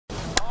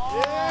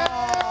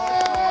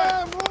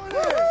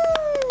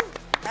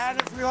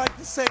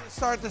to say to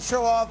start the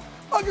show off,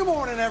 well, good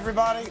morning,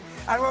 everybody,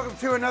 and welcome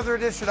to another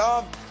edition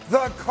of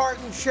The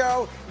Carton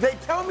Show. They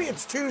tell me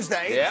it's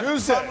Tuesday, Tuesday.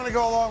 so I'm going to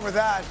go along with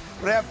that.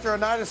 But after a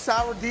night of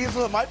sour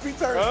diesel, it might be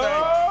Thursday.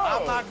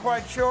 I'm not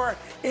quite sure.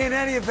 In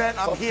any event,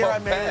 I'm here, I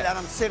made it, and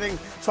I'm sitting,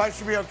 so I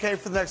should be okay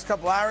for the next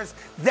couple hours.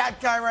 That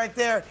guy right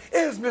there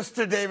is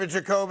Mr. David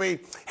Jacoby.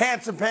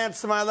 Handsome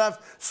pants to my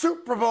left,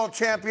 Super Bowl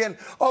champion,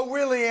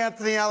 Willie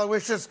Anthony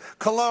Aloysius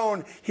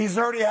Cologne. He's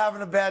already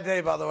having a bad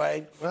day, by the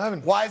way.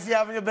 Why is he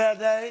having a bad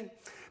day?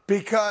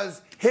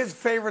 Because his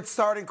favorite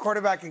starting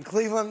quarterback in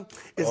Cleveland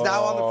is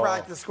now on the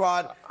practice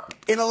squad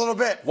in a little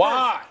bit.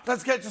 Why? First,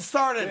 let's get you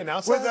started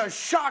with a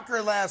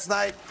shocker last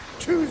night,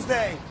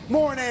 Tuesday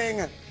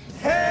morning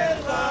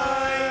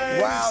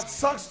headlines. Wow, it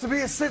sucks to be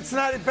a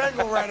Cincinnati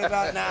Bengal right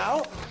about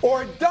now.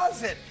 Or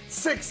does it?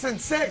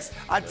 6-6.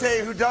 I tell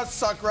you who does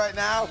suck right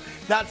now.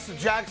 That's the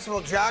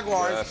Jacksonville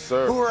Jaguars,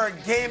 who are a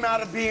game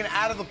out of being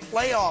out of the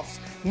playoffs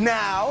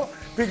now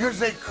because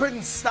they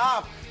couldn't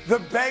stop the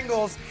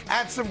Bengals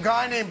and some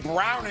guy named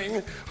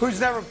Browning,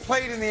 who's never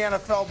played in the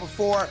NFL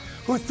before,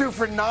 who threw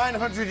for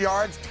 900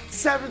 yards,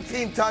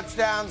 17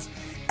 touchdowns,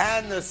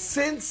 and the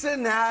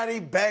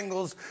Cincinnati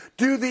Bengals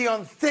do the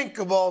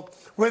unthinkable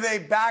with a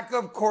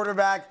backup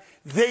quarterback.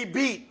 They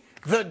beat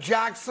the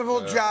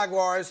Jacksonville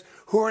Jaguars,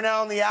 who are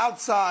now on the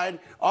outside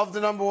of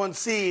the number one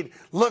seed,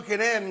 looking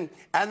in,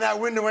 and that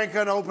window ain't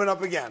going to open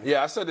up again.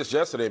 Yeah, I said this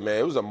yesterday, man.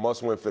 It was a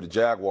must-win for the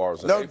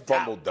Jaguars, and they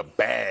fumbled the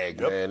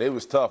bag, man. It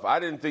was tough. I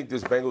didn't think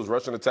this Bengals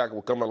rushing attack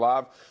would come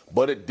alive,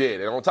 but it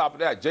did. And on top of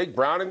that, Jake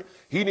Browning,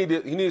 he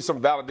needed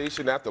some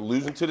validation after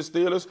losing to the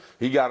Steelers.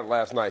 He got it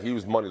last night. He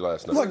was money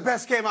last night. Look,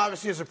 best game,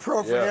 obviously, as a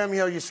pro for him. You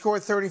know, you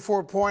scored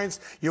 34 points.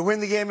 You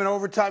win the game in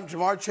overtime.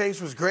 Jamar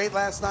Chase was great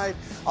last night.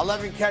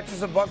 11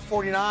 catches,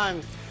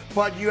 $149.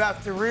 But you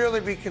have to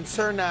really be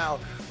concerned now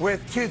with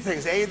two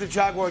things. A, the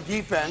Jaguar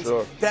defense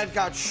that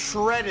got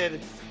shredded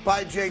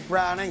by Jake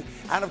Browning.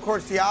 And, of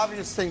course, the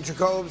obvious thing,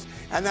 Jacobs,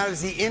 and that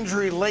is the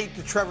injury late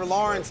to Trevor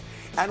Lawrence.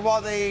 And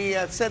while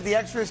they said the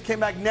x-rays came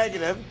back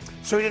negative,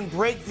 so he didn't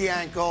break the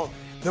ankle,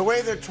 the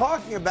way they're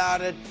talking about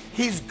it,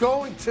 he's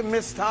going to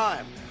miss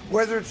time.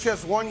 Whether it's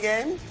just one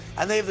game,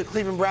 and they have the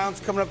Cleveland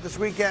Browns coming up this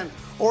weekend,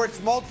 or it's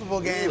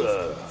multiple games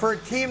for a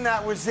team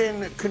that was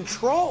in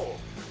control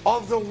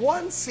of the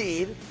one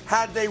seed.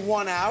 Had they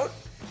won out,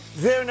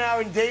 they're now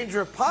in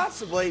danger of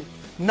possibly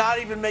not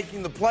even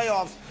making the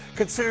playoffs,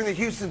 considering the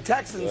Houston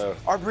Texans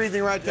are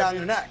breathing right down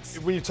your necks.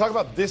 When you talk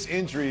about this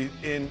injury,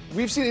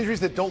 we've seen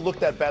injuries that don't look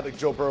that bad, like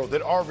Joe Burrow,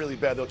 that are really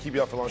bad. They'll keep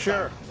you out for a long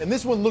time. And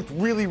this one looked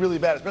really, really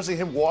bad, especially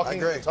him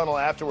walking in the tunnel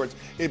afterwards.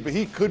 But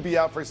he could be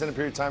out for an extended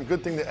period of time.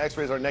 Good thing the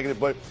x-rays are negative.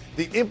 But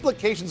the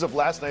implications of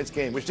last night's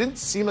game, which didn't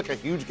seem like a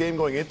huge game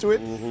going into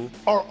it,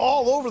 are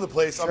all over the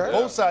place on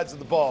both sides of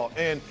the ball.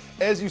 And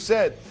as you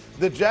said,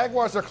 the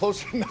Jaguars are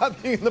closer to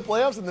not being in the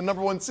playoffs than the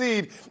number one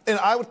seed. And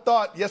I would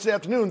thought yesterday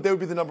afternoon they would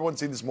be the number one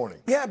seed this morning.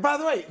 Yeah, by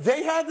the way,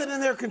 they had that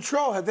in their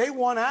control. Had they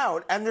won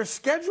out, and their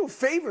schedule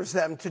favors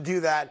them to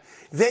do that,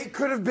 they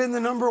could have been the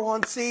number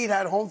one seed,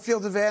 had home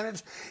field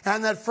advantage,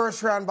 and that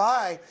first round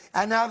bye.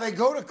 And now they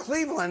go to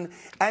Cleveland,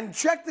 and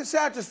check this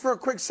out just for a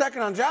quick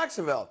second on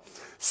Jacksonville.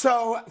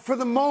 So for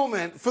the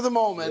moment,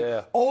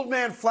 old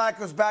man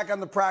Flacco's back on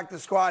the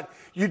practice squad.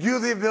 You do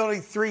the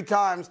ability 3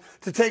 times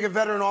to take a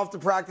veteran off the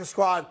practice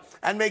squad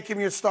and make him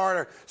your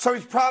starter. So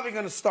he's probably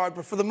going to start,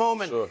 but for the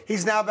moment,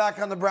 he's now back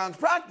on the Browns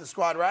practice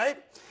squad, right?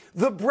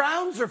 The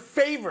Browns are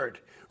favored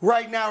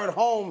right now at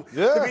home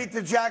to beat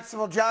the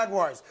Jacksonville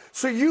Jaguars.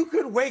 So you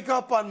could wake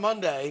up on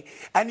Monday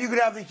and you could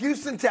have the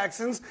Houston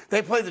Texans,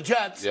 they play the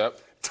Jets,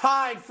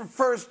 tied for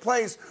first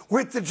place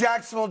with the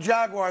Jacksonville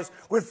Jaguars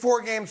with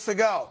 4 games to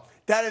go.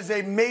 That is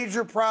a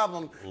major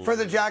problem for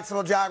the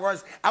Jacksonville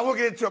Jaguars. And we'll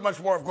get into it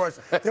much more, of course,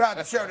 throughout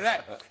the show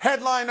today.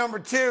 Headline number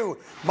 2,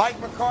 Mike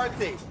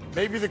McCarthy,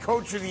 maybe the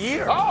coach of the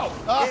year in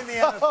the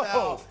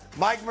NFL.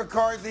 Mike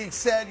McCarthy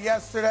said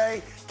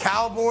yesterday,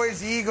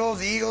 Cowboys,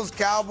 Eagles,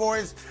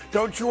 Eagles-Cowboys.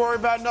 Don't you worry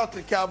about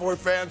nothing, Cowboy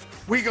fans.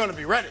 We're going to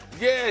be ready.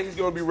 Yeah, he's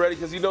going to be ready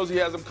because he knows he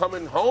has them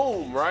coming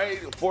home,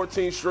 right?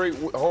 14 straight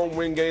home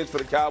win games for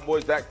the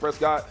Cowboys. Dak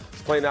Prescott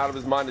is playing out of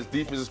his mind. His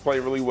defense is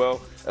playing really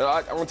well. And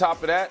on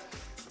top of that,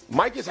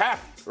 Mike is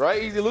happy,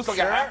 right? He looks like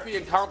a happy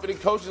and confident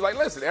coach. He's like,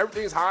 listen,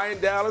 everything's high in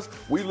Dallas.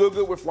 We look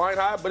good. We're flying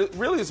high. But it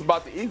really is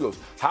about the Eagles.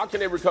 How can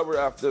they recover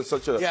after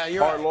such a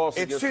hard loss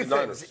against the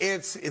Niners?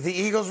 It's the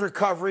Eagles'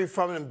 recovery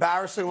from an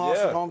embarrassing loss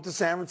at home to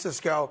San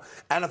Francisco.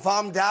 And if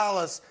I'm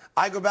Dallas,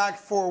 I go back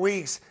 4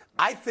 weeks.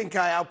 I think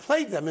I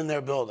outplayed them in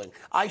their building.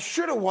 I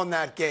should have won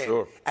that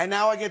game. And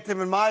now I get them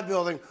in my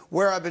building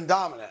where I've been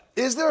dominant.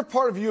 Is there a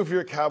part of you, if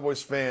you're a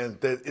Cowboys fan,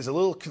 that is a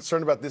little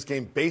concerned about this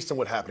game based on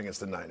what happened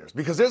against the Niners?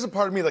 Because there's a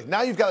part of me, like,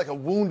 now you've got like a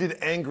wounded,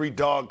 angry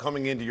dog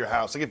coming into your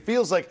house. Like, it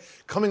feels like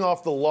coming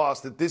off the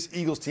loss that this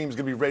Eagles team is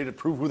going to be ready to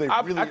prove who they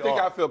really are. I think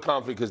I feel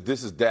confident because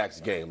this is Dak's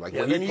game. Like,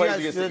 when he plays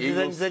against the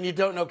Eagles. Then you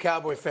don't know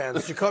Cowboy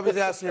fans. Jacoby's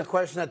asking a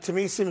question that to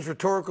me seems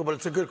rhetorical, but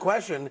it's a good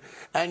question,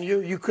 and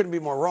you couldn't be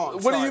more wrong.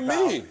 What do you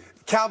mean?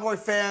 Cowboy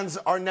fans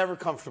are never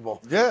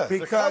comfortable. Yeah,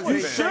 because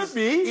they should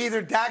be.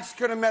 Either Dak's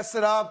going to mess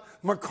it up,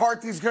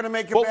 McCarthy's going to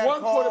make a but bad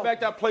one call.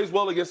 quarterback that plays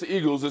well against the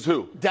Eagles is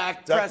who?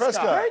 Dak Prescott.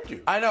 Prescott. Thank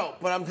you. I know,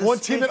 but I'm just One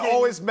team that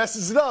always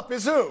messes it up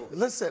is who?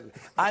 Listen,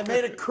 I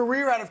made a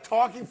career out of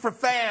talking for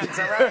fans,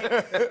 all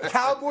right?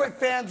 Cowboy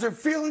fans are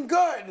feeling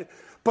good,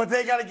 but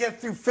they got to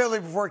get through Philly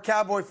before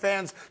Cowboy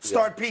fans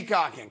start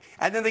peacocking.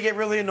 And then they get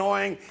really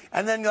annoying.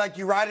 And then, like,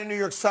 you ride a New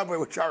York subway,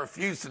 which I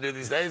refuse to do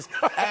these days,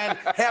 and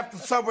half the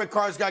subway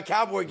cars got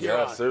Cowboy gear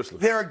on. Seriously.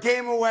 They're a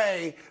game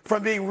away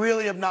from being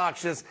really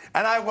obnoxious,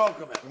 and I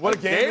welcome it. What a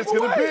game it's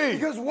going to be.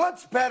 Because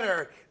what's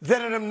better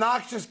than an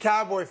obnoxious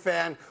Cowboy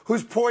fan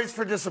who's poised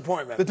for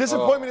disappointment? The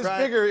disappointment is Right.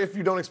 bigger if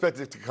you don't expect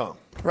it to come.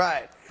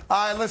 Right.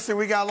 All right, listen,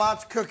 we got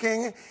lots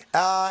cooking,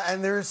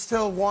 and there is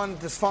still one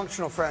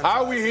dysfunctional franchise.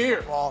 How are we here?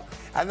 Football,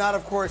 and that,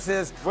 of course,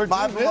 is We're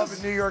my doing beloved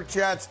this? New York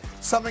Jets.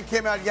 Something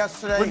came out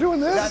yesterday. We're doing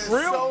this? That is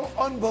Real? so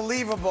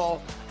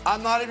unbelievable.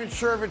 I'm not even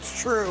sure if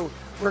it's true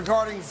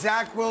regarding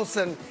Zach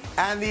Wilson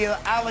and the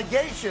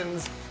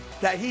allegations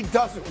that he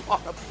doesn't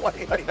want to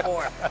play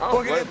anymore.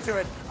 We'll get into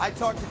it. I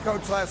talked to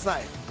Coach last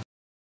night.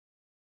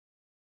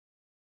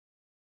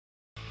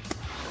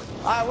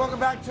 All right, welcome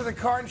back to the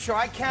Carton Show.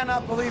 I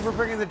cannot believe we're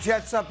bringing the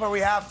Jets up, but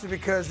we have to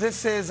because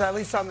this is, at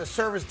least on the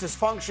surface,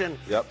 dysfunction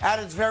at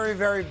its very,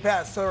 very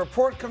best. So a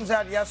report comes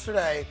out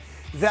yesterday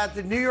that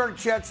the New York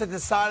Jets have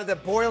decided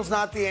that Boyle's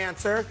not the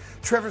answer,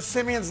 Trevor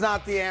Siemian's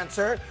not the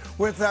answer.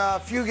 With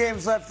a few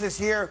games left this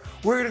year,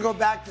 we're going to go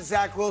back to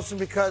Zach Wilson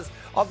because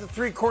of the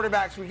three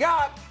quarterbacks we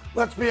got.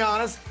 Let's be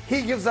honest,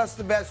 he gives us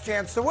the best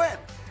chance to win.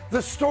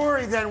 The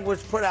story then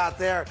was put out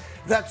there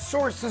that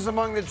sources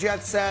among the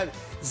Jets said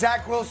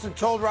Zach Wilson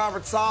told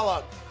Robert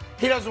Saleh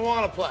he doesn't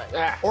want to play.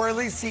 Or at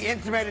least he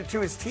intimated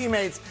to his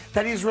teammates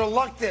that he's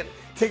reluctant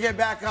to get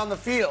back on the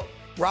field.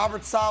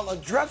 Robert Saleh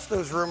addressed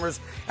those rumors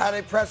at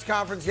a press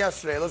conference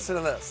yesterday. Listen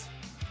to this.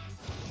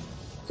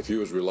 If he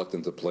was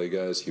reluctant to play,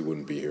 guys, he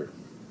wouldn't be here.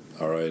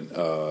 All right.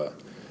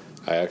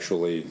 I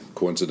actually,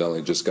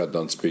 coincidentally, just got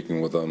done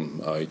speaking with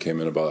him. He came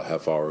in about a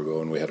half hour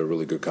ago, and we had a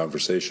really good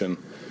conversation.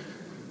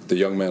 The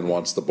young man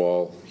wants the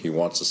ball. He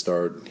wants to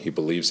start. He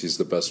believes he's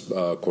the best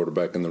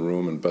quarterback in the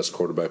room and best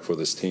quarterback for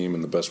this team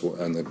and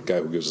the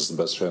guy who gives us the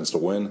best chance to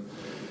win.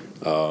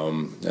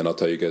 And I'll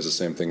tell you guys the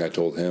same thing I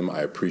told him. I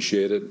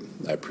appreciate it.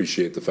 I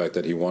appreciate the fact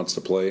that he wants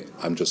to play.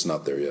 I'm just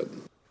not there yet.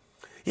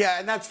 Yeah,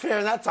 and that's fair,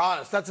 and that's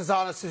honest. That's as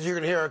honest as you're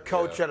going to hear a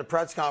coach at a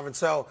press conference.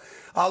 So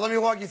let me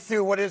walk you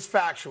through what is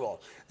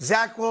factual.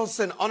 Zach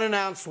Wilson,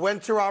 unannounced,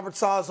 went to Robert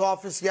Saleh's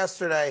office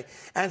yesterday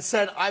and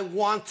said, I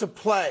want to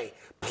play.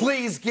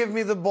 Please give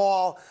me the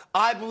ball.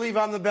 I believe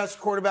I'm the best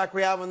quarterback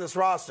we have on this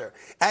roster.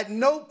 At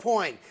no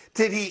point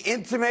did he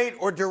intimate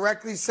or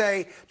directly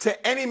say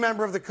to any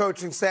member of the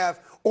coaching staff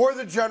or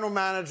the general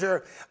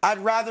manager, I'd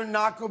rather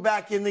not go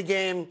back in the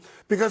game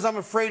because I'm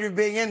afraid of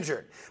being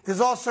injured. There's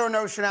also a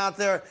notion out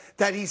there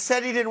that he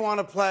said he didn't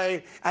want to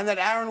play and that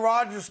Aaron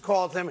Rodgers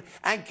called him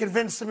and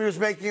convinced him he was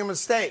making a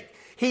mistake.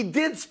 He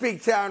did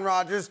speak to Aaron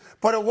Rodgers,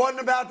 but it wasn't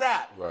about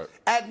that. Right.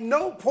 At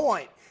no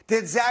point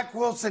did Zach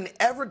Wilson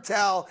ever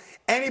tell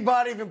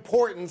anybody of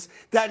importance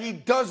that he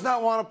does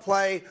not want to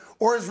play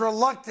or is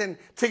reluctant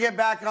to get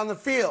back on the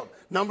field?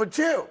 Number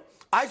two,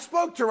 I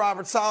spoke to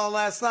Robert Saleh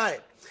last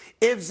night.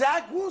 If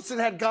Zach Wilson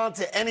had gone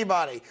to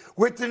anybody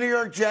with the New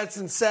York Jets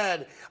and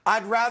said,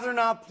 I'd rather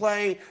not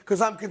play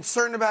because I'm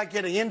concerned about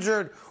getting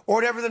injured or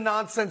whatever the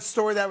nonsense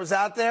story that was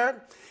out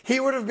there, he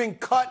would have been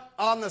cut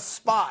on the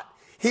spot.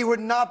 He would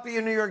not be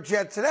a New York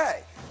Jet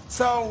today.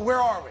 So where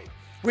are we?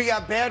 We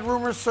got bad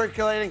rumors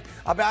circulating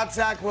about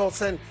Zach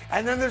Wilson,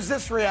 and then there's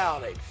this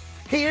reality.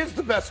 He is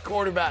the best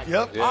quarterback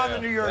on the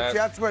New York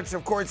Jets, which,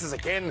 of course, is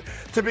akin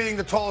to being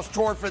the tallest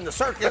dwarf in the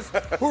circus.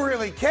 Who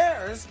really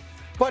cares?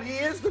 But he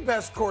is the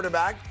best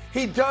quarterback.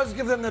 He does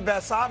give them the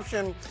best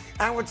option.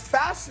 And what's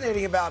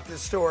fascinating about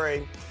this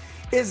story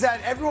is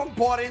that everyone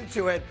bought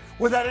into it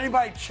without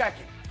anybody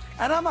checking.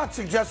 And I'm not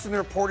suggesting the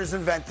reporters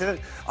invented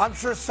it. I'm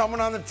sure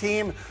someone on the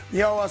team,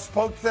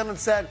 spoke to them and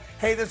said,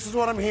 hey, this is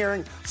what I'm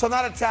hearing. So I'm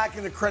not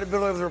attacking the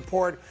credibility of the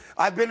report.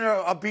 I've been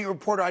a beat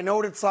reporter. I know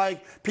what it's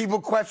like.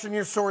 People question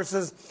your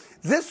sources.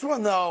 This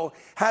one, though,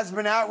 has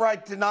been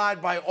outright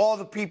denied by all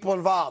the people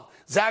involved.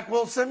 Zach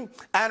Wilson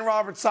and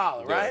Robert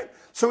Saleh, right?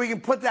 So we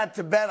can put that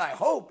to bed, I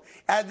hope,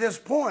 at this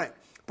point.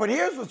 But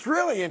here's what's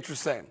really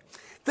interesting.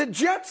 The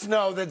Jets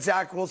know that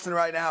Zach Wilson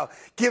right now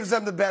gives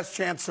them the best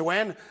chance to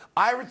win.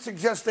 I would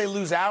suggest they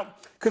lose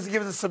out because it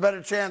gives us a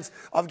better chance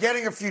of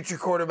getting a future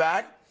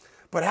quarterback.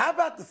 But how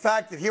about the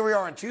fact that here we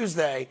are on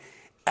Tuesday,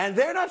 and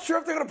they're not sure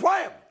if they're going to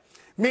play him?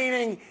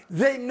 Meaning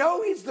they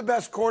know he's the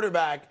best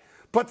quarterback,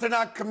 but they're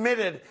not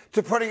committed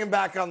to putting him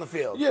back on the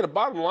field. Yeah, the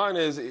bottom line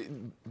is,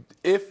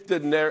 if the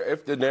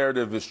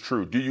narrative is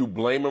true, do you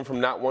blame him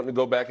from not wanting to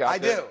go back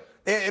out there? I do.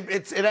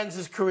 It ends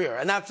his career.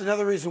 And that's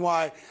another reason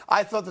why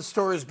I thought the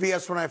story was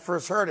BS when I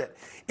first heard it.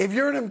 If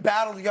you're an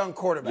embattled young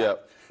quarterback,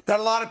 that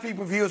a lot of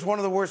people view as one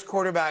of the worst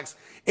quarterbacks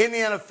in the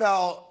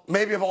NFL,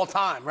 maybe of all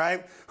time,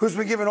 right? Who's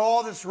been given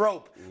all this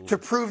rope to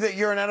prove that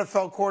you're an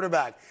NFL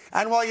quarterback.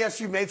 And while,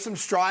 yes, you've made some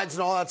strides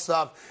and all that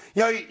stuff,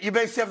 you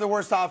basically have the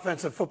worst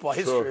offense in football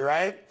history,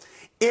 right?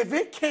 If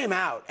it came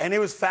out and it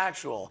was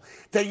factual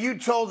that you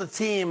told the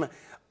team,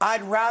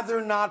 I'd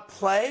rather not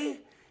play,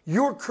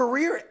 your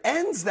career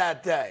ends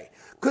that day.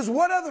 Because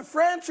what other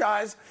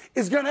franchise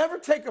is going to ever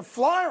take a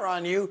flyer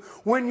on you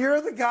when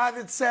you're the guy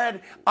that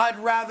said, I'd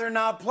rather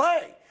not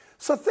play?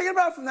 So think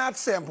about it from that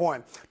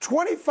standpoint.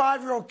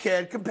 25-year-old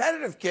kid,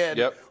 competitive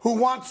kid, who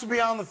wants to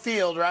be on the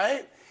field,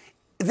 right?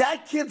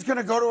 That kid's going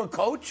to go to a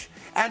coach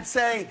and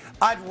say,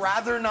 I'd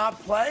rather not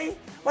play?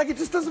 Like, it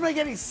just doesn't make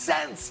any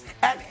sense.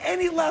 At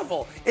any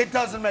level, it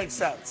doesn't make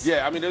sense.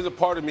 Yeah, I mean, there's a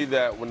part of me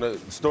that when the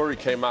story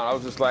came out, I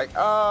was just like,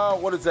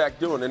 what is Zach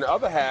doing? And the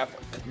other half,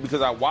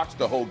 because I watched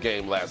the whole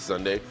game last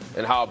Sunday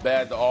and how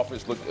bad the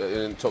offense looked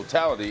in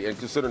totality, and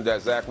considering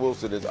that Zach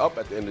Wilson is up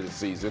at the end of the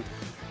season,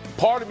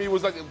 part of me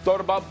was like,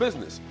 thought about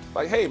business.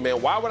 Like, hey,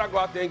 man, why would I go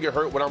out there and get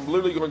hurt when I'm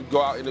literally going to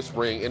go out in the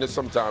spring, in the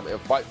summertime, and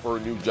fight for a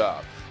new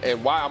job?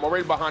 And why I'm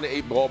already behind the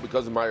 8 ball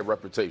because of my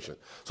reputation.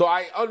 So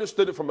I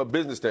understood it from a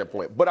business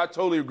standpoint, but I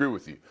totally agree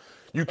with you.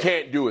 You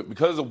can't do it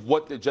because of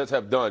what the Jets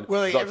have done.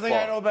 Willie, everything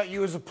I know about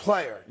you as a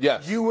player,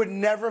 you would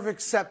never have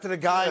accepted a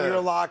guy in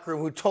your locker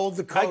room who told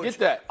the coach, I get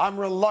that. I'm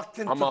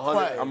reluctant to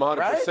play. I'm 100%.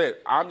 Right?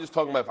 I'm just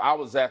talking about if I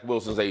was Zach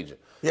Wilson's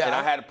agent and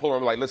I had to pull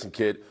him like, listen,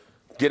 kid,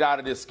 get out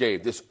of this game.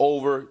 It's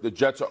over. The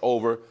Jets are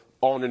over.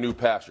 On the new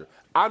pasture.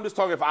 I'm just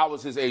talking if I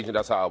was his agent,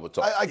 that's how I would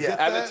talk. I get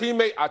As that. a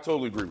teammate, I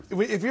totally agree with you.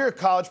 If you're a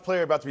college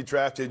player about to be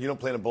drafted and you don't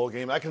play in a bowl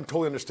game, I can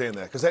totally understand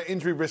that because that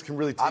injury risk can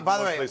really take By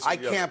the way, I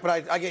can't,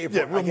 but I get your point.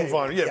 Yeah, we'll move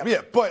on.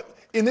 Yeah. But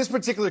in this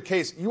particular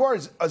case, you are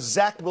a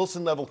Zach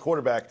Wilson-level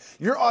quarterback.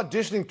 You're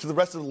auditioning to the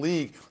rest of the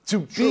league to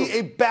be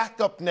a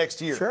backup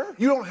next year. Sure.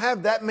 You don't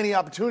have that many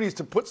opportunities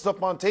to put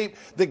stuff on tape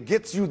that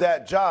gets you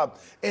that job.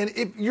 And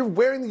if you're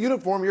wearing the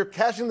uniform, you're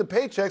cashing the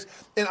paychecks,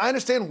 and I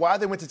understand why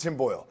they went to Tim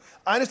Boyle.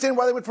 I understand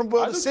why they went from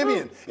Boyle to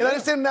Simeon. And I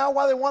understand now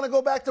why they want to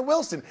go back to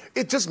Wilson.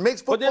 It just makes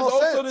football sense. But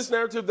there's also this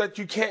narrative that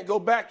you can't go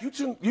back. You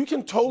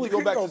can totally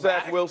go back to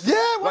Zach Wilson.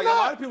 Yeah, why not? A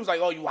lot of people's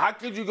like, how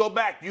could you go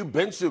back? You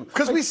benched him.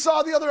 Because we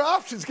saw the other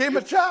options, gave him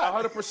a shot.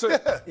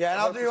 100%. Yeah,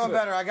 and I'll do you one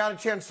better. I got a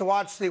chance to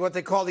watch what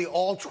they call the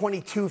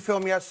All-22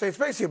 film yesterday. It's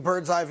basically a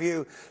bird's-eye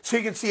view, so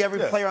you can see every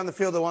player on the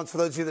field at once, for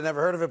those of you that never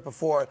heard of it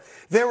before.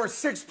 There were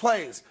 6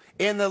 plays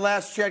in the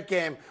last Jet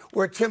game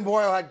where Tim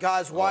Boyle had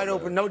guys wide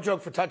open, no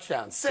joke, for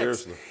touchdowns. 6.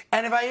 Seriously.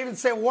 And if I even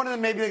say one of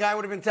them, maybe the guy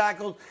would have been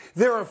tackled.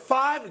 There were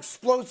 5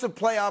 explosive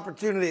play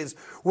opportunities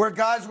where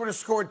guys would have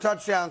scored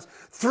touchdowns,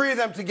 3 of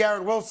them to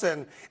Garrett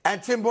Wilson,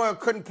 and Tim Boyle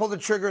couldn't pull the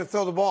trigger and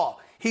throw the ball.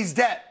 He's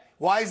dead.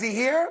 Why is he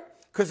here?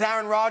 Because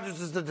Aaron Rodgers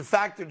is the de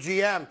facto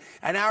GM,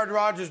 and Aaron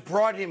Rodgers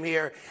brought him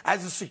here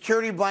as a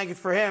security blanket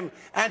for him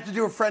and to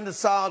do a friend of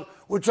solid,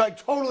 which I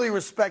totally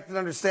respect and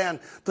understand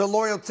the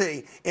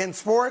loyalty in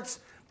sports.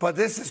 But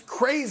this is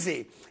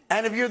crazy.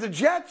 And if you're the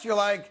Jets, you're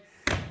like,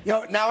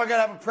 now I got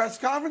to have a press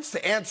conference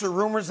to answer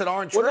rumors that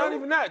aren't true. Well, not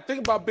even that. Think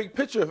about big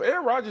picture. If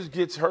Aaron Rodgers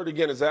gets hurt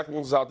again and Zach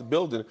Wilson's out the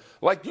building,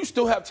 like, you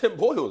still have Tim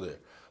Boyle there.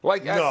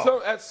 Like,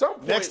 at some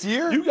point. Next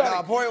year?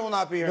 Boyle will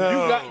not be here.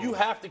 You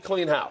have to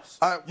clean house.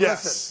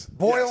 Yes. Listen,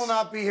 Boyle will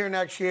not be here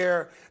next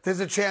year. There's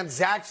a chance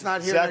Zach's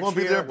not here next year. Zach won't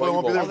be there. Boyle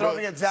won't be there. Don't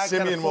forget, Zach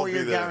got a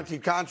 4-year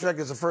guaranteed contract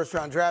as a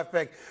first-round draft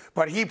pick,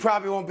 but he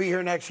probably won't be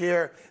here next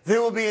year. There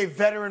will be a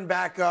veteran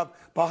backup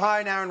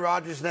behind Aaron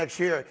Rodgers next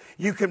year.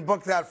 You can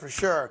book that for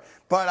sure.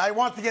 But I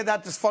want to get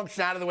that dysfunction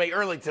out of the way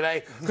early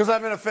today because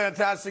I'm in a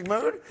fantastic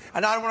mood,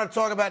 and I don't want to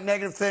talk about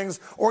negative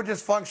things or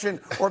dysfunction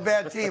or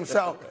bad teams.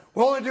 So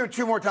we'll only do it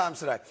 2 more times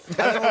today,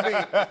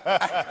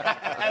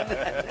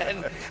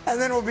 and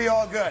then we'll be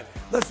all good.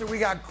 Listen, we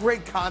got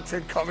great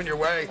content coming your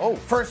way.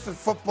 First and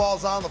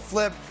Football's on the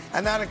flip,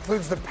 and that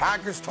includes the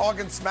Packers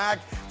talking smack,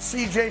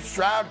 C.J.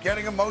 Stroud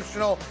getting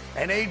emotional,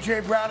 and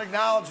A.J. Brown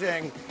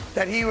acknowledging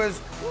that he was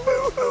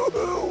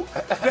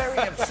very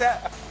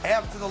upset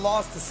after the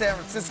loss to San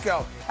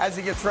Francisco as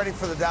he gets ready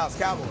for the Dallas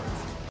Cowboys.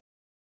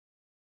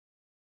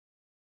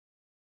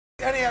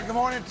 Anyhow, good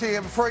morning to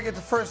you. Before we get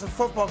to First and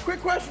Football,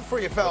 quick question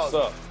for you, fellas.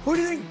 What's up? Who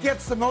do you think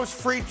gets the most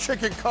free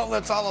chicken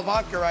cutlets a la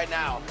vodka right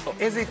now?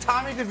 Is it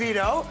Tommy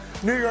DeVito,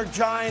 New York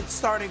Giants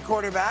starting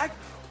quarterback?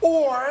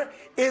 Or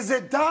is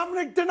it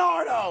Dominic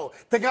DiNardo,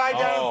 the guy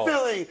down in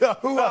Philly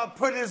who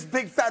put his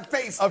big fat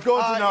face I'm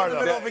going DiNardo. in the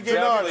middle of a game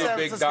in San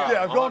Francisco?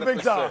 Yeah, I'm going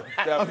big time.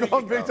 I'm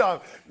going big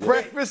time.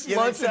 Breakfast,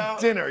 lunch, and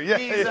dinner.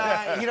 He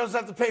doesn't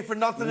have to pay for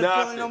nothing in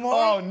Philly no more?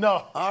 Oh,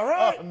 no. All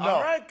right. Oh, no.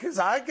 All right, because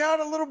I got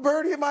a little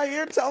birdie in my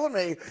ear telling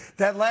me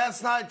that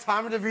last night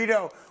Tommy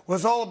DeVito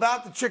was all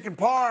about the chicken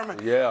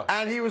parm. Yeah.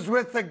 And he was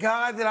with the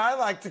guy that I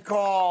like to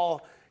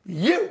call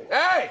you.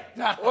 Hey,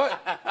 what?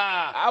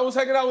 I was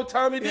hanging out with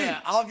Tommy D. Yeah,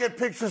 I'll get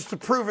pictures to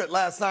prove it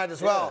last night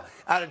as well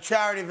at a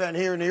charity event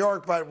here in New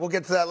York, but we'll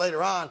get to that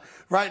later on.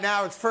 Right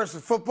now, it's First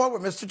and Football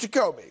with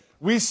Mr.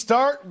 We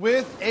start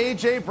with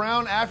A.J.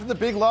 Brown. After the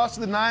big loss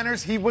to the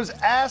Niners, he was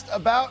asked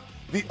about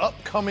the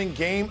upcoming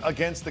game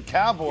against the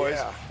Cowboys.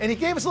 Yeah. And he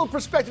gave us a little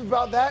perspective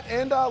about that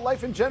and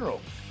life in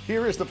general.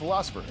 Here is the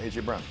philosopher,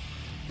 A.J. Brown.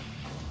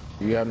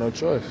 You have no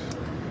choice,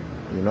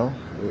 you know.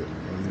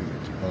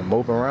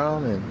 Mope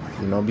around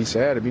and, be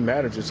sad and be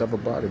mad at yourself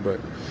about it. But,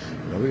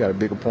 we got a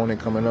big opponent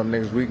coming up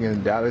next week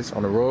in Dallas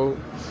on the road.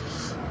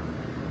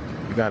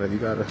 You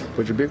gotta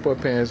put your big boy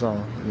pants on,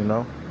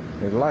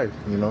 in life,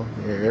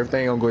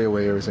 Everything gonna go your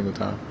way every single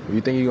time. If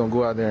you think you're gonna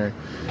go out there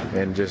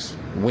and just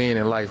win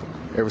in life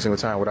every single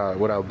time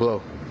without a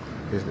blow,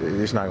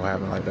 it's not gonna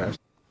happen like that.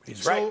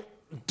 He's right.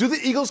 Do the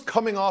Eagles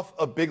coming off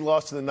a big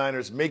loss to the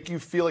Niners make you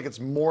feel like it's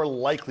more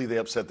likely they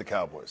upset the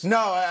Cowboys? No,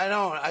 I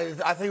don't.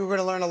 I think we're going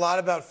to learn a lot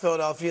about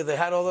Philadelphia. They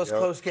had all those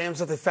close games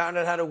that they found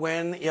out how to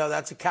win.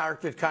 That's a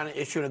character kind of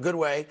issue in a good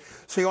way.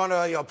 So you want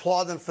to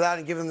applaud them for that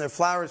and give them their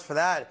flowers for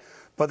that.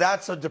 But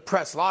that's a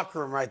depressed locker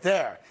room right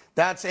there.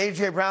 That's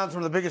A.J. Brown's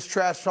one of the biggest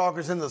trash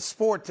talkers in the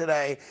sport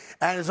today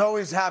and is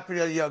always happy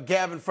to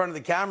gab in front of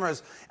the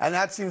cameras, and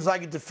that seems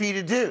like a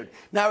defeated dude.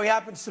 Now, he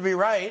happens to be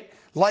right.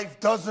 Life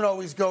doesn't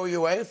always go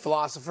your way,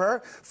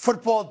 philosopher.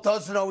 Football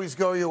doesn't always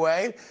go your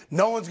way.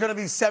 No one's going to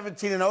be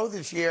 17-0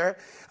 this year.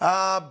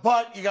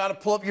 But you got to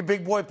pull up your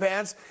big boy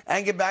pants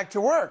and get back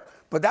to work.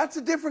 But that's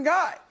a different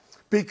guy.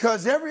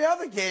 Because every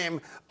other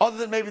game, other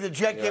than maybe the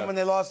Jet game when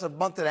they lost a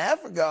month and a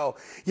half ago,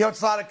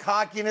 it's a lot of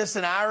cockiness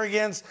and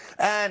arrogance.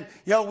 And,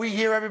 we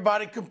hear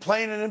everybody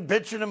complaining and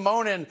bitching and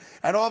moaning.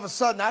 And all of a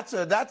sudden,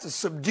 that's a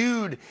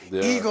subdued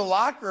Eagle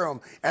locker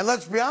room. And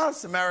let's be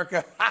honest,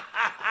 America,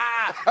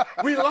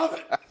 we love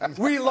it.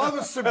 We love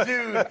a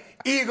subdued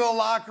Eagle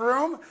locker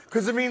room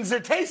because it means they're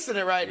tasting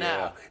it right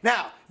now.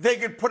 Now, they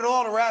could put it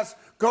all to rest.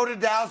 Go to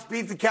Dallas,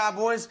 beat the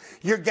Cowboys.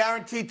 You're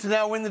guaranteed to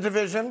now win the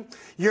division.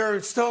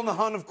 You're still in the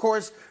hunt, of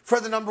course, for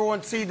the number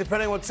one seed,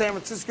 depending on what San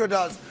Francisco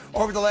does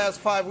over the last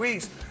 5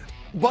 weeks.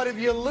 But if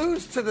you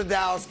lose to the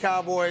Dallas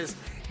Cowboys,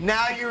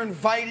 now you're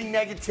inviting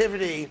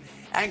negativity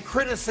and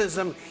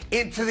criticism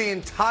into the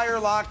entire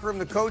locker room,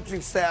 the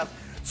coaching staff.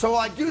 So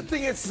I do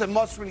think it's a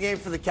must-win game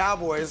for the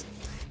Cowboys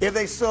if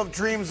they still have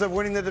dreams of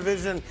winning the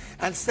division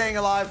and staying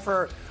alive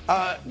for,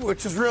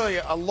 which is really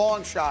a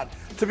long shot,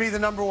 to be the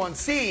number one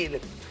seed.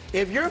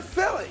 If you're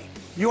Philly,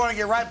 you want to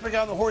get right back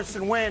on the horse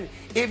and win.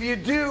 If you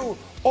do,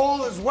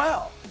 all is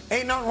well.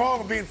 Ain't nothing wrong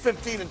with being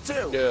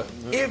 15-2. Yeah.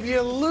 If you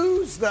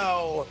lose,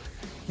 though,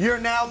 you're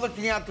now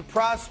looking at the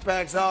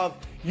prospects of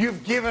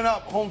you've given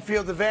up home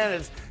field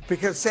advantage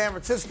because San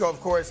Francisco,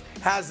 of course,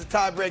 has the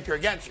tiebreaker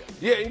against you.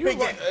 Yeah, and you're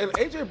right. And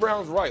A.J.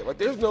 Brown's right.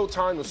 There's no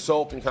time to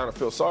sulk and kind of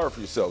feel sorry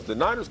for yourselves. The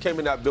Niners came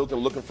in that building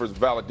looking for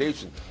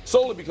validation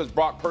solely because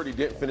Brock Purdy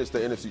didn't finish the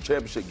NFC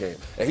Championship game.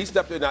 And he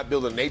stepped in that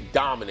building and they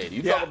dominated.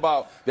 You talk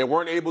about they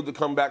weren't able to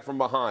come back from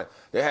behind.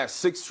 They had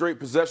 6 straight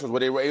possessions where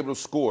they were able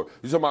to score.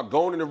 You're talking about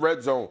going in the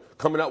red zone,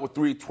 coming up with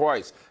 3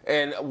 twice.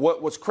 And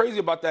what's crazy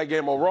about that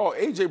game overall,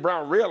 A.J.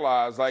 Brown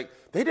realized, they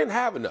didn't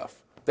have enough.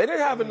 They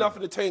didn't have enough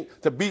in the tank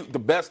to beat the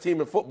best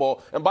team in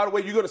football. And by the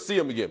way, you're going to see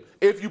them again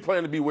if you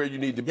plan to be where you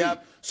need to be.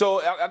 Yep.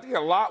 So I think a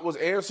lot was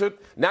answered.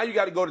 Now you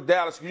got to go to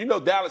Dallas.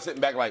 Dallas sitting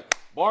back like,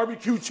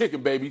 barbecue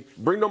chicken, baby.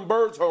 Bring them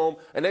birds home.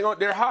 And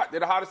they're hot. They're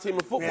the hottest team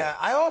in football. Yeah,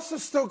 I also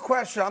still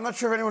question. I'm not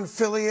sure if anyone in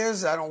Philly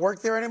is. I don't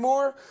work there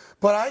anymore.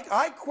 But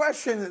I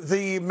question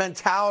the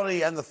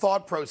mentality and the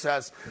thought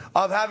process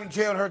of having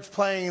Jalen Hurts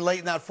playing late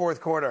in that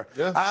fourth quarter.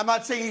 Yeah. I'm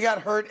not saying he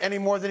got hurt any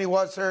more than he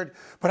was hurt,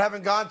 but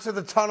having gone to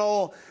the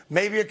tunnel,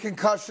 maybe a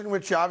concussion,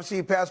 which obviously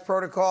he passed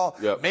protocol,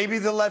 maybe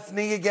the left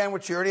knee again,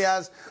 which he already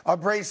has a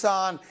brace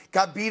on,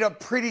 got beat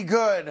up pretty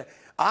good.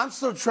 I'm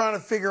still trying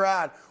to figure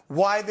out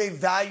why they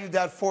valued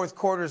that fourth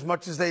quarter as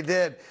much as they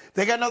did.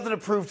 They got nothing to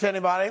prove to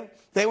anybody.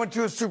 They went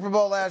to a Super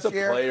Bowl last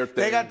year.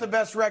 They got the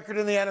best record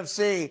in the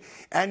NFC.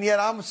 And yet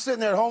I'm sitting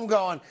there at home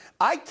going,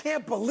 I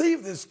can't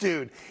believe this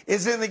dude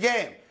is in the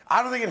game.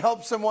 I don't think it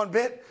helps him one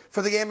bit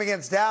for the game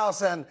against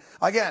Dallas. And,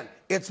 again,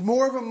 it's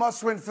more of a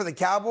must-win for the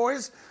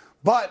Cowboys.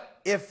 But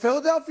if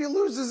Philadelphia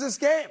loses this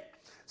game,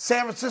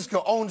 San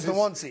Francisco owns the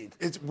 1 seed.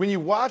 It's when you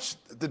watch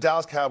the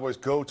Dallas Cowboys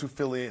go to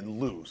Philly and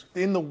lose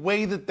in the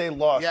way that they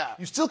lost.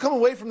 You still come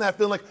away from that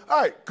feeling like, all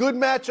right, good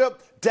matchup.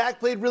 Dak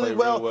played really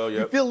well.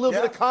 You feel a little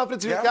bit of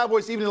confidence in your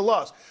Cowboys even in a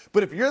loss.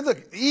 But if you're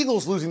the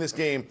Eagles losing this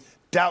game,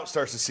 doubt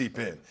starts to seep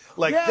in.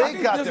 They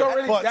got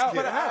their butts kicked.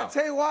 But I'll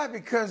tell you why,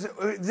 because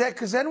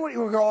then what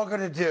we're all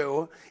going to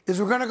do is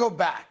we're going to go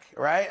back,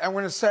 right? And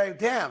we're going to say,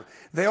 damn,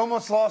 they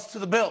almost lost to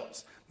the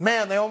Bills.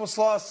 Man, they almost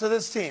lost to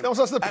this team. They almost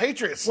lost to the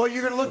Patriots. Well,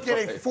 you're going to look at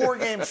a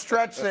 4-game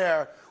stretch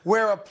there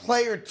where a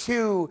play or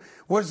two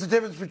was the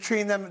difference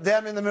between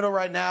them in the middle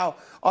right now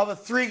of a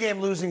 3-game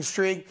losing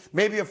streak,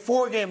 maybe a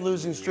 4-game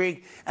losing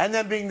streak, and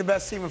them being the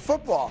best team in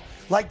football.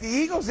 Like the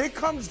Eagles, it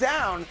comes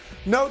down,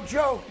 no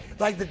joke,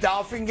 like the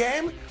Dolphin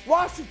game.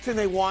 Washington,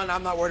 they won.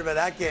 I'm not worried about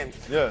that game.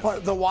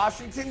 But the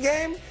Washington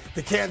game,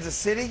 the Kansas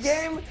City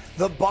game,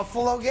 the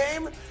Buffalo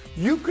game,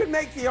 you could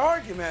make the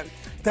argument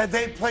that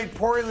they played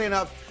poorly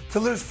enough to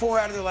lose 4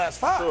 out of their last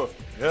 5.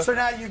 So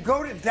now you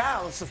go to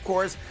Dallas, of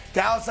course.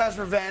 Dallas has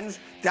revenge.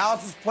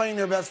 Dallas is playing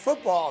their best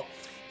football.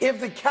 If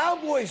the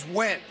Cowboys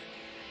win,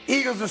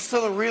 Eagles are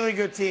still a really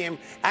good team,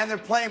 and they're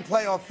playing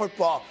playoff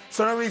football.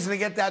 So no reason to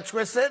get that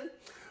twisted.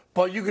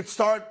 But you could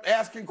start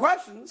asking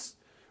questions,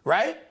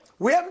 right?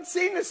 We haven't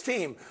seen this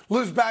team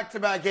lose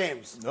back-to-back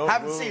games. No,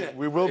 haven't seen it.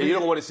 We will be. You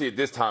don't want to see it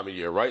this time of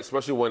year, right?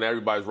 Especially when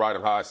everybody's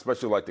riding high,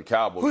 especially like the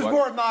Cowboys. Who's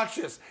more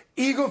obnoxious?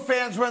 Eagle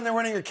fans when they're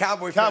winning or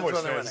Cowboy fans when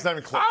they're winning? It's not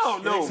even close. I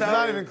don't know. It's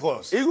not even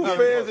close. Eagle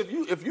fans,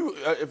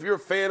 if you're a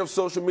fan of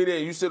social media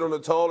and you sit on the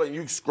toilet and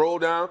you scroll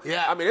down,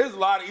 I mean, there's a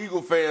lot of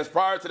Eagle fans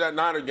prior to that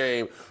Niner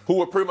game who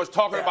were pretty much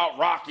talking about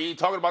Rocky,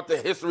 talking about the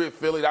history of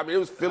Philly. I mean, it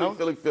was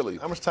Philly.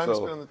 How much time you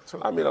spend on the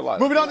toilet? I mean, a lot.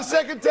 Moving on to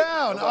second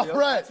down. All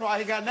right. That's why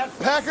he got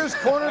Netflix. Packers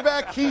cornerback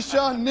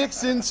Keyshawn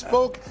Nixon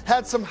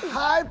had some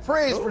high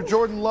praise for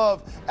Jordan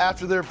Love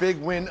after their big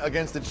win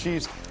against the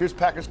Chiefs. Here's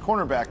Packers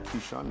cornerback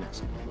Keyshawn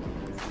Nixon.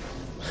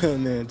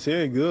 Man,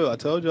 Terry good. I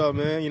told y'all,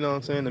 man, you know what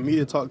I'm saying? The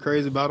media talk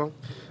crazy about him,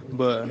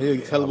 but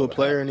he's a hell of a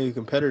player and he's a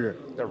competitor.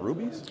 Got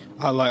rubies?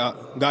 I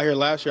got here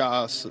last year.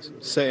 I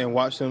sat and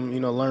watched him,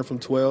 learn from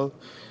 12,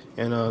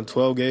 and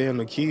 12 gave him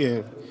the key,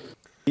 and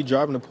he's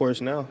driving the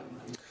Porsche now.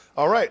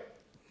 All right.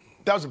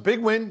 That was a big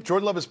win.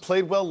 Jordan Love has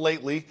played well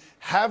lately.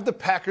 Have the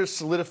Packers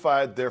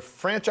solidified their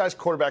franchise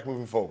quarterback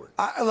moving forward?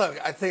 Look,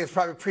 I think it's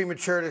probably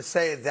premature to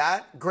say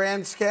that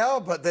grand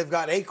scale, but they've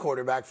got a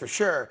quarterback for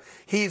sure.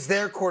 He's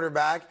their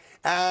quarterback,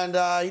 and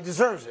he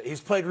deserves it. He's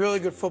played really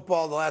good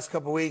football the last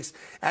couple of weeks,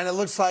 and it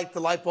looks like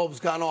the light bulb's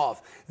gone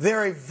off.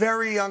 They're a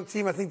very young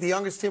team. I think the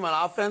youngest team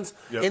on offense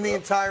in the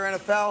entire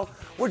NFL,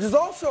 which is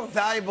also a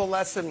valuable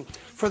lesson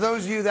for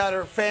those of you that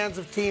are fans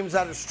of teams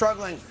that are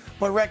struggling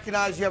but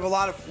recognize you have a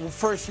lot of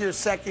first-year,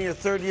 second-year,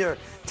 third-year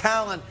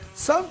talent.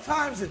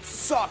 Sometimes it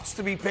sucks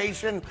to be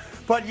patient,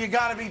 but you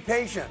got to be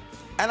patient.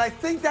 And I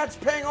think that's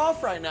paying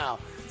off right now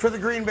for the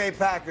Green Bay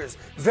Packers.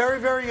 Very,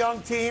 very young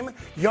team,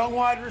 young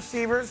wide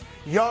receivers,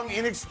 young,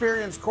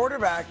 inexperienced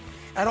quarterback,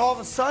 and all of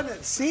a sudden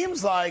it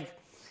seems like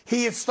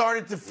he has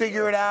started to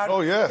figure it out.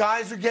 Oh, yeah.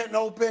 Guys are getting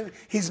open.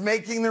 He's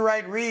making the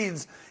right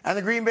reads. And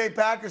the Green Bay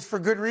Packers, for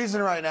good reason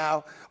right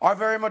now, are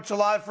very much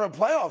alive for a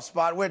playoff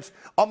spot, which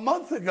a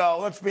month ago,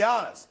 let's be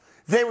honest,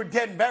 they were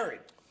dead and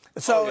buried.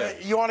 So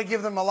you want to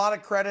give them a lot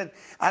of credit.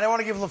 And I want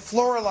to give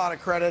LaFleur a lot of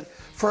credit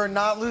for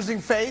not losing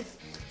faith,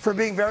 for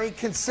being very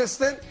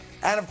consistent.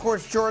 And, of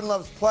course, Jordan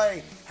Love's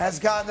play has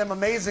gotten them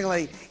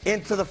amazingly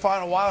into the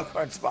final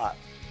wildcard spot.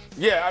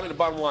 Yeah, I mean, the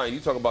bottom line,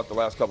 you talk about the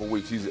last couple of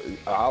weeks, he's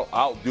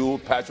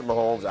outdueled Patrick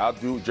Mahomes,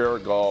 outdueled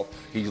Jared Goff.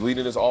 He's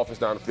leading his offense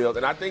down the field.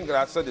 And I think,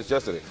 I said this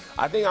yesterday,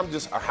 I think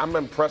I'm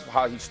impressed with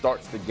how he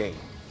starts the game,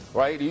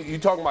 right? You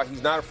talking about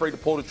he's not afraid to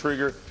pull the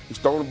trigger. He's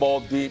throwing the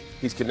ball deep.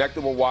 He's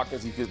connecting with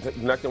Watkins. He's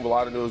connecting with a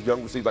lot of those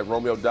young receivers like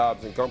Romeo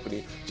Doubs and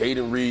company,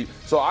 Jaden Reed.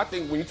 So I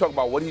think when you talk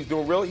about what he's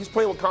doing, really, he's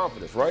playing with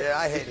confidence, right?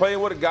 Yeah, he's playing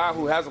with a guy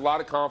who has a lot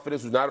of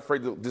confidence, who's not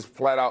afraid to just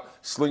flat out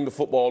sling the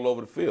football all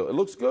over the field. It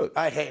looks good.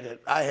 I hate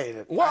it. Why? I hate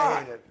it.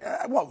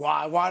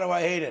 Why? Why do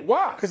I hate it?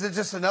 Why? Because it's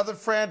just another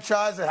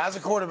franchise that has a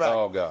quarterback.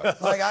 Oh, God.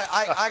 Like,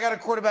 I got a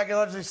quarterback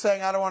allegedly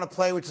saying, I don't want to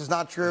play, which is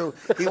not true.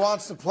 He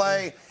wants to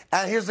play.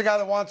 And here's the guy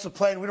that wants to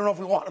play, and we don't know if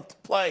we want him to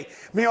play.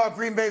 Meanwhile,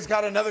 Green Bay's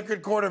got another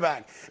good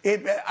quarterback.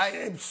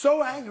 I'm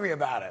so angry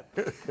about it.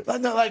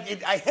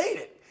 I hate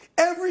it.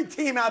 Every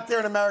team out there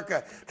in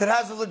America that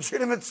has a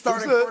legitimate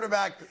starting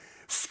quarterback,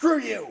 screw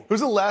you. Who's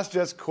the last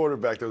Jets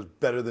quarterback that was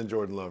better than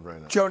Jordan Love right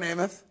now? Joe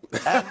Namath.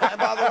 And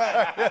by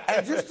the way,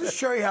 and just to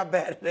show you how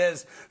bad it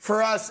is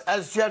for us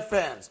as Jet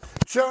fans,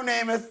 Joe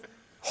Namath,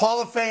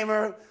 Hall of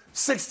Famer,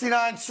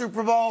 69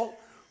 Super Bowl,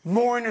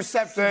 more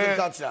interceptions than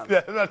touchdowns.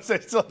 Yeah,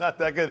 that's still not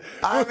that good.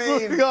 I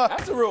mean,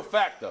 that's a real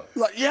fact, though.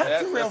 Yeah,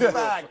 that's a real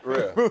fact.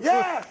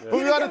 Yeah. Who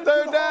got a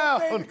third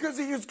down? Because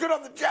he was good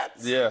on the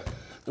Jets. Yeah.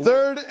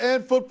 Third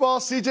and football,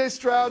 C.J.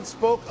 Stroud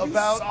spoke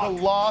about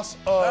the loss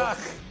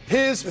of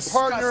his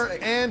partner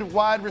and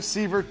wide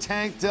receiver,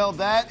 Tank Dell.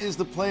 That is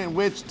the play in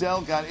which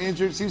Dell got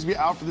injured. Seems to be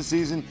out for the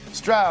season.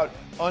 Stroud,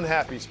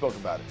 unhappy, spoke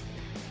about it.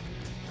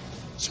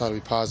 Try to be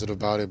positive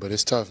about it, but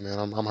it's tough, man.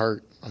 I'm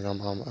hurt. I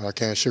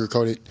can't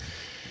sugarcoat it.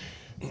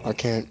 I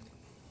can't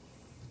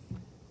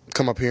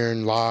come up here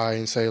and lie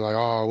and say, like,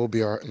 oh, we'll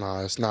be all right.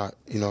 Nah, it's not,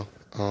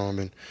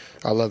 and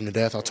I love him to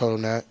death. I told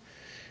him that.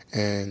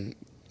 And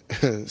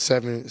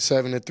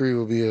 7-3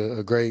 will be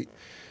a great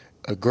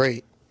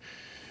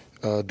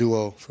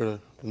duo for the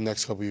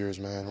next couple years,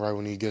 man, right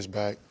when he gets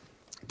back.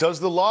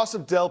 Does the loss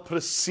of Dell put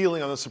a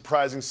ceiling on the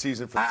surprising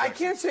season for the Texans? I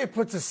can't say it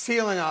puts a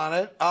ceiling on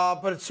it,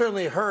 but it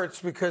certainly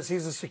hurts because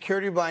he's a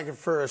security blanket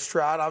for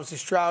Stroud. Obviously,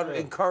 Stroud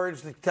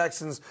encouraged the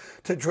Texans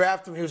to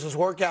draft him. He was his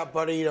workout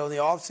buddy, in the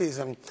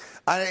offseason.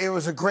 It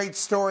was a great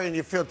story, and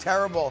you feel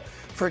terrible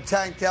for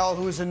Tank Dell,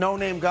 who is a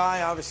no-name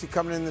guy, obviously,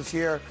 coming in this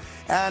year.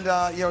 And,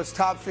 it's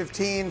top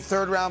 15,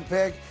 third-round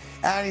pick,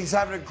 and he's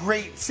having a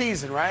great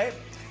season, right?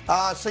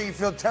 So you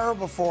feel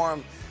terrible for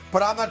him.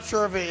 But I'm not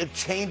sure if it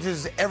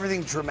changes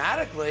everything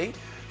dramatically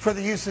for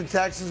the Houston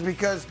Texans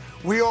because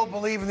we all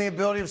believe in the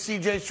ability of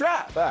C.J.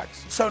 Stroud.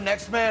 Facts. So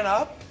next man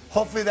up,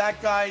 hopefully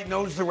that guy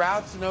knows the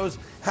routes and knows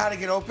how to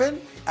get open,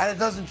 and it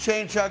doesn't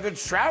change how good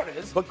Stroud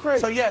is. But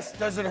crazy. So, yes,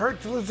 does it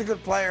hurt to lose a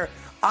good player?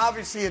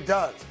 Obviously it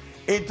does.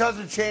 it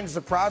doesn't change the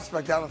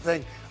prospect, I don't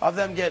think, of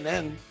them getting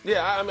in.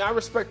 Yeah, I mean, I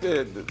respect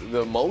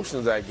the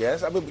emotions, I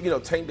guess. I mean, you know,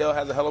 Tank Dell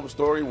has a hell of a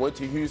story. Went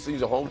to Houston.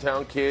 He's a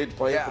hometown kid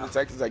playing for the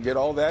Texans. I get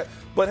all that.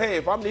 But, hey,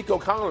 if I'm Nico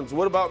Collins,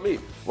 what about me?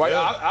 Right?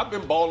 Yeah. I've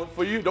been balling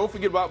for you. Don't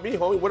forget about me,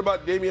 homie. What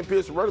about Damian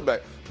Pierce, running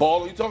back?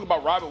 Balling. You talk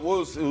about Robert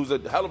Woods, who's a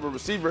hell of a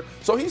receiver.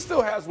 So he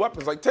still has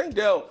weapons. Like, Tank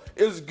Dell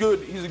is good.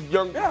 He's a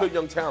good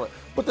young talent.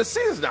 But the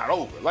season's not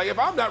over. Like, if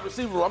I'm not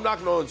receiving, I'm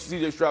knocking on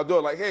C.J. Stroud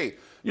door like, hey,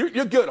 you're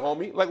good,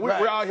 homie. Like, we're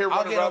out here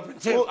running around.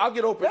 I'll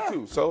get open,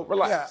 too. So,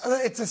 relax. Yeah,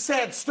 it's a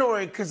sad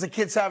story because the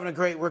kid's having a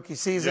great rookie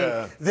season.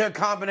 Yeah. Their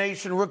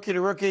combination, rookie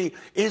to rookie,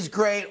 is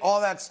great,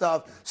 all that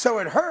stuff. So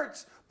it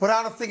hurts, but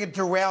I don't think it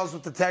derails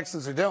what the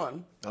Texans are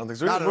doing. I don't think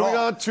so. Moving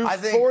on to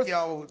fourth. I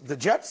think, the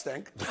Jets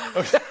stink.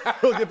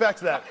 We'll get back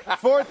to that.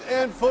 Fourth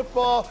and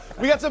football.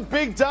 We got some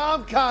Big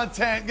Dom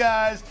content,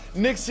 guys.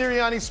 Nick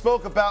Sirianni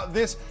spoke about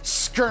this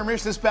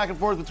skirmish, this back and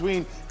forth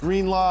between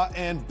Greenlaw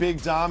and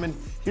Big Dom, and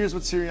here's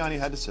what Sirianni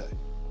had to say.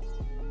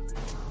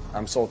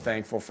 I'm so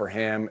thankful for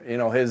him. You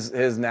know, his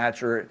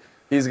nature,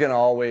 he's going to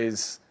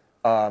always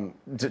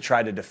to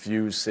try to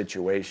diffuse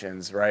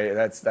situations, right?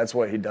 That's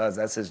what he does.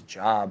 That's his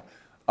job.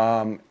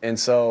 And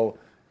so,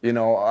 you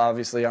know,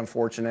 obviously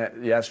unfortunate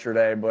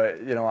yesterday,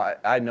 but, you know,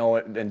 I know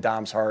it in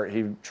Dom's heart.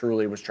 He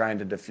truly was trying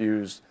to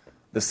diffuse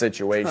the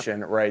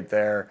situation right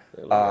there.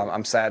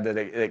 I'm sad that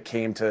it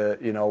came to,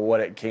 you know, what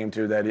it came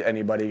to, that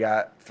anybody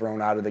got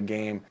thrown out of the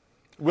game.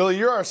 Willie,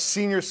 you're our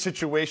senior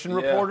situation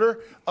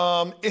reporter.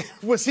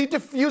 Was he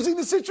diffusing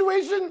the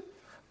situation?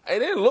 It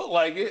didn't look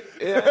like it.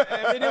 Yeah,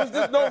 I mean, there was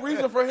just no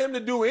reason for him to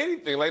do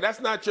anything. Like, that's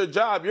not your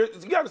job. You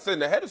got to say,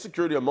 the head of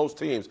security of most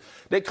teams,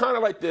 they kind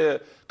of like the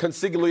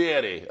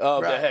consigliere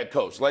of the head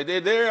coach. Like,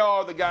 they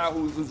are the guy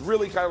who's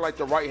really kind of like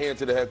the right hand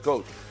to the head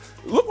coach.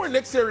 Look where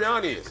Nick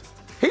Sirianni is.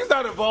 He's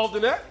not involved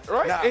in that,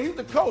 right? No. And he's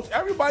the coach.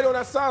 Everybody on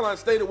that sideline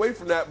stayed away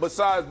from that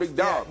besides Big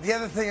Dom. Yeah, the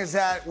other thing is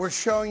that we're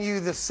showing you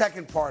the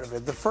second part of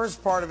it. The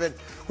first part of it,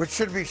 which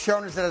should be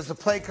shown, is that as the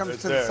play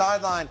comes to the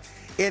sideline,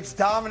 it's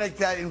Dominic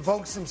that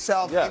invokes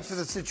himself into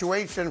the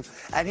situation,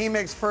 and he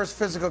makes first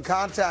physical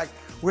contact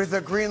with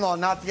the Greenlaw,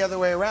 not the other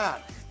way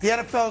around. The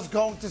NFL is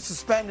going to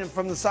suspend him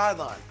from the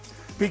sideline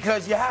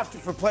because you have to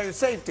for player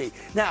safety.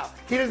 Now,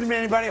 he doesn't mean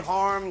anybody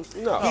harm.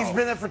 No. He's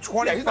been there for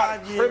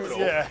 25 years.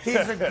 Yeah.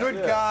 He's a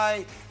good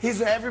guy.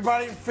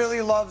 Everybody in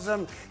Philly loves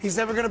him. He's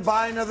never going to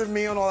buy another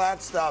meal and all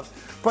that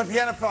stuff. But the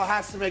NFL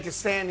has to make a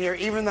stand here,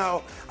 even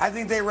though I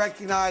think they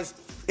recognize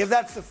if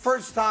that's the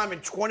first time in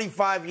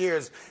 25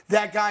 years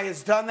that guy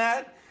has done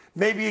that,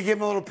 maybe you give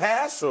him a little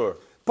pass. Sure.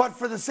 But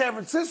for the San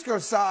Francisco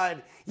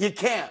side, you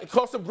can't. It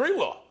cost him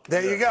Greenlaw.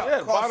 There you go.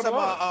 Yeah, cost him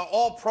an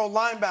all-pro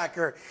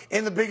linebacker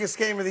in the biggest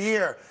game of the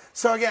year.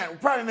 So, again, we'll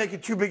probably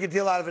make too big a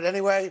deal out of it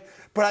anyway.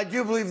 But I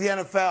do believe the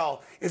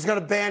NFL is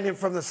going to ban him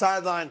from the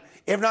sideline,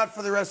 if not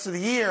for the rest of the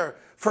year,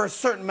 for a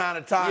certain amount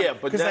of time,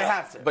 because they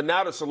have to. But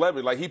now the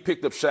celebrity, like he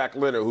picked up Shaq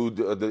Leonard, who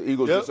the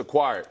Eagles just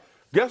acquired.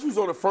 Guess who's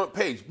on the front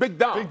page? Big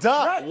Dom. Big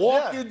Dom. Right.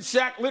 Walking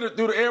Shaq Leonard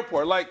through the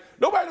airport. Like,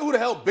 nobody knew who the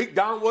hell Big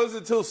Dom was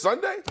until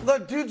Sunday.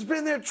 Look, dude's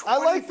been there 25 I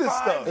like this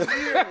stuff.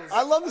 years.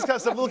 I love this kind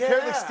of stuff. Little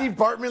characters like Steve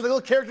Bartman, the little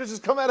characters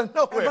just come out of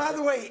nowhere. And by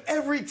the way,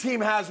 every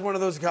team has one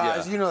of those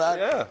guys. You know that.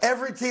 Yeah.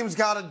 Every team's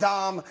got a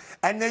Dom,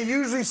 and they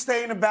usually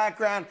stay in the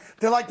background.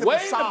 They're like the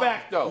way in the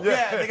back, though.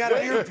 Yeah, they got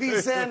an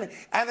earpiece in,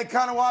 and they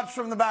kind of watch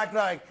from the back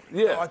like,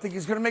 oh, I think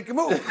he's going to make a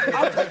move.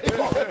 I'll take the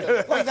ball.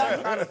 Like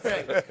that kind of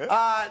thing.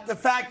 The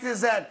fact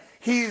is that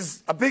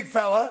he's a big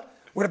fella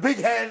with a big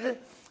head,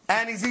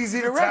 and he's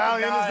easy to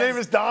recognize. His name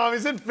is Dom.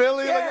 He's in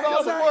Philly. Yeah, it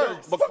all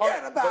works.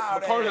 Forget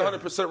about it.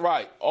 McCarthy's 100%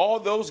 right. All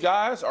those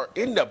guys are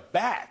in the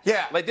back.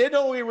 Yeah. Like, they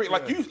don't even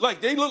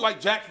they look like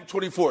Jack from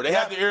 24. They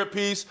have the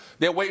earpiece.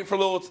 They're waiting for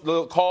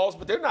little calls,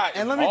 but they're not.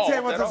 And let me tell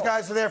you what those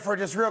guys are there for,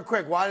 just real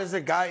quick. Why does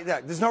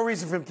there's no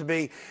reason for him to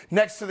be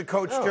next to the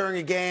coach during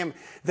a game.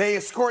 They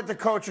escort the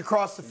coach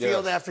across the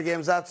field after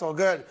games. That's all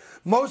good.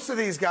 Most of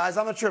these guys,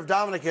 I'm not sure if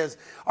Dominic is,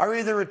 are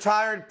either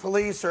retired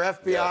police or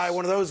FBI,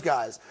 one of those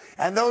guys.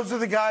 And those are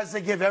the guys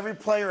that give every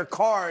player a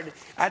card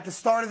at the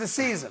start of the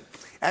season.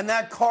 And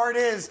that card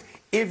is,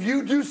 if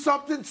you do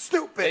something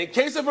stupid, in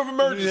case of an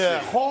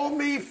emergency, call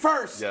me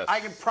first. Yes. I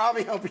can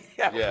probably help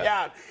you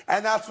out.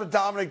 And that's what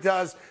Dominic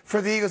does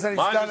for the Eagles. And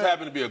mine just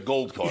happened to be a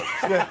gold card.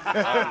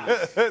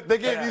 They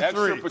gave you 3.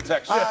 Extra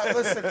protection.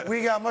 Listen,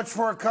 we got much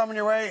more coming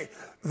your way.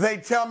 They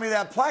tell me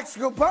that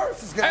Plaxico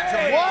Burress is going to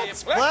join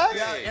us. What?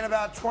 Yeah, in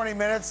about 20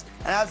 minutes.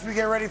 And as we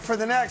get ready for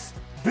the next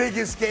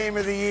biggest game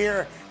of the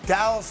year,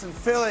 Dallas and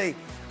Philly,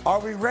 are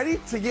we ready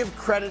to give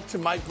credit to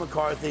Mike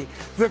McCarthy,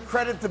 the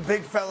credit the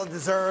big fella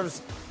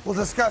deserves? We'll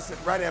discuss it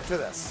right after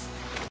this.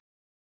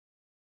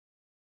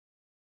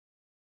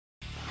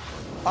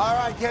 All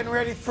right, getting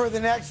ready for the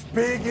next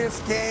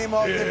biggest game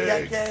of the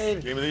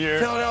decade. Game of the year.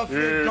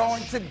 Philadelphia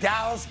going to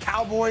Dallas,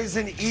 Cowboys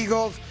and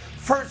Eagles.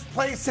 First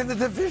place in the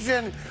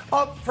division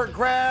up for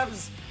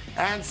grabs.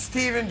 And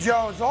Stephen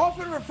Jones,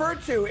 often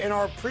referred to in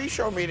our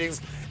pre-show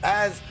meetings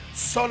as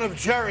Son of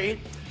Jerry,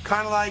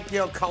 kind of like,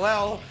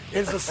 Kal-El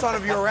is the son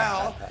of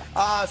Uriel,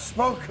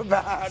 spoke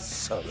about,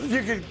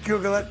 you can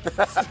Google it,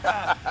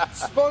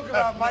 spoke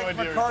about Mike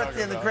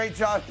McCarthy and the great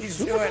job he's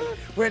doing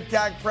with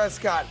Dak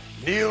Prescott.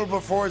 Kneel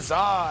before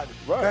Zod.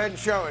 Go ahead and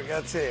show it.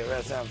 Let's see.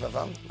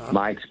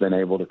 Mike's been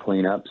able to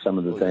clean up some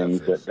of the things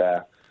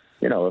that,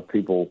 if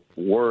people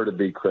were to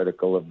be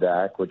critical of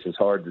Dak, which is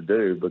hard to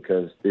do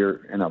because,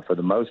 for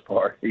the most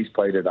part, he's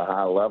played at a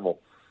high level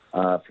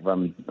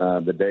from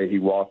the day he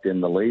walked in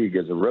the league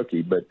as a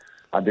rookie. But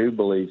I do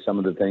believe some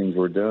of the things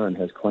we're doing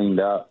has cleaned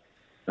up,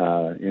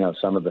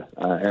 some of the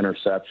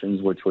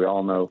interceptions, which we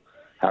all know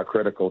how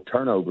critical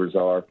turnovers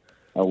are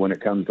when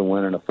it comes to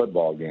winning a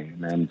football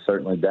game. And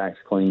certainly Dak's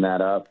cleaned that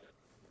up.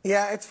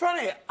 Yeah, it's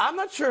funny. I'm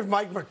not sure if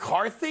Mike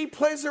McCarthy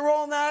plays a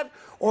role in that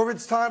or if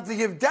it's time to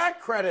give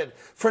Dak credit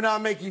for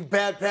not making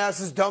bad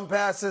passes, dumb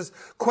passes,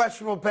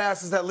 questionable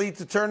passes that lead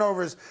to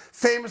turnovers.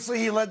 Famously,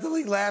 he led the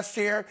league last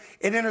year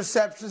in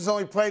interceptions,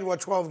 only played,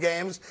 12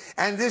 games.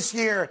 And this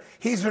year,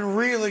 he's been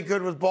really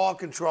good with ball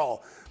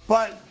control.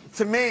 But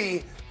to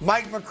me,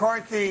 Mike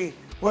McCarthy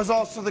was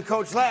also the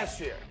coach last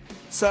year.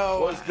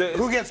 So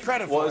who gets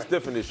credit for it? Well, it's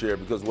different this year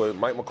because what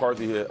Mike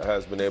McCarthy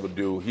has been able to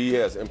do, he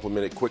has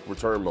implemented quick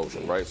return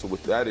motion, right? So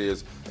what that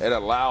is, it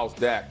allows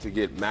Dak to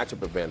get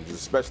matchup advantages,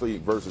 especially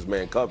versus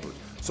man coverage.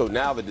 So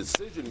now the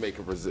decision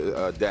maker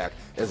for Dak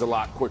is a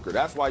lot quicker.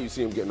 That's why you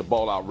see him getting the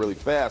ball out really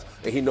fast,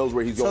 and he knows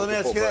where he's going. So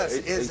let me ask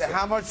you this: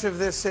 how much of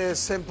this is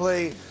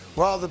simply,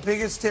 the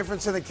biggest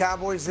difference in the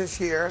Cowboys this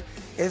year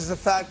is the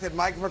fact that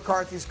Mike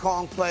McCarthy's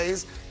calling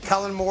plays,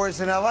 Kellen Moore's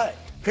in L.A.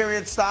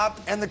 Period,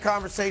 stop, end the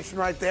conversation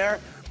right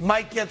there.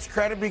 Mike gets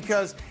credit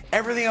because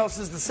everything else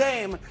is the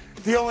same.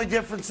 The only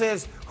difference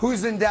is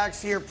who's in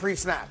Dak's ear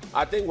pre-snap.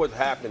 I think what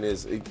happened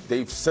is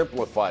they've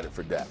simplified it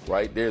for Dak,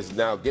 right? There's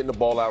now getting the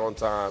ball out on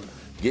time,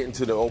 getting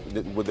to the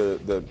open with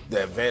the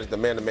advantage, the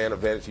man-to-man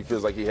advantage he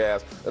feels like he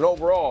has. And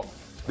overall,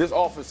 this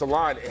offensive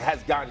line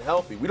has gotten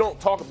healthy. We don't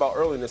talk about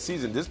early in the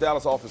season, this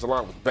Dallas offensive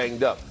line was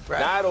banged up. Right.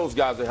 Now those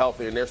guys are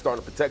healthy, and they're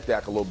starting to protect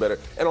Dak a little better.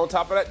 And on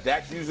top of that,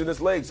 Dak's using his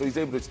legs, so he's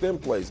able to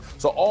extend plays.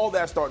 So all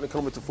that's starting to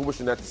come into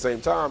fruition at the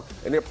same time,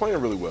 and they're playing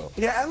really well.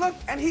 Yeah, and look,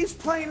 and he's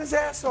playing his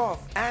ass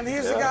off. And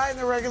here's a guy in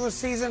the regular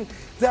season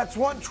that's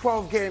won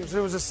 12 games.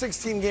 It was a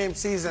 16-game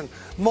season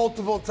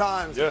multiple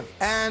times. Yeah.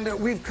 And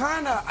we've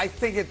kind of, I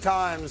think at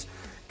times,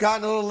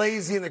 gotten a little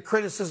lazy in the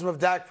criticism of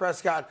Dak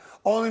Prescott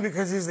only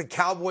because he's the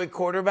Cowboy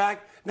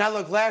quarterback. Now,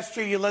 look, last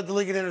year you led the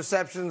league in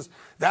interceptions.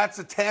 That's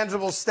a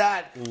tangible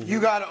stat. Mm-hmm. You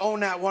got to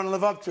own that one and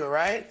live up to it,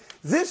 right?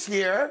 This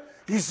year,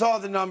 you saw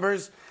the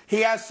numbers.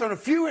 He has thrown a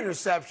few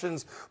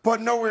interceptions, but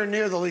nowhere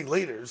near the league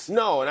leaders.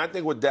 No, and I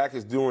think what Dak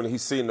is doing,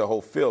 he's seeing the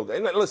whole field.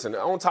 And listen,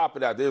 on top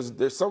of that,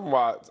 there's some,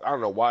 I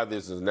don't know why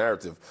this is a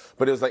narrative,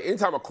 but it's like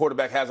anytime a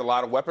quarterback has a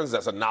lot of weapons,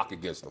 that's a knock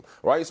against them,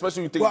 right? Especially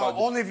when you think about...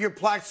 Well, only if your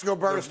Plaxico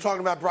Bird is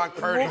talking about Brock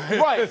Purdy.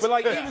 Right, but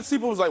like even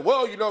people was like,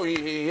 well,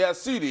 he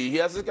has CD, he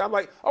has this guy. I'm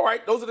like, all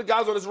right, those are the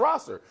guys on his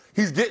roster.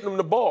 He's getting them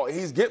the ball, and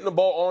he's getting the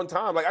ball on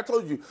time. Like I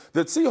told you,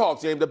 the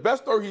Seahawks game, the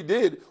best throw he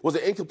did was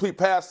an incomplete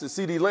pass to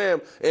CeeDee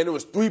Lamb, and it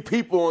was 3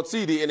 people on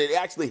CeeDee, and it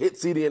actually hit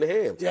CeeDee in the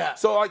hands. Yeah.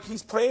 So, like,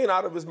 he's playing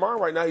out of his mind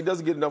right now. He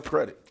doesn't get enough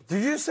credit.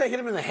 Did you just say hit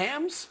him in the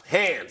hams?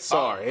 Hands.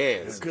 Sorry,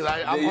 hands. Because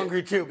I'm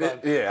hungry, too,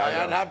 but I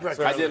hadn't had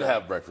breakfast. I didn't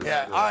have breakfast.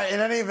 Yeah. All right, in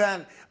any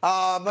event,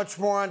 much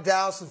more on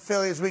Dallas and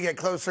Philly as we get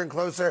closer and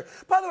closer.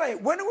 By the way,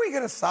 when are we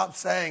going to stop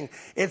saying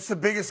it's the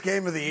biggest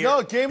game of the year?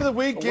 No, game of the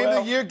week, game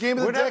of the year, game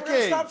of the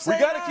decade. We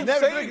got to keep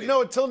saying it.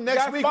 No, until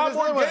next week. 5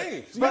 more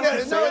games.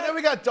 Then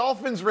we got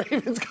Dolphins,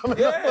 Ravens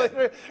coming up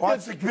later. Well,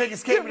 it's the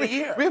biggest game of the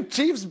year. We have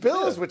Chiefs,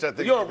 Bills, which I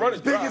think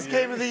is the biggest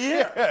game of the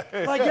year.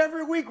 Like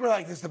every week, we're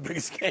like, this is the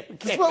biggest game.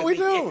 That's what we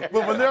do.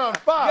 But when they're on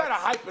Fox, you got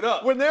to hype it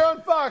up. When they're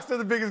on Fox, they're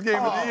the biggest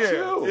game of the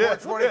year.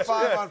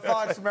 425 on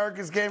Fox,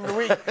 America's game of the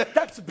week.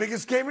 That's the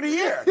biggest game of the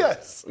year.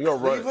 Yes. You're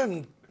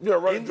Cleveland. You're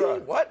running dry.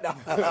 What? No.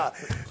 All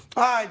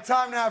right,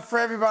 time now for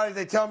everybody.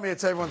 They tell me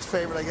it's everyone's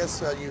favorite. I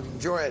guess you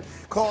enjoy it.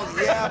 Called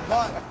Yeah,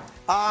 But.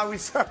 We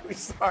start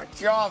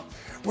you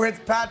off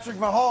with Patrick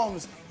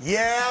Mahomes.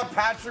 Yeah,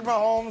 Patrick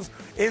Mahomes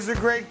is a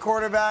great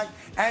quarterback.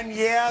 And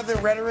yeah, the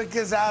rhetoric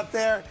is out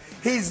there.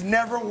 He's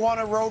never won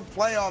a road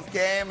playoff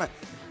game,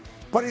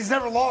 but he's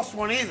never lost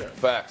one either.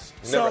 Facts.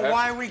 So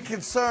why are we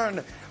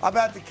concerned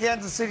about the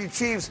Kansas City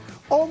Chiefs?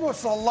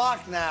 Almost a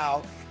lock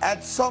now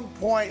at some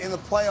point in the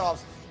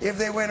playoffs, if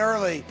they win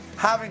early,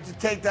 having to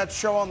take that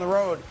show on the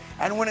road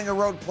and winning a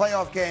road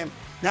playoff game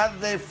now that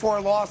they have 4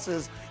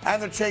 losses and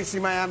they're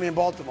chasing Miami and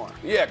Baltimore.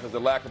 Yeah, because the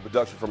lack of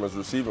production from his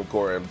receiving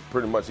core, and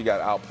pretty much he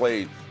got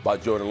outplayed by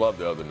Jordan Love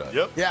the other night.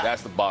 Yep. Yeah.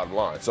 That's the bottom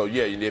line. So,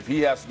 yeah, if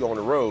he has to go on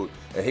the road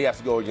and he has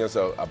to go against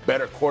a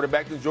better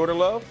quarterback than Jordan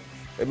Love,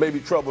 it may be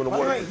trouble in the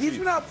morning. He's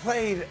been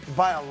outplayed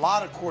by a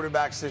lot of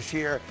quarterbacks this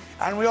year,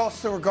 and we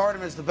also regard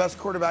him as the best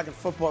quarterback in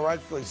football,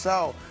 rightfully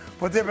so.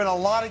 But there have been a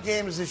lot of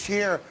games this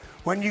year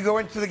when you go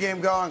into the game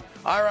going,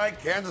 all right,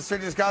 Kansas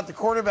City's got the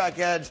quarterback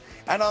edge.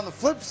 And on the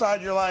flip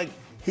side, you're like,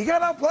 he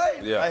got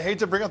outplayed. Yeah. I hate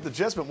to bring up the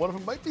Jets, but one of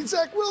them might be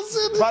Zach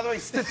Wilson. By the way,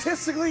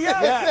 statistically,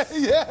 yes.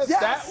 Yes.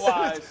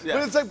 Stat-wise, yes.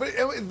 But it's like,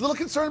 a little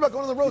concerned about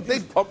going on the road. They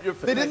pump your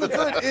didn't look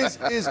good.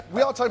 Is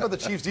we all talked about the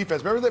Chiefs'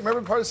 defense.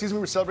 Remember part of the season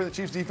we were celebrating the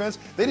Chiefs' defense?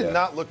 They did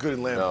not look good in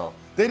Lambeau. No.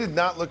 They did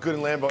not look good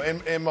in Lambeau.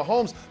 And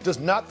Mahomes does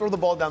not throw the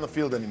ball down the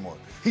field anymore.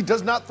 He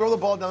does not throw the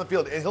ball down the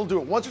field. And he'll do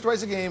it once or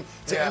twice a game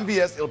to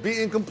MBS. It'll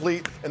be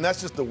incomplete. And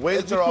that's just the way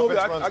that their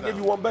offense runs. I'll give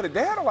you one better.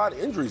 They had a lot of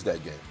injuries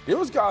that game. There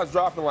was guys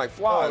dropping like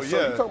flies. So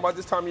you're talking about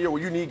this time of year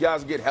where you need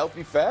guys to get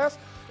healthy fast.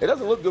 It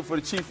doesn't look good for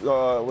the Chiefs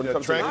when it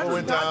comes to Tranquil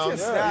went down. Not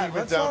just that. He went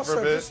Let's down also, for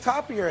a bit. just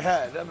top of your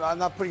head. I'm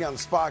not putting you on the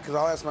spot because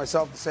I'll ask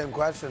myself the same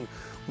question.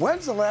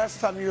 When's the last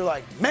time you were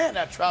like, man,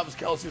 that Travis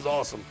Kelce's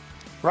awesome?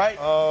 Right?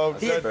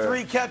 He had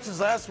 3 catches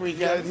last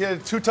weekend. He had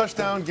a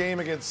 2-touchdown game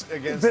against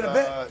Been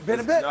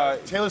a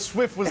bit. Taylor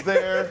Swift was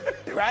there.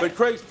 Right? But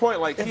Craig's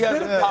point, like, he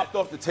hasn't popped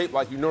off the tape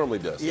like he normally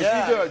does. It's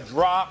either a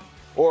drop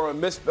or a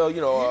misspell, he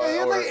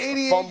had like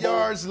 88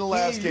 yards in the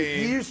last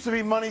game. He used to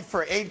be money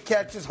for 8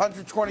 catches,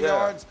 120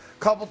 yards,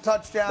 couple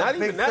touchdowns, Not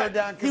big even that. third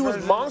down He was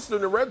conversions. monster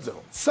in the red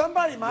zone.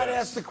 Somebody might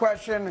ask the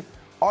question,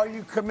 are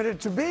you committed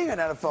to being an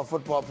NFL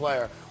football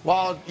player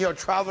while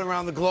traveling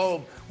around the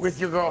globe with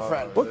your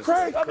girlfriend? But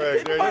Craig, Now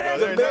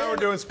we're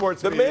doing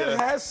sports the media. man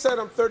has said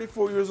I'm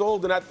 34 years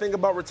old and I think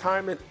about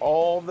retirement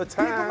all the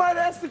time. People might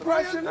ask the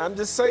question. I'm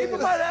just saying.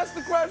 People might ask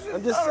the question.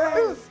 I'm just All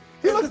saying. right.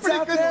 He If looked it's pretty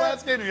out good in the there,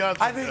 last game, to be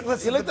honest. I think,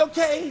 listen, He looked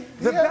okay.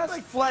 The He had best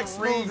like flex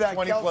 3 move that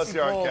 20-plus Kelce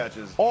yard pulled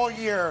catches. all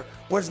year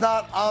was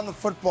not on the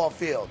football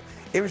field.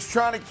 It was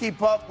trying to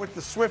keep up with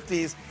the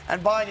Swifties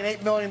and buying an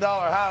 $8 million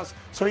house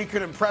so he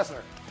could impress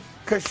her.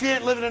 Because she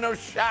ain't living in no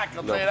shack,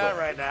 I'll tell you that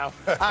right now.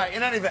 All right,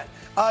 in any event.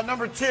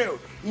 Number 2,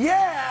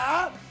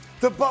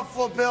 the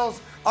Buffalo Bills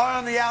are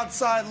on the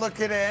outside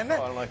looking in.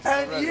 I like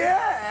that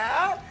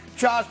And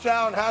Josh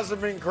Allen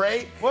hasn't been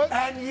great. What?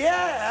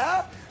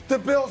 And the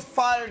Bills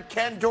fired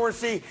Ken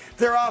Dorsey,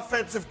 their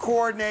offensive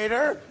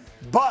coordinator.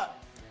 But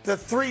the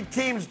 3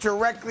 teams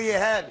directly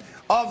ahead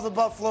of the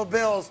Buffalo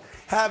Bills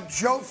have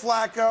Joe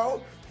Flacco,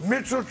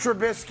 Mitchell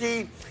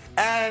Trubisky,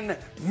 and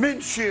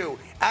Minshew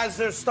as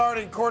their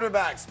starting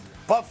quarterbacks.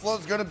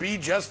 Buffalo's going to be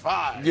just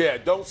fine. Yeah,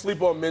 don't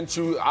sleep on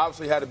Minshew.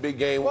 Obviously had a big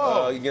game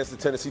against the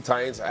Tennessee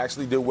Titans.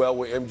 Actually did well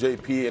with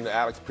MJP and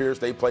Alex Pierce.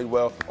 They played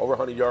well, over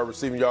 100-yard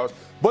receiving yards.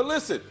 But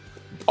listen,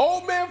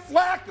 old man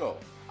Flacco,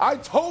 I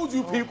told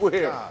you people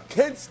here,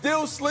 can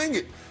still sling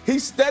it. He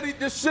steadied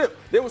the ship.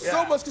 There was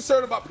so much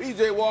concern about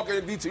P.J. Walker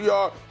and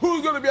DTR.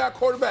 Who's going to be our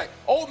quarterback?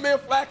 Old man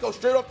Flacco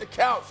straight off the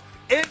couch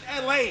in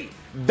L.A.,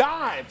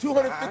 dime,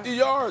 250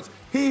 yards.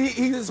 He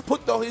has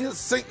put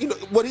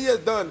what he has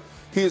done.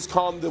 He has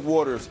calmed the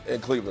waters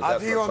in Cleveland. I'll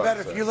tell you one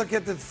better. If you look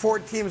at the 4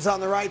 teams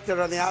on the right that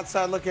are on the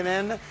outside looking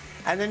in,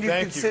 and then you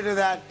consider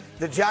that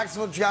the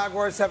Jacksonville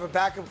Jaguars have a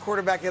backup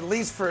quarterback at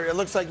least for, it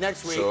looks like,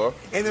 next week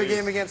in their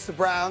game against the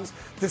Browns.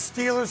 The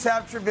Steelers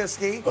have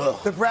Trubisky.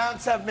 The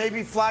Browns have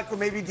maybe Flacco,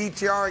 maybe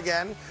DTR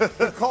again.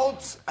 The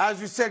Colts, as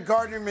you said,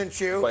 Gardner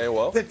Minshew. Playing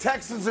well. The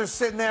Texans are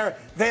sitting there.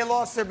 They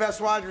lost their best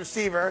wide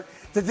receiver.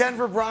 The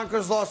Denver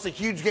Broncos lost a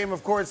huge game,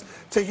 of course,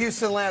 to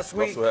Houston last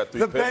week.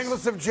 The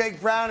Bengals have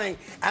Jake Browning,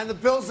 and the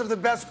Bills have the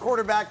best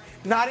quarterback,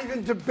 not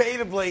even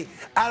debatably,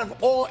 out of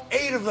all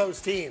 8 of those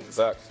teams.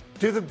 Facts.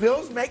 Do the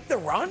Bills make the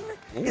run?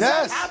 Is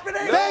that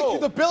happening? Thank you.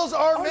 The Bills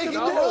are making the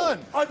run.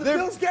 Are the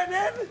Bills getting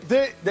in?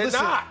 They're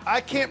not.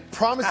 I can't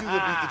promise you they'll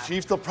beat the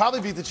Chiefs. They'll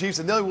probably beat the Chiefs,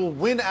 and they will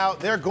win out.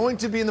 They're going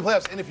to be in the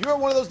playoffs. And if you're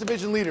one of those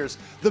division leaders,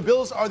 the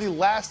Bills are the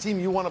last team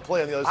you want to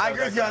play on the other side. I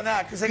agree with you on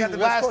that because they got the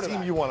best last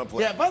team you want to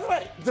play. Yeah, by the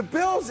way, the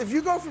Bills, if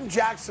you go from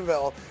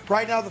Jacksonville,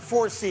 right now the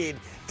 4 seed,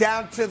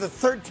 down to the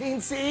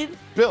 13 seed.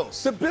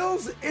 Bills. The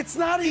Bills, it's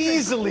not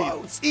even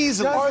close.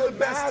 Easily. Are the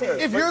best team.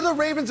 If you're the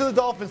Ravens or the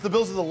Dolphins, the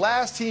Bills are the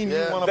last team you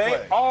want to play.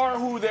 They are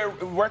who their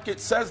record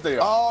says they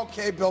are.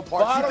 Okay, Bill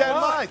Parcells. Keep that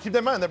in mind. Keep that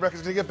in mind. That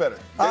record's going to get better.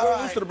 They're going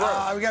to lose to the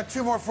Browns. We got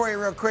 2 more for you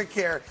real quick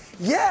here.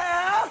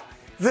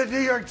 The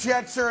New York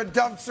Jets are a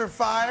dumpster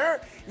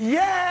fire.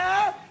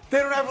 They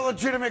don't have a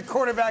legitimate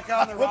quarterback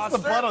on the roster.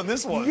 What's the butt on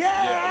this one?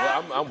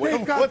 I'm with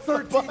They've got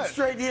 13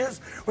 straight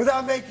years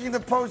without making the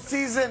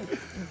postseason.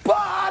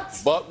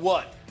 But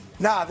what?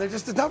 Nah, they're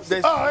just a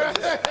dumpster. I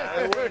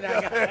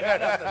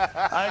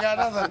got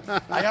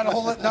nothing. I got to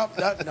hold it.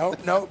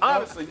 Nope.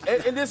 Honestly,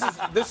 and this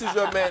is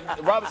your man.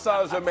 Robert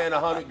Saleh is your man.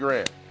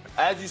 $100,000.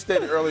 As you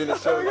stated earlier in the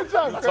show, you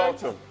talked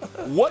to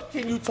him. What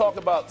can you talk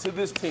about to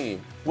this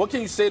team? What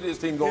can you say to this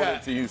team going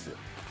into Houston?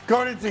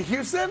 Going into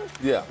Houston?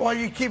 Yeah. Well,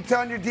 you keep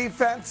telling your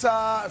defense,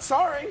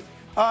 sorry.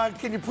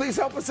 Can you please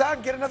help us out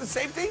and get another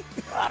safety?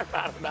 I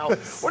don't know.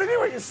 What do you mean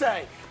what you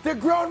say? They're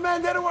grown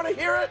men. They don't want to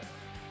hear it.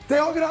 They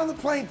all get on the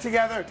plane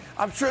together.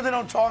 I'm sure they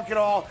don't talk at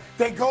all.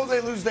 They go,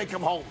 they lose, they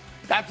come home.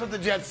 That's what the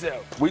Jets do.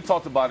 We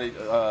talked about it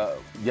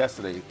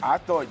yesterday. I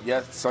thought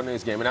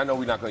Sunday's game, and I know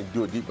we're not going to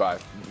do a deep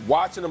dive.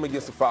 Watching them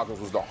against the Falcons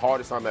was the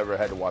hardest time I ever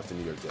had to watch the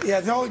New York Jets. Yeah,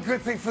 the only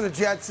good thing for the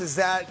Jets is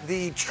that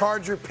the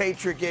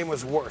Charger-Patriot game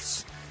was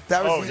worse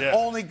That was the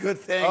only good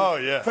thing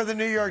for the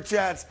New York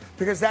Jets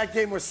because that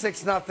game was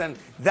 6-0.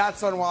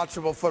 That's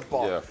unwatchable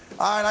football. Yeah.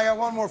 All right, I got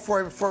one more for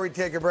you before we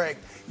take a break.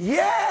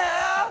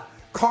 Yeah!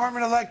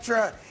 Carmen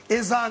Electra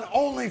is on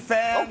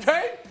OnlyFans.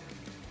 Okay.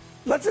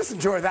 Let's just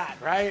enjoy that,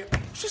 right?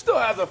 She still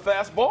has a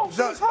fastball.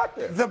 She's hot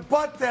there. The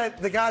butt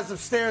that the guys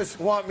upstairs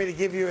want me to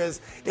give you is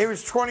it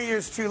was 20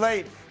 years too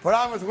late, but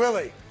I'm with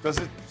Willie. Does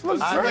it look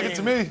like it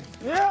to me?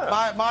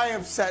 Yeah. My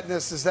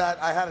upsetness is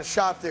that I had a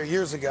shot there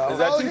years ago. Is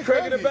that you,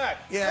 Craig, in the back?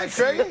 Yeah,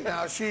 Craig?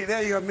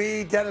 There you go.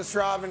 Me, Dennis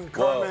Rodman,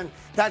 Carmen. Whoa.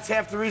 That's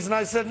half the reason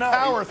I said no.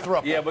 Power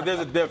throw. Yeah, but there's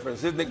a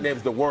difference. His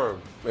nickname's the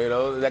Worm. You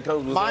know, that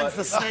comes with Mine's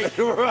the snake.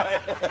 Right.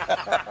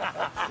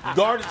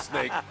 Garden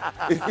snake.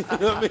 You know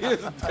what I mean?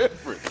 There's a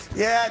difference.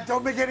 Yeah,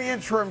 don't make any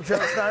interim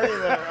jokes now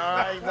either. All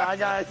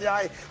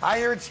right, I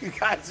hear what you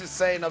guys are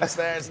saying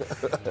upstairs.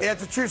 Yeah,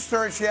 it's a true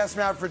story. She asked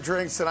me out for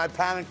drinks, and I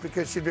panicked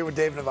because she'd been with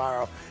Dave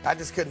Navarro. I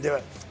just couldn't do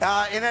it.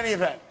 In any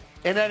event,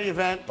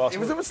 it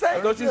was a mistake.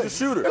 I thought you was a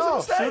shooter. It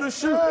was a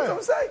mistake. Shoot. It was a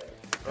mistake.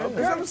 It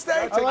was a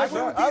mistake.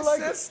 I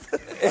like it.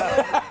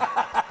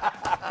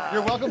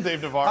 You're welcome,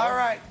 Dave Navarro. All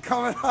right,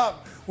 coming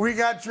up, we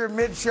got your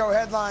mid-show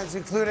headlines,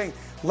 including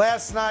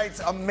last night's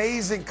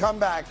amazing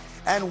comeback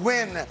and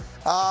win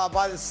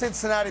by the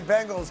Cincinnati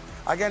Bengals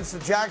against the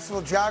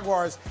Jacksonville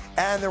Jaguars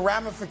and the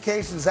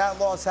ramifications that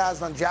loss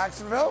has on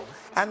Jacksonville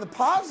and the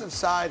positive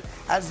side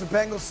as the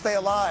Bengals stay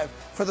alive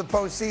for the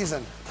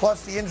postseason.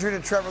 Plus the injury to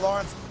Trevor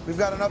Lawrence. We've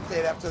got an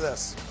update after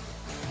this.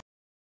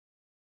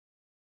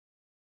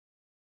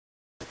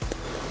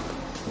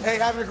 Hey,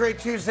 having a great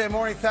Tuesday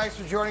morning. Thanks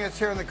for joining us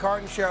here on The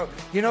Carton Show.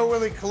 You know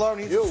Willie Colon,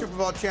 he's a Super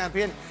Bowl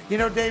champion. You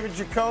know David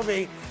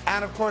Jacoby,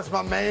 and of course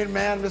my main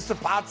man, Mr.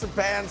 Pots and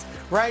Pans,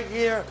 right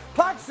here.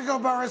 Plaxico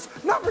Burris,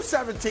 number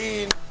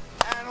 17,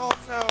 and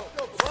also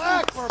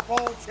Super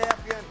Bowl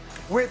champion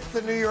with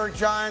the New York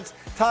Giants.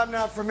 Time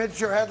now for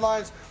mid-show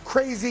headlines.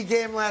 Crazy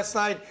game last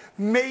night.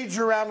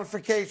 Major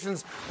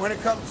ramifications when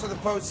it comes to the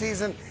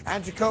postseason,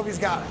 and Jacoby's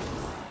got it.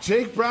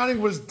 Jake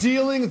Browning was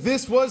dealing.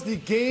 This was the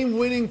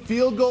game-winning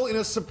field goal in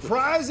a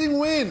surprising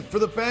win for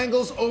the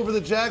Bengals over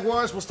the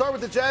Jaguars. We'll start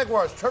with the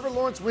Jaguars. Trevor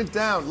Lawrence went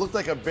down. Looked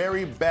like a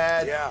very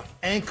bad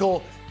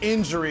ankle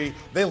injury.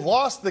 They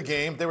lost the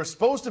game. They were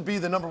supposed to be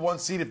the number 1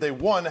 seed if they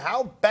won.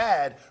 How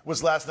bad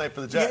was last night for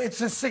the Jags?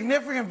 Yeah, it's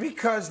significant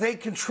because they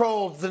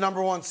controlled the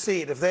number 1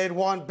 seed. If they had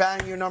won,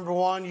 bang, you're number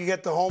 1. You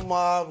get the home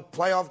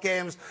playoff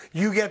games.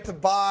 You get the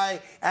bye,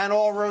 and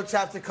all roads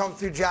have to come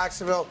through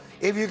Jacksonville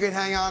if you can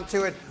hang on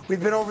to it.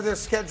 We've been over their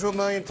schedule a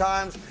million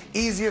times.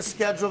 Easiest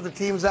schedule of the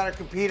teams that are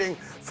competing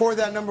for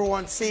that number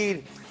 1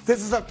 seed.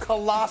 This is a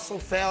colossal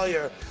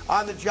failure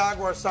on the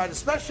Jaguar side,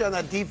 especially on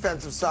that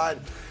defensive side,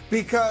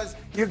 because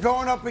you're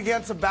going up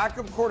against a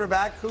backup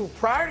quarterback who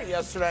prior to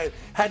yesterday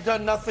had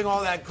done nothing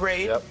all that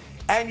great,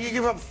 and you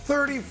give up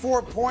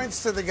 34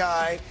 points to the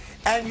guy,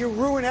 and you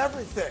ruin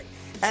everything.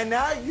 And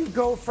now you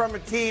go from a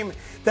team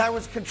that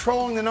was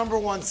controlling the number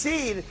 1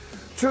 seed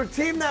to a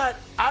team that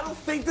I don't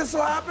think this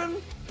will happen,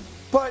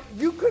 but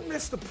you could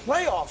miss the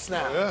playoffs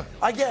now.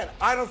 Again,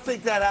 I don't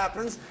think that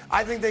happens.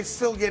 I think they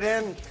still get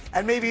in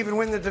and maybe even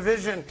win the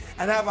division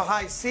and have a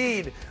high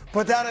seed.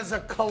 But that is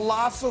a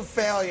colossal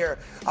failure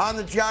on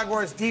the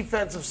Jaguars'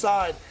 defensive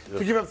side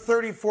to give up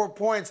 34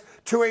 points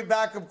to a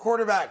backup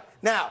quarterback.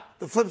 Now,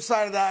 the flip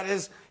side of that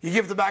is you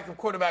give the backup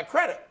quarterback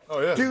credit.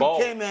 Dude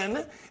came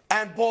in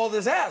and balled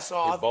his ass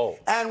off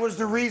and was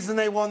the reason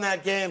they won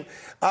that game.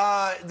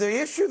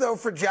 The issue, though,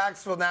 for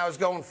Jacksonville now is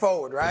going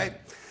forward, right?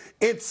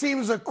 It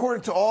seems,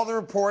 according to all the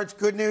reports,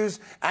 good news,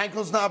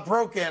 ankle's not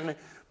broken,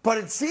 but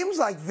it seems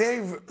like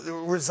they've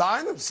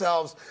resigned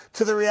themselves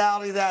to the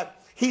reality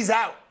that he's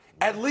out,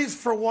 at least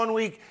for 1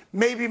 week,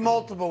 maybe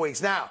multiple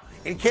weeks. Now,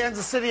 in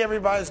Kansas City,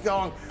 everybody's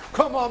going,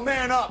 come on,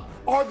 man up.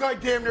 Our guy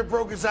damn near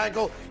broke his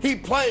ankle. He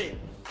played.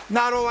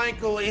 Not all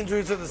ankle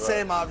injuries are the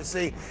same,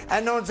 obviously,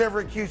 and no one's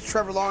ever accused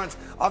Trevor Lawrence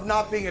of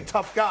not being a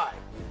tough guy.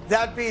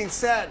 That being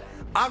said,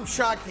 I'm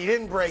shocked he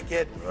didn't break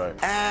it.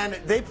 And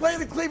they play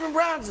the Cleveland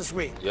Browns this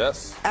week.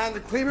 Yes. And the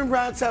Cleveland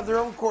Browns have their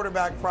own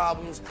quarterback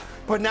problems,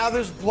 but now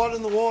there's blood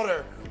in the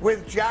water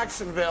with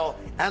Jacksonville,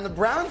 and the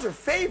Browns are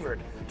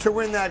favored to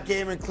win that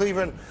game in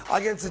Cleveland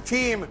against a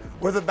team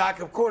with a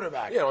backup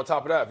quarterback. Yeah, on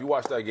top of that, if you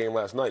watched that game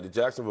last night, the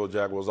Jacksonville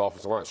Jaguars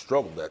offensive line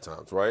struggled at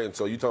times, right? And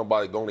so you're talking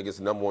about it going against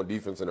the number 1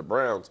 defense in the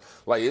Browns,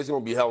 like it's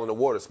going to be hell in the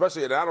water,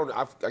 especially, and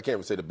I can't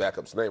even say the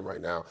backup's name right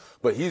now,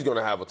 but he's going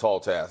to have a tall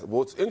task.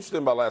 What's interesting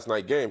about last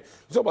night's game,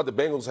 you talk about the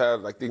Bengals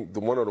had, I think,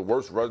 one of the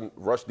worst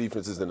rush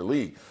defenses in the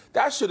league.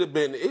 That should have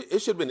been,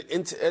 it should have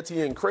been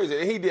Etienne crazy,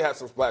 and he did have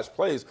some splash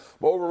plays,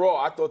 but overall,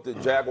 I thought the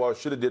Jaguars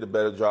should have did a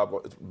better job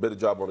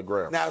on the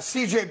ground. Now,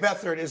 C.J.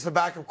 Beathard is the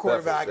backup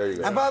quarterback. There you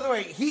go. And by the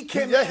way, he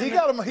came in. Yeah, he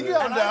got him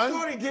down. I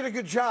thought he did a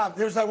good job.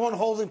 There's that one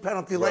holding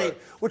penalty late,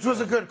 which was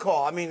a good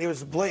call. I mean, it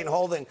was blatant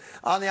holding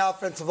on the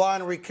offensive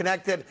line.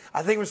 Reconnected.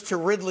 I think it was to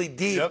Ridley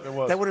deep.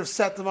 That would have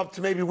set them up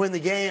to maybe win the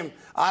game.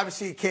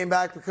 Obviously, he came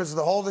back because of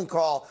the holding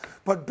call.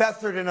 But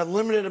Beathard, in a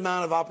limited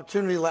amount of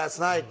opportunity last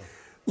night,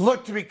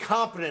 look to be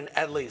competent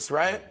at least,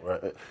 right?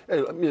 Right.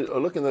 Hey, I mean,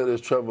 looking at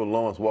this Trevor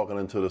Lawrence walking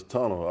into this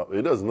tunnel,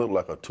 it doesn't look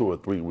like a 2 or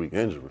 3 week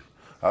injury.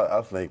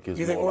 I think it's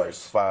more like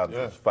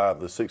 5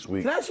 to 6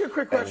 weeks. Can I ask you a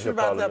quick question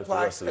about that,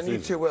 Plax, and you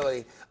too,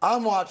 Willie?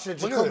 I'm watching it.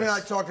 Jacoby and I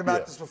talked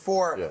about this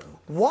before. Yeah.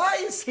 Why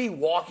is he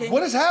walking?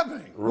 What is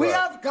happening? We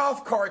have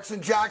golf carts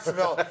in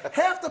Jacksonville.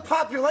 Half the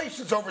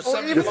population's over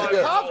 75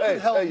 years old.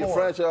 Hey, your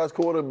franchise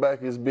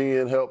quarterback is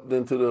being helped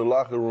into the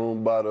locker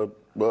room by the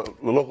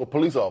local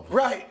police officer.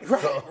 Right.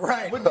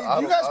 But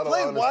you guys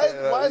play.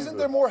 Why isn't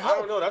there more help? I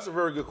don't know. That's a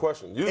very good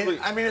question. Usually,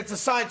 it's a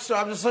side story.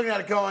 I'm just looking at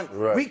it going,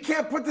 we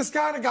can't put this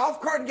guy in a golf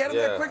cart and get him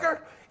there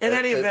quicker? In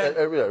any event,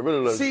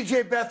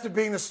 C.J. Beathard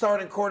being the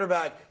starting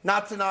quarterback,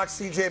 not to knock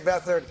C.J.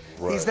 Beathard.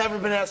 Right. He's never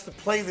been asked to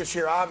play this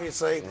year,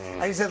 obviously,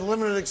 and he's had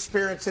limited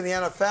experience in the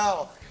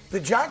NFL. The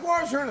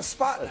Jaguars are in a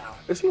spot now.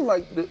 It seems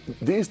like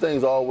these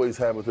things always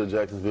happen to the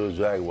Jacksonville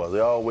Jaguars.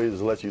 They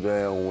always let you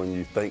down when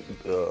you think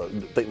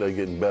they're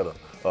getting better.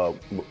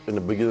 In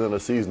the beginning of the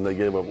season, they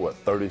gave up,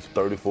 30,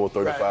 34,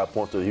 35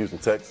 points to the Houston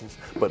Texans.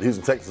 But the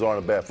Houston Texans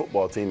aren't a bad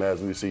football team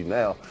as we see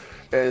now.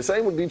 And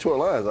same with Detroit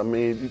Lions. I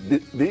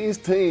mean, these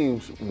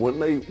teams, when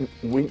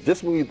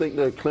you think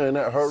they're clearing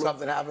that hurdle,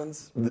 something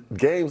happens.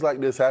 Games like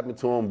this happen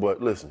to them.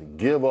 But listen,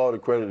 give all the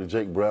credit to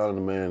Jake Brown and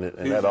the man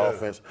and that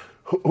offense.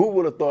 Who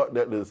would have thought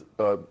that the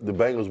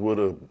Bengals would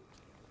have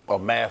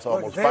amassed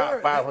almost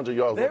 500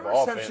 yards of offense? They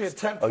were essentially a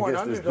 10-point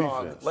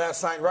underdog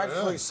last night,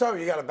 rightfully so.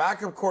 You got a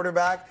backup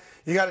quarterback.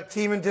 You got a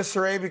team in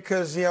disarray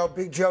because,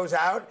 Big Joe's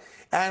out.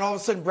 And all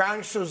of a sudden,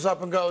 Brown shows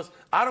up and goes,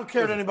 I don't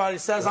care what anybody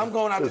says. I'm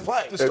going out to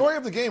play. The story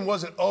of the game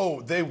wasn't,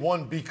 they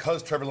won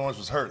because Trevor Lawrence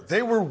was hurt.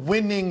 They were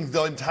winning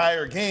the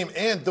entire game.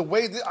 And the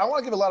way I want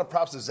to give a lot of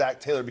props to Zach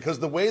Taylor because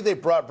the way they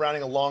brought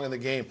Browning along in the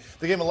game,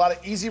 they gave him a lot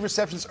of easy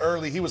receptions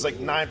early. He was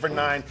like 9 for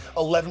 9,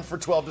 11 for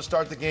 12 to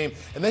start the game.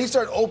 And then he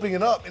started opening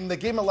it up, and they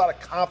gave him a lot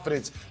of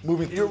confidence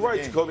moving through the game. You're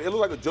right, Jacoby. It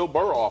looked like a Joe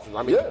Burrow offense.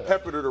 I mean, he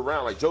peppered it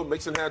around. Like Joe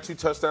Mixon had 2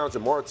 touchdowns.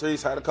 Jamar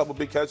Chase had a couple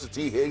big catches.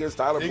 T. Higgins,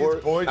 Tyler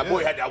Boyd. That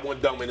boy had that one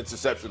dumb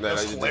interception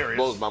that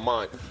blows my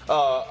mind.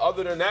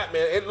 Other than that,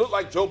 man, it looked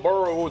like Joe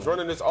Burrow was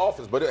running this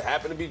offense, but it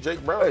happened to be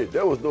Jake Brown. Hey,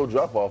 there was no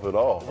drop off at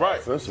all.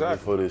 Right,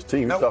 for this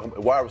team.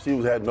 Wide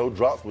receivers had no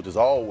drops, which is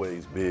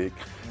always big.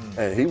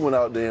 And he went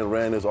out there and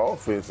ran his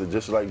offense, and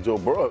just like Joe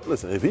Burrow.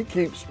 Listen, if he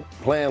keeps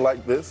playing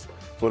like this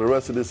for the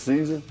rest of this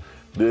season,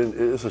 then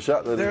it's a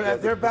shot that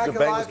they're back the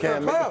Bengals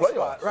can't make the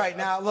playoffs. Right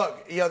now,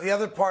 look, the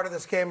other part of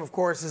this game, of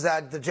course, is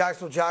that the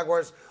Jacksonville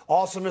Jaguars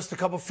also missed a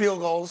couple field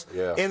goals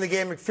in the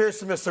game.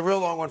 McPherson missed a real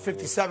long one,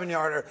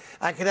 57-yarder,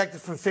 and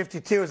connected from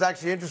 52. It was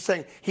actually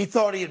interesting. He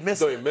thought he had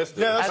missed it. He missed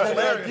it. Yeah, that's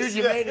hilarious. Dude,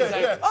 you made it.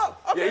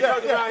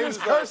 He was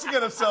cursing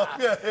at himself.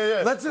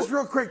 Let's just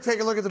real quick take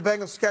a look at the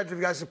Bengals schedule. If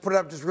you guys can put it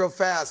up just real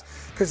fast,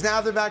 because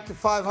now they're back to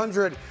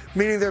 500,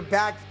 meaning they're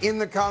back in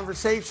the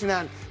conversation.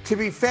 And to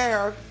be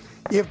fair,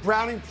 if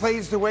Browning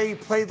plays the way he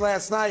played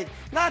last night,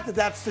 not that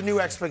that's the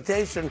new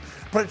expectation,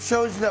 but it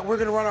shows you that we're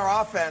going to run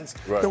our offense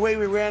the way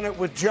we ran it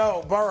with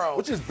Joe Burrow.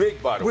 Which is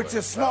big, by the way. Which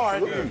is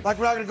smart. Absolutely. Like,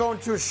 we're not going to go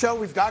into a show.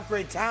 We've got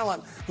great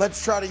talent.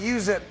 Let's try to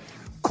use it.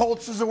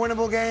 Colts is a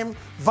winnable game.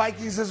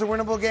 Vikings is a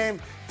winnable game.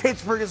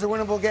 Pittsburgh is a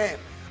winnable game.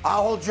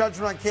 I'll hold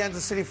judgment on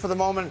Kansas City for the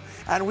moment,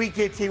 and Week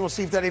 18, we'll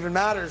see if that even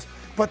matters.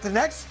 But the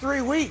next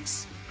 3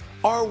 weeks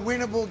are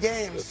winnable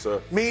games,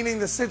 meaning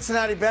the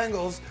Cincinnati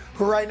Bengals,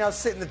 who right now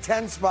sit in the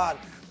 10 spot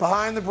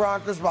behind the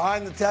Broncos,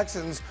 behind the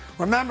Texans.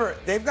 Remember,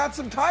 they've got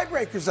some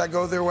tiebreakers that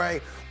go their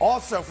way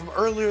also from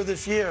earlier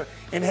this year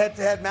in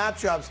head-to-head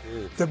matchups.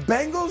 The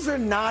Bengals are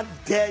not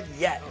dead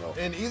yet.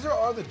 And either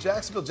are the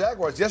Jacksonville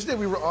Jaguars. Yesterday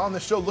we were on the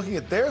show looking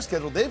at their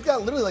schedule. They've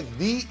got literally like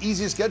the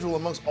easiest schedule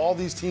amongst all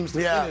these teams to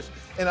finish.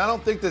 And I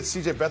don't think that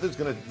C.J. Beathard's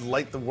going to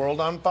light the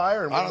world on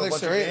fire and win a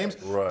bunch of games.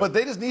 But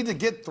they just need to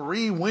get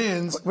 3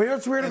 wins. But you know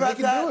what's weird about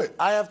that? Do it.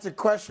 I have to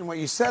question what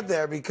you said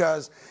there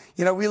because,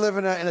 we live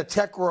in a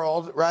tech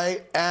world,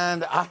 right?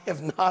 And I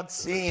have not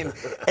seen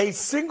a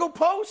single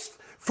post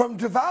from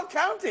Duval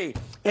County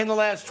in the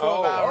last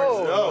 12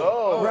 hours.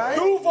 No. Right?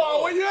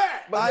 Duval, where you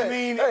at?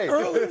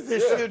 Earlier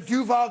this year,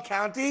 Duval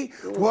County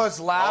was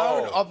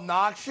loud,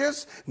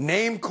 obnoxious,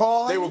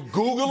 name-calling. They were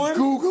Googling?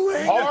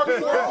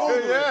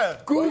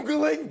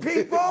 Googling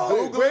people.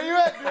 Where you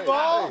at,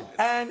 Duval?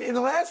 And in the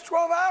last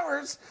 12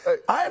 hours,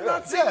 I have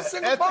not seen a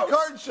single post. At the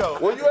Carton Show.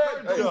 Where you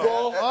at,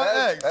 Duval?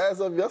 As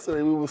of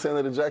yesterday, we were saying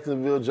that the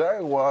Jacksonville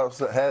Jaguars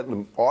had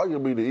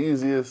arguably the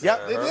easiest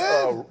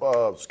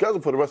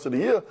schedule for the rest of the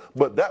year,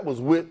 but that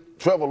was with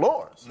Trevor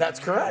Lawrence. That's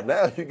correct.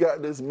 Now you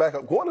got this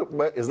backup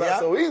quarterback. It's not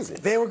so easy.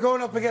 They were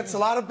going up against a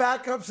lot of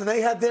backups, and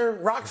they had their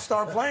rock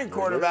star playing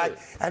quarterback.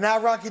 And now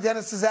Rocky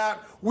Dennis is out.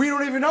 We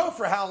don't even know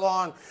for how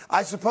long.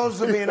 I suppose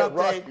there'll be an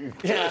update.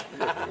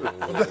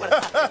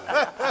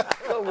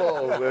 Come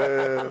on,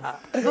 man.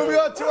 Moving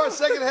on to our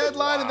second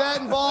headline, and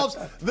that involves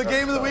the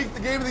game of the week, the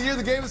game of the year,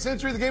 the game of the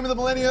century, the game of the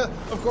millennia.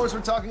 Of course,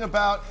 we're talking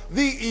about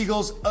the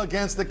Eagles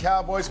against the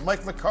Cowboys.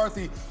 Mike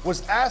McCarthy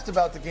was asked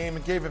about the game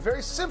and gave a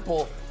very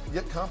simple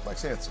yet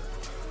complex answer.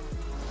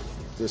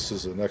 This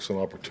is an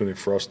excellent opportunity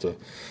for us to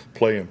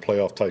play in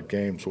playoff type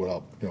games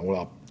without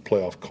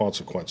playoff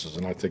consequences,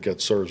 and I think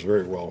that serves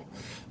very well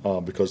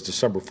because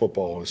December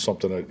football is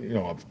something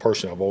that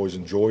personally I've always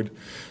enjoyed.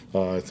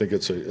 I think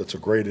it's a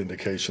great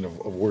indication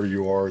of where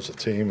you are as a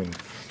team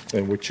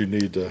and what you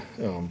need to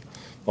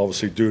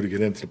obviously do to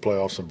get into the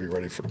playoffs and be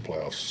ready for the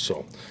playoffs.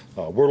 So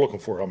we're looking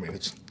for it. I mean,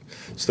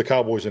 it's the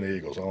Cowboys and the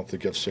Eagles. I don't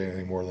think you have to say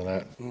anything more than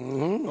that.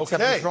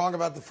 Except he's wrong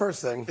about the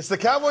first thing. It's the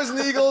Cowboys and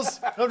the Eagles.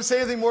 I don't have to say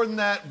anything more than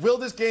that. Will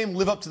this game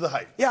live up to the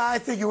hype? Yeah, I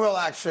think it will,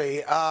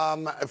 actually.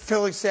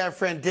 Philly, San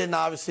Fran didn't,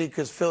 obviously,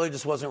 because Philly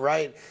just wasn't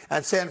right.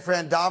 And San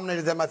Fran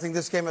dominated them. I think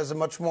this game has a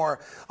much more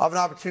of an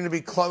opportunity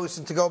to be close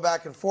and to go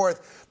back and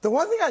forth. The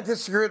one thing I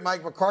disagree with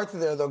Mike McCarthy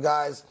there, though,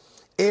 guys,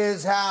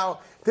 is how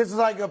this is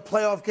like a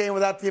playoff game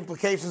without the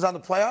implications on the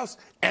playoffs.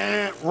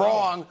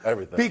 Wrong.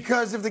 Everything.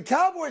 Because if the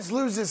Cowboys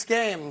lose this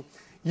game,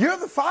 you're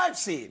the 5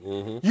 seed.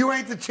 You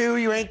ain't the 2,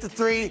 you ain't the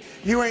 3,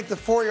 you ain't the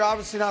 4, you're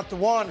obviously not the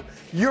 1.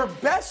 Your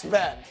best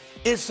bet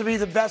is to be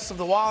the best of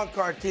the wild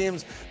card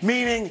teams,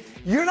 meaning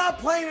you're not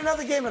playing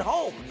another game at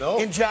home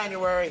in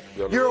January.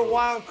 You're a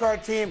wild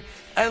card team.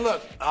 And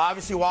look,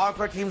 obviously wild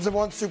card teams have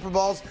won Super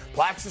Bowls.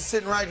 Plax is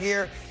sitting right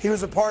here. He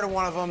was a part of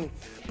one of them.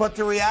 But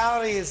the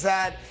reality is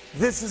that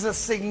this is a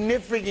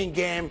significant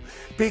game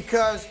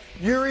because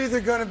you're either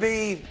going to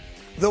be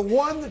the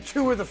 1, the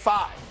 2, or the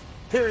 5.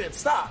 Period.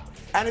 Stop.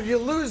 And if you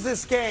lose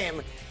this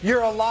game,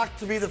 you're a lock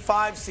to be the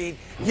 5 seed.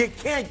 You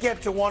can't get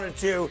to 1 or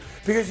 2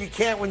 because you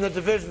can't win the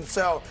division.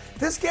 So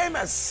this game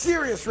has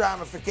serious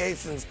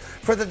ramifications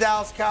for the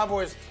Dallas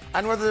Cowboys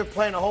and whether they're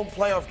playing a home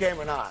playoff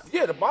game or not.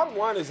 Yeah, the bottom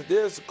line is that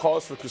there's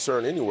cause for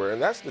concern anywhere, and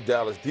that's the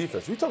Dallas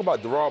defense. We talk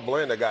about Deron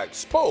Bland that got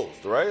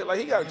exposed, right? Like,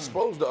 he got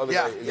exposed the other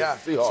day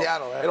against the Seahawks.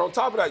 Seattle, right? And on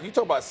top of that, you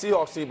talk about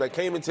Seahawks team that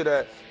came into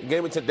that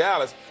game into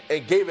Dallas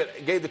and gave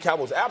the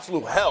Cowboys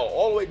absolute hell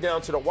all the way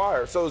down to the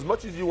wire. So as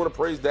much as you want to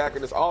praise Dak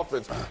and this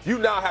offense, you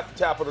now have to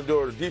tap on the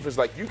door of the defense.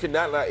 Like, you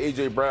cannot let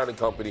A.J. Brown and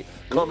company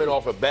come in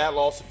off a bad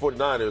loss to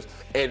 49ers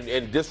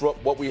and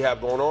disrupt what we have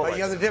going on But you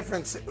know the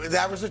difference?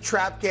 That was a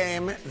trap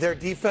game. Their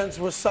defense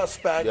was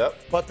suspect,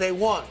 but they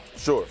won.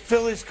 Sure.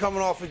 Philly's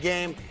coming off a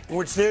game in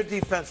which their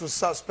defense was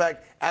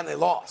suspect, and they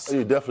lost.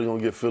 You're definitely going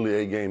to get Philly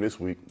a game this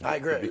week. I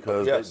agree.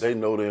 Because they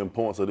know the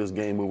importance of this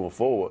game moving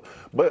forward.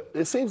 But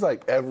it seems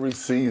like every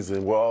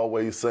season we're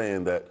always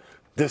saying that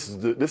this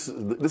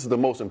is the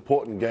most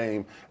important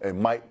game in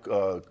Mike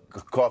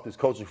McCarthy's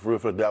coaching career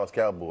for the Dallas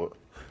Cowboys.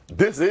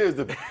 This is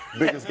the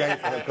biggest game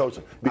for him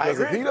coaching. Because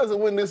if he doesn't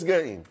win this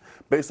game,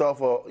 based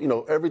off of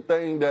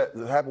everything that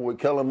happened with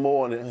Kellen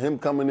Moore and him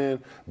coming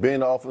in,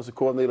 being the offensive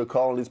coordinator,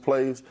 calling these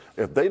plays,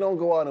 if they don't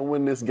go out and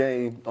win this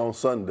game on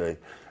Sunday,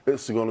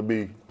 it's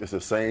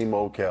the same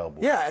old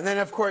Cowboys. Yeah, and then,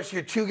 of course,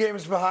 you're 2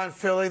 games behind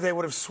Philly. They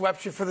would have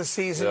swept you for the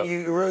season.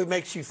 It really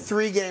makes you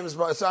 3 games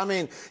behind. So, I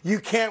mean, you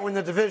can't win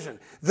the division.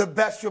 The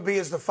best you'll be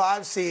is the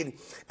 5 seed,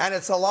 and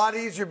it's a lot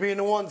easier being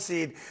the 1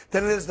 seed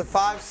than it is the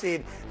 5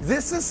 seed.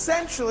 This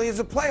essentially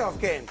is a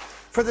playoff game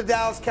for the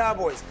Dallas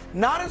Cowboys.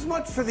 Not as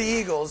much for the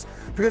Eagles,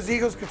 because the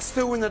Eagles could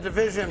still win the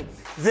division.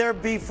 Their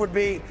beef would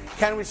be,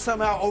 can we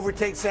somehow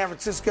overtake San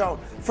Francisco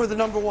for the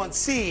number 1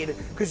 seed?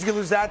 Because you could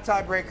lose that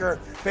tiebreaker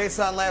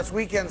based on last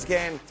weekend's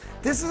game.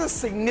 This is a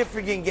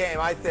significant game,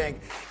 I think,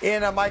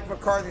 in Mike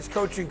McCarthy's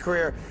coaching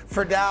career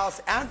for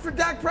Dallas and for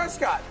Dak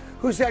Prescott,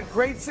 who's had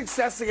great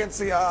success against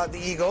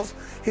the Eagles.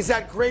 He's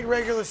had great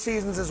regular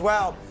seasons as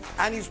well,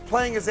 and he's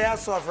playing his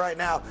ass off right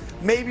now.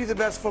 Maybe the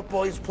best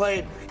football he's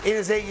played in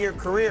his 8-year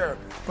career.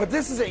 But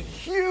this is a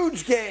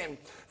huge game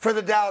for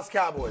the Dallas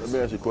Cowboys. Let me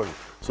ask you a question.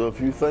 So if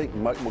you think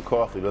Mike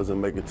McCarthy doesn't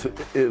make it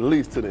at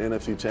least to the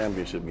NFC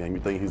Championship game,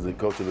 you think he's the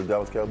coach of the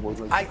Dallas Cowboys?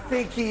 I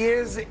think he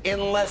is,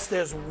 unless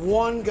there's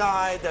one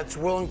guy that's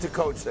willing to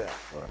coach there,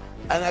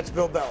 and that's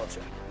Bill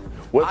Belichick.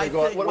 What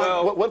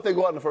if they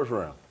go out in the first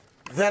round?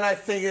 Then I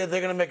think they're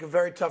going to make a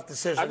very tough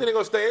decision. I think they're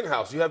going to stay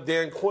in-house. You have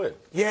Dan Quinn.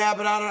 Yeah,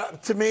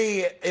 but to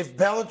me, if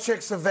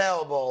Belichick's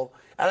available,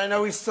 and I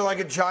know he's still like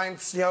a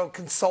Giants,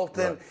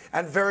 consultant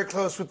and very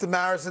close with the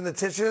Maras and the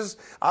Tisches,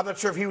 I'm not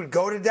sure if he would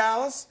go to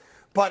Dallas.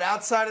 But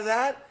outside of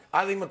that,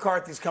 I think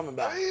McCarthy's coming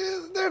back.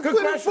 They're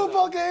winning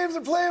football games.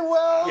 They're playing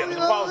well. Yeah, but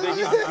the problem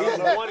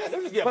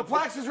is he's But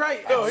Plax is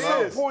right. No, At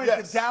some point,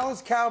 the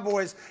Dallas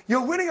Cowboys,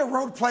 winning a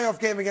road playoff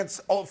game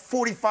against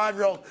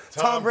 45-year-old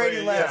Tom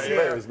Brady last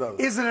year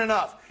isn't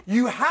enough.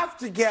 You have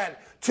to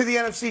get to the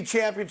NFC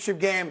Championship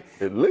game.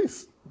 At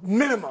least.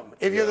 Minimum,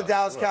 if you're the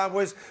Dallas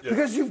Cowboys,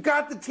 because you've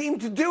got the team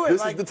to do it.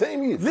 This is the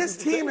team. This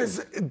team is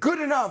good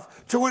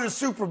enough to win a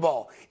Super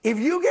Bowl. If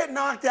you get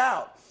knocked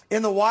out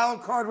in the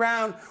wild card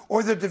round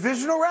or the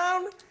divisional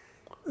round,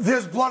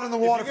 there's blood in the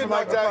water for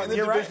Mike McCarthy. In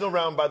the divisional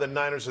round by the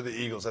Niners or the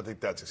Eagles, I think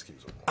that's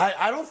excusable.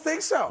 I don't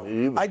think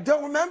so. I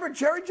don't remember.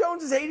 Jerry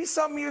Jones is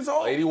 80-something years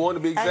old. 81 to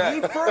be exact.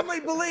 And he firmly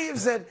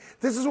believes that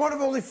this is one of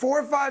only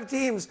 4 or 5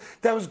 teams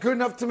that was good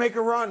enough to make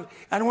a run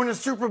and win a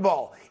Super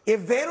Bowl.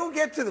 If they don't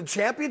get to the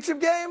championship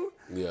game,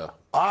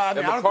 I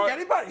don't think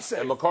anybody's safe.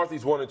 And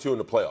McCarthy's 1 and 2 in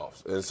the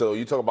playoffs. And so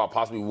you talk about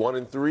possibly 1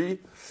 and 3. It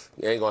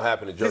ain't going to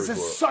happen in Jerry's world.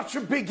 This is such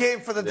a big game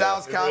for the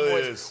Dallas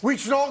Cowboys. Really we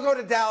should all go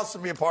to Dallas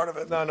and be a part of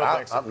it. No,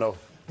 thanks. No.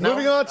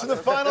 Moving on to the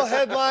final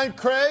headline,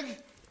 Craig.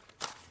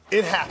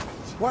 It happened.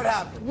 What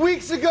happened?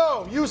 Weeks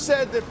ago, you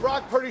said that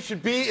Brock Purdy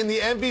should be in the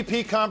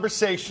MVP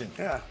conversation.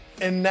 Yeah.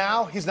 And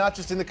now he's not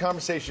just in the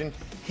conversation,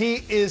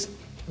 he is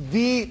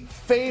the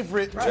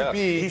favorite to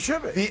be He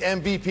should be. the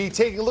MVP.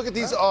 Taking a look at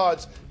these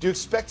odds, do you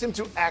expect him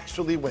to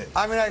actually win?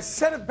 I mean, I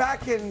said it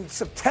back in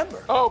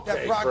September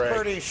that Brock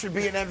Purdy should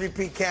be an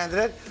MVP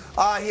candidate.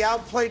 He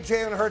outplayed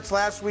Jalen Hurts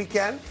last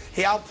weekend.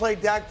 He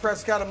outplayed Dak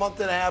Prescott a month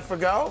and a half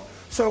ago.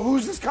 So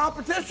who's his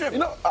competition? You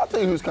know, I'll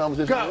tell you who's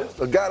competition is.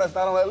 A guy that's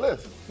not on that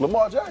list.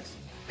 Lamar Jackson.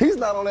 He's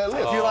not on that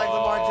list. Do you like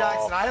Lamar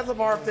Jackson? I have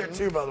Lamar up there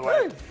too, by the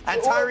way.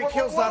 And Tyreek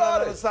Hill's not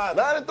on the other side.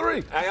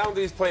 9-3. I don't think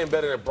he's playing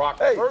better than Brock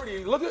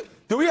Purdy. Look at.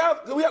 Do we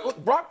have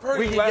Brock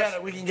Purdy?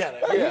 We can get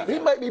it. Yeah. He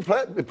might be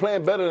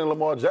playing better than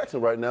Lamar Jackson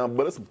right now,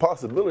 but it's a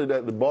possibility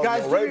that the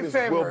Baltimore Ravens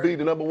will be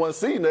the #1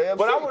 seed in the AFC.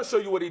 But I want to show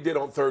you what he did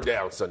on third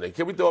down Sunday.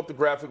 Can we throw up the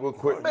graphic real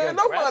quick? Man,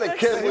 nobody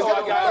cares.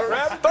 I got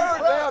it. Third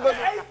down.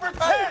 8 for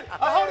 10.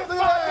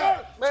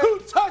 100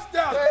 2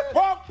 touchdowns.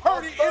 Brock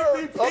Purdy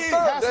MVP.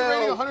 Passer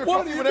rating 150.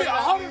 What do you mean?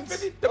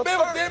 150? The man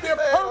was damn near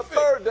perfect.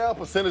 Third down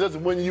percentage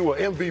doesn't win you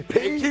an MVP.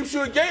 It keeps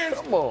you in games.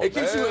 Come on, it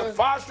keeps you in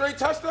 5 straight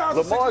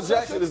touchdowns. Lamar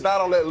Jackson is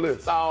not on that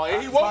list. Oh,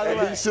 and he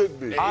won't. He should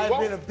be. I've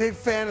been a big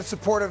fan and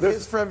supporter of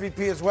his for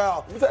MVP as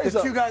well. The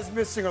two guys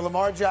missing are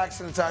Lamar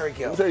Jackson and Tyreek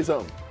Hill. Let me tell you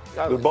something.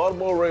 The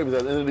Baltimore Ravens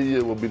at the end of the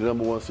year will be the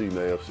 #1 seed in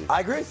the AFC.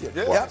 I agree with you.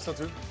 Yeah, so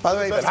too. By the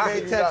way, if you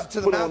pay attention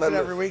to the put it on mountain that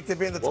every list. week, they'd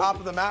be in the top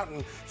of the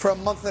mountain for a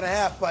month and a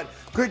half. But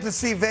good to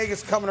see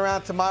Vegas coming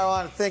around to my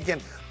line of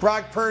thinking.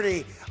 Brock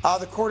Purdy,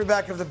 the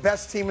quarterback of the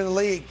best team in the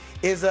league,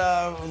 is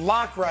a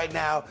lock right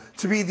now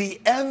to be the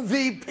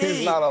MVP.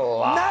 He's not a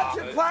lock.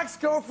 Magic Blacks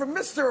go from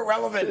Mr.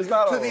 Irrelevant to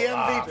the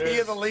MVP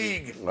of the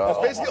league. There's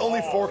basically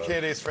only 4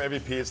 candidates for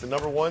MVP. It's the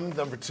 #1,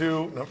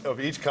 #2 of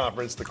each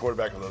conference, the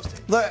quarterback of those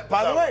teams. Look,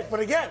 by the way, but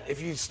again, if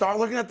you start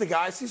looking at the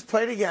guys he's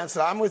played against,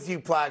 and I'm with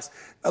you, Plax,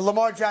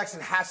 Lamar Jackson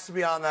has to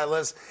be on that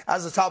list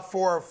as a top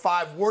 4 or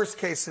 5 worst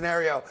case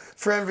scenario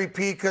for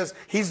MVP because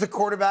he's the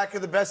quarterback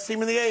of the best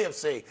team in the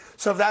AFC.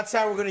 So if that's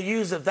how we're going to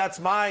use it, if that's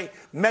my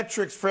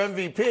metrics for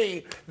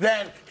MVP,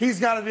 then he's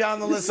got to be on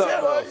the list too.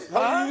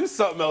 You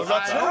something else.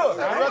 What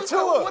do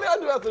y'all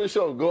do after the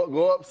show?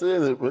 Go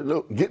upstairs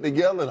and get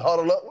together and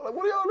huddle up?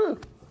 What do y'all do?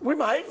 We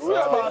might. It's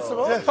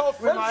possible. It's called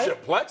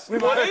friendship, Plex. We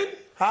might.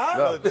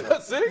 Huh?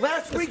 See?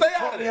 Last week you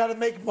taught me how to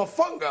make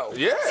mofongo.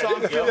 Yeah. So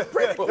I'm feeling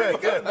pretty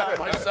good about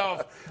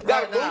myself.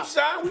 Got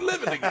moonshine. We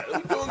living together.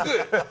 We doing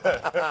good.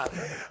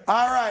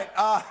 All right.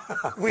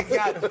 We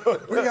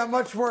got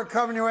much more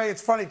coming your way.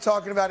 It's funny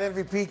talking about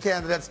MVP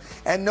candidates,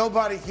 and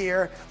nobody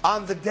here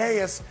on the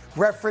dais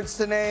referenced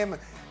the name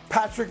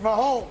Patrick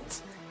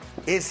Mahomes.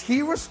 Is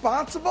he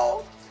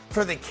responsible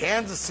for the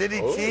Kansas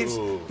City Chiefs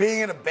being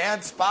in a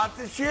bad spot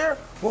this year?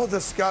 We'll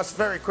discuss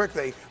very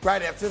quickly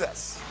right after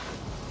this.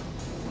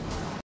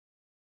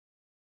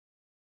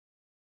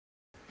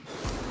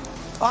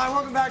 Hi,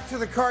 welcome back to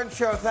the Carton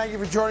Show. Thank you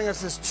for joining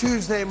us this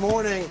Tuesday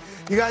morning.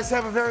 You guys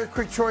have a very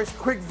quick choice,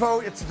 quick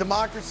vote. It's a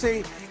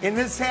democracy. In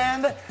this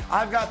hand,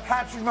 I've got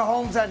Patrick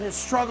Mahomes and his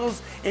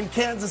struggles in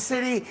Kansas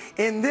City.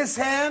 In this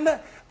hand,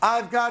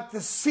 I've got the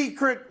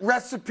secret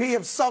recipe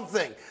of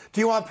something.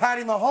 Do you want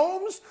Patty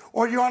Mahomes,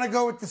 or do you want to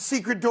go with the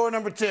secret door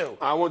number 2?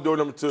 I want door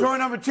number 2. Door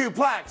number 2,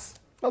 Plax.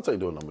 I'll take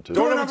door number 2.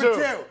 Door number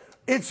 2.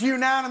 It's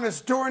unanimous.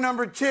 Door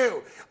number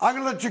 2. I'm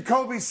going to let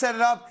Jacoby set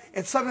it up.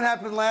 It's something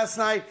happened last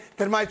night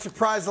that might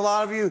surprise a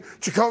lot of you.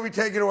 Jacoby,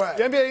 take it away.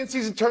 The NBA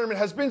in-season tournament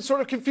has been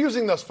sort of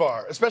confusing thus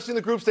far, especially in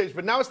the group stage,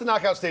 but now it's the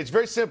knockout stage.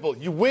 Very simple.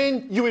 You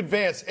win, you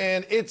advance,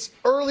 and it's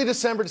early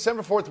December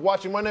 4th,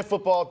 watching Monday Night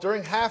Football.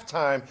 During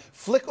halftime,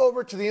 flick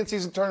over to the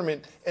in-season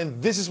tournament,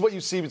 and this is what you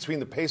see between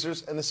the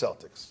Pacers and the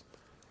Celtics.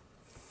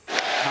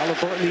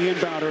 Halliburton, the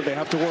inbounder. They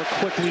have to work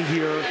quickly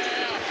here.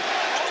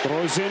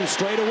 Throws in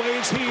straight away.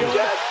 It's heel.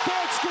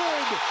 That's good.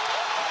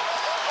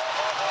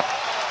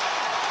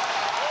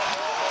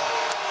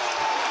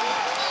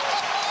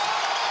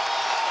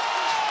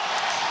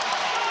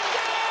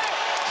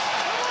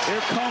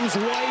 Here comes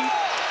White.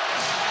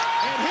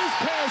 And his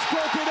pass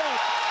broke it up.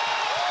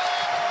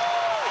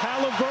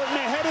 Halliburton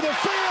ahead of the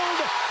field.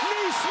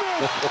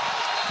 Neesmith.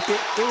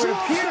 It would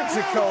appear,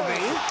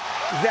 Jacoby,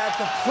 that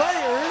the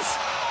players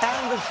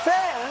and the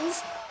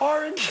fans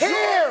are enjoying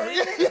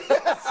It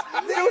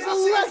was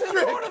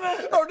electric.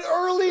 The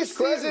early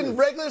season,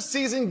 regular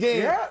season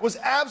game was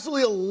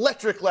absolutely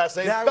electric last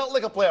night. It felt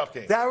like a playoff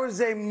game. That was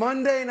a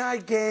Monday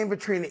night game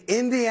between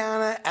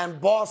Indiana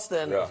and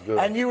Boston,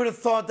 and you would have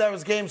thought that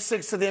was Game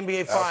 6 of the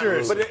NBA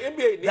Finals. But the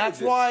NBA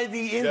That's why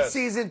the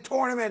in-season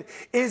tournament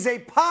is a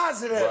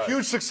positive.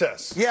 Huge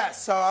success.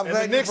 Yes, so I'm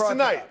glad the Knicks you brought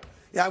tonight. that up.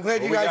 Yeah, I'm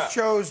glad you guys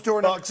chose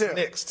door number 2.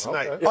 Knicks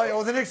tonight. Okay. Oh, yeah,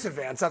 well, the Knicks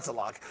advance. That's a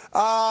lock.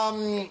 But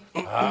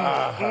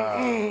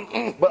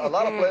a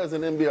lot of players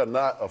in the NBA are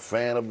not a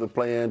fan of the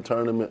play-in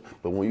tournament.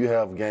 But when you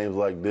have games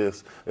like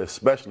this,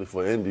 especially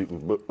for Indy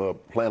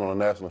playing on a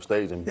national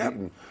stage and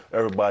beating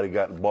everybody,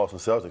 got the Boston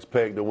Celtics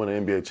pegged to win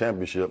an NBA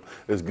championship,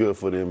 it's good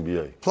for the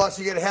NBA. Plus,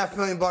 you get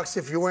 $500,000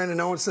 if you win, and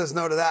no one says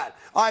no to that.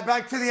 All right,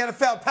 back to the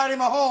NFL. Patty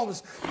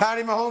Mahomes.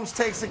 Patty Mahomes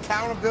takes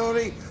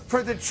accountability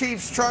for the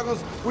Chiefs'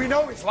 struggles. We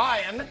know he's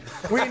lying.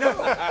 We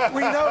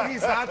know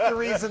he's not the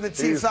reason the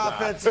Chiefs'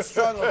 offense is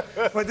struggling.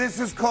 But this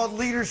is called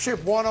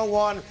Leadership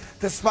 101,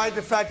 despite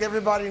the fact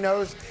everybody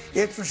knows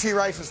it's Rashee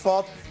Rice's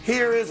fault.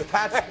 Here is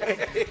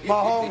Patrick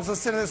Mahomes.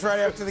 Listen to this right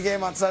after the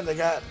game on Sunday.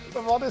 Go ahead.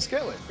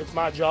 It's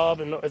my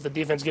job, and if the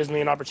defense gives me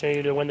an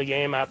opportunity to win the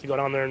game, I have to go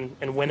down there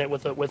and win it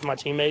with my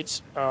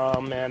teammates.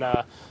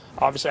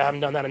 Obviously, I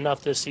haven't done that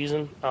enough this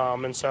season,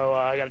 and so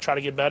I got to try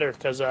to get better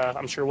because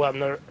I'm sure we'll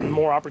have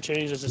more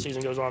opportunities as the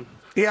season goes on.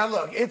 Yeah,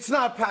 look, it's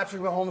not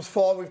Patrick Mahomes'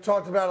 fault. We've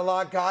talked about it a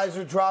lot. Guys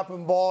are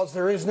dropping balls.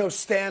 There is no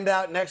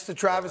standout next to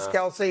Travis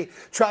Kelce.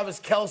 Travis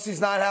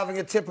Kelce's not having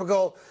a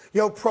typical,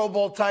 Pro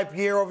Bowl type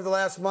year over the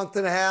last month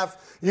and a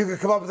half. You could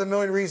come up with a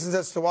million reasons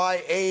as to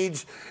why,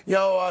 age,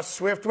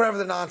 Swift, whatever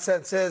the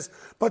nonsense is.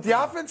 But the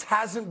offense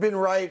hasn't been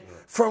right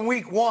from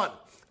week 1.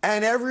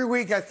 And every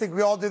week I think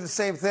we all do the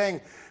same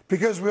thing,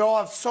 because we all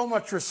have so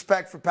much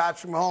respect for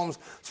Patrick Mahomes,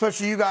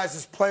 especially you guys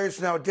as players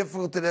who know how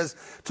difficult it is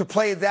to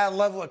play at that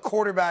level of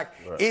quarterback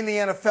in the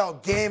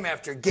NFL game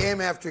after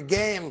game after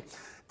game.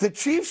 The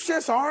Chiefs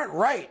just aren't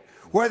right.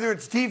 Whether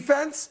it's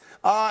defense,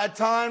 at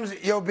times,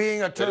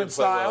 being a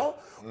turnstile,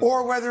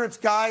 or whether it's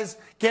guys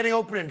getting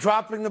open and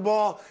dropping the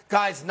ball,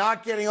 guys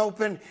not getting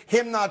open,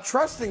 him not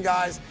trusting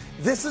guys.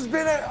 This has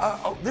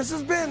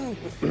been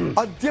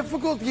a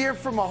difficult year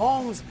for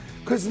Mahomes,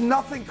 because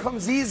nothing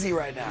comes easy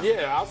right now.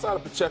 Yeah, outside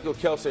of Pacheco,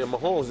 Kelce, and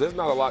Mahomes, there's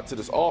not a lot to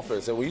this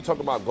offense. And when you talk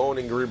about going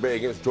in Green Bay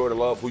against Jordan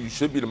Love, who you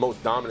should be the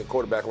most dominant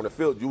quarterback on the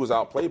field, you was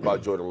outplayed by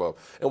Jordan Love.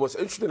 And what's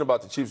interesting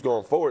about the Chiefs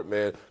going forward,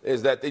 man,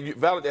 is that they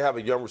have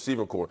a young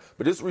receiving core,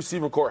 but this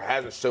receiving core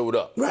hasn't showed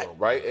up,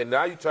 right? And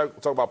now you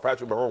talk about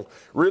Patrick Mahomes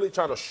really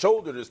trying to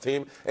shoulder this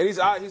team, and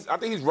I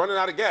think he's running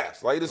out of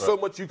gas. Like, there's so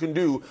much you can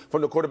do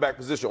from the quarterback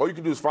position. All you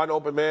can do is find an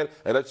open man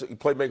and let your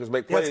playmakers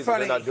make plays. It's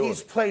funny, and they're not doing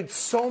he's played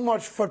so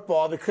much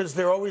football because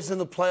they're always in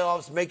the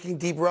playoffs making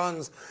deep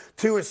runs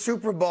to a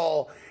Super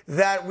Bowl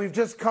that we've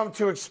just come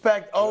to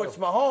expect, it's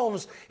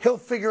Mahomes, he'll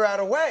figure out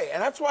a way.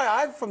 And that's why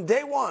I've, from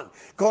day one,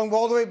 going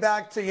all the way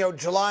back to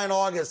July and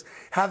August,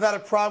 have had a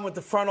problem with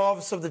the front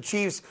office of the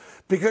Chiefs,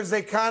 because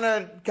they kind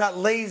of got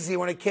lazy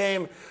when it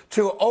came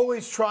to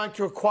always trying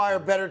to acquire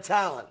better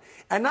talent.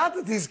 And not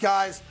that these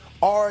guys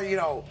are, I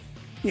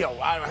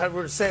don't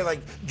know, say like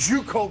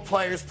JUCO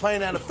players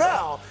playing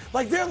NFL.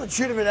 Like, they're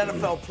legitimate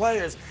NFL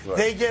players.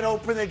 They get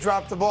open, they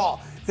drop the ball.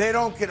 They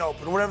don't get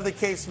open, whatever the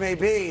case may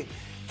be.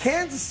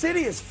 Kansas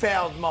City has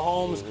failed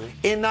Mahomes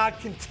in not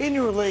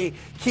continually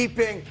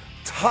keeping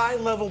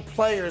high-level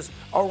players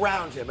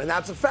around him, and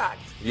that's a fact.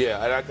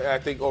 Yeah, and I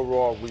think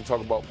overall, when you talk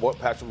about what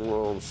Patrick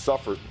Mahomes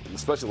suffered,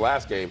 especially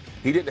last game,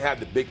 he didn't have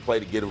the big play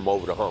to get him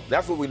over the hump.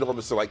 That's what we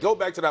normally say. Like, go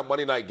back to that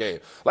Monday night game.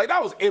 Like,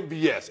 that was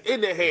MBS,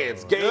 in their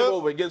hands, game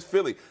over against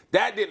Philly.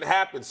 That didn't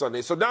happen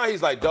Sunday. So now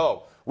he's like,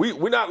 dog,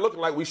 we're not looking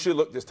like we should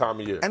look this time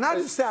of year. And not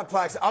just that,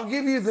 Plax. I'll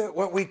give you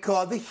what we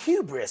call the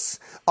hubris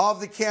of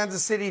the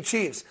Kansas City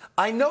Chiefs.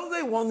 I know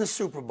they won the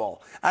Super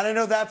Bowl, and I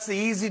know that's the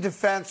easy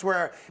defense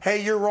where,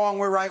 hey, you're wrong,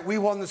 we're right, we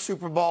won the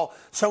Super Bowl,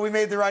 so we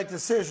made the right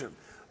decision.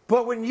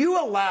 But when you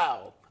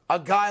allow a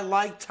guy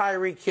like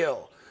Tyreek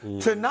Hill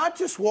to not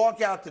just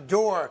walk out the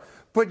door,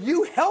 but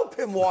you help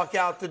him walk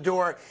out the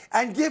door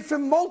and give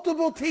him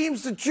multiple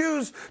teams to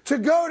choose to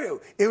go to.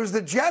 It was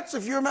the Jets,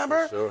 if you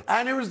remember,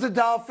 and it was the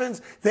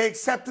Dolphins. They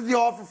accepted the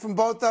offer from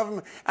both of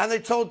them, and they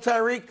told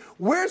Tyreek,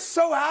 we're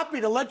so happy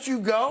to let you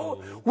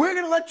go. We're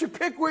going to let you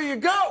pick where you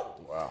go.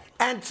 Wow.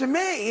 And to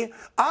me,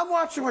 I'm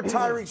watching what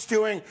Tyreek's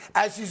doing,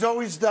 as he's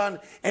always done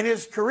in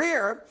his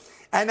career,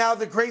 and now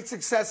the great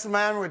success of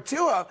Miami with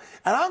Tua,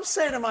 and I'm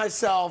saying to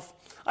myself,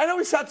 I know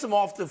he's had some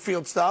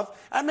off-the-field stuff,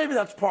 and maybe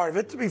that's part of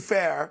it, to be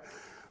fair,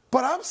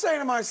 but I'm saying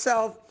to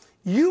myself,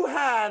 you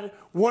had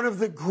one of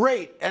the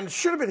great, and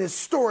should have been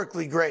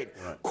historically great,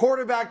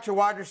 quarterback to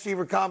wide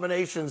receiver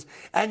combinations,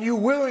 and you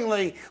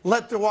willingly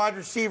let the wide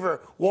receiver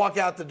walk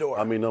out the door.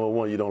 I mean, number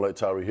one, you don't let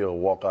Tyreek Hill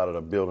walk out of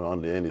the building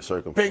under any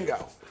circumstances.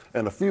 Bingo.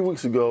 And a few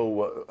weeks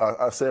ago,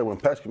 I said when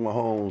Patrick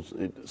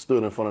Mahomes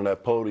stood in front of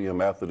that podium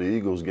after the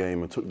Eagles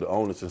game and took the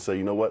onus and said,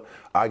 you know what,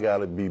 I got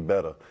to be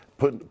better.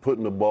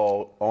 Putting the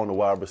ball on the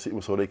wide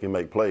receiver so they can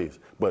make plays.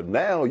 But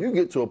now you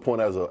get to a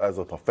point as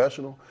a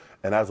professional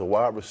and as a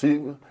wide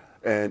receiver,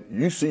 and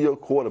you see your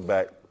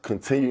quarterback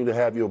continue to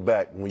have your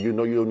back when you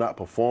know you're not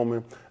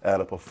performing at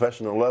a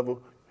professional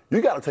level, you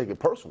got to take it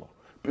personal.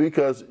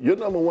 Because your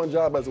number one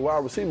job as a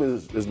wide receiver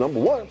is number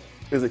one,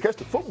 is to catch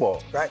the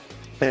football. Right.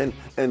 And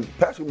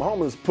Patrick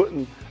Mahomes is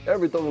putting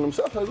everything on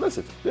himself. Hey,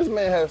 listen, this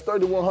man has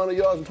 3,100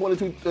 yards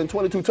and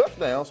 22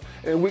 touchdowns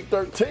in Week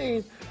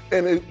 13.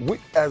 And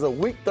as a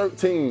Week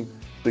 13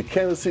 the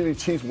Kansas City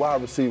Chiefs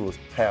wide receivers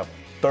have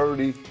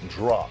 30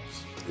 drops.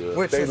 Yeah.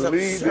 Which they is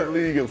lead absurd. the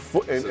league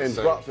in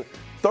drops.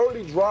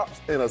 30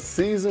 drops in a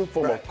season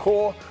from a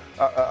core.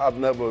 I've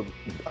never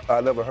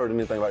heard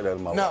anything like that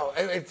in my life. No,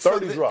 it's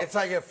 30 drops. It's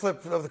like a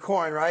flip of the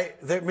coin,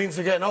 right? That means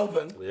they're getting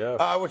open,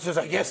 which is,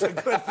 I guess, a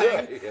good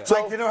thing. It's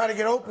like they know how to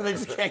get open, they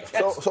just can't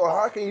catch. So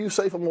how can you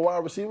say from a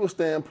wide receiver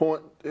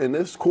standpoint, and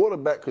this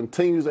quarterback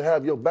continues to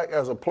have your back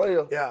as a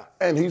player,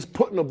 and he's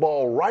putting the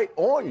ball right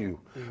on you?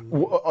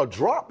 A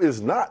drop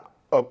is not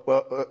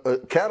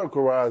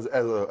categorized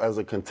as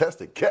a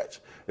contested catch.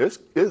 It's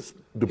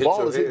the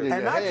ball is hitting your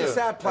hand. And not just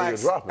that,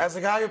 Plex. As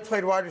a guy who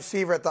played wide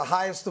receiver at the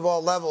highest of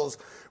all levels,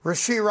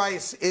 Rashee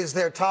Rice is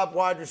their top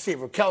wide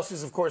receiver.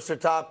 Kelsey's, of course, their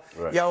top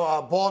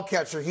ball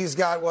catcher. He's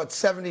got,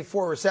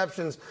 74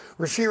 receptions.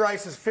 Rashee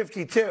Rice is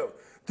 52.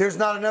 There's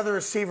not another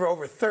receiver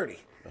over 30.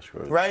 That's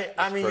crazy. Right?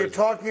 I mean, you're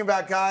talking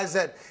about guys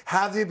that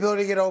have the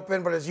ability to get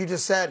open, but as you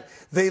just said,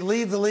 they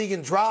lead the league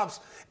in drops.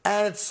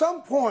 And at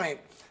some point,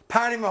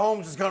 Patty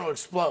Mahomes is going to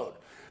explode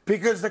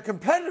because the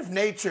competitive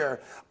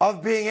nature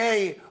of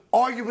being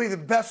arguably the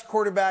best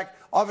quarterback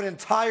of an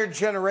entire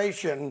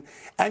generation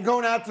and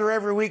going out there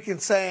every week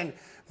and saying,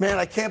 man,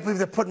 I can't believe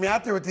they're putting me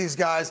out there with these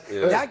guys.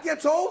 Yeah. That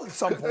gets old at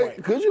some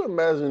point. Could you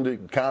imagine the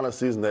kind of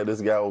season that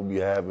this guy would be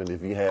having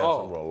if he had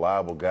some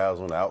reliable guys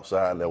on the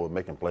outside that were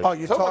making plays? Oh,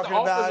 you're talking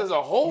about as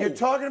a whole. You're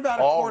talking about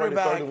a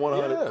quarterback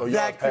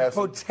that could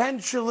passing.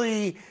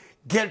 Potentially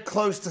get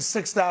close to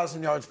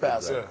 6,000 yards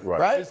passing.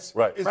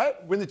 Exactly.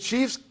 Right. When the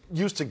Chiefs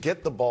used to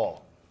get the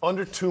ball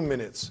under 2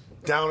 minutes,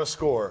 down a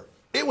score,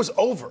 it was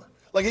over.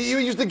 Like,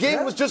 the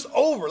game was just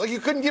over. Like, you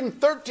couldn't give them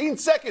 13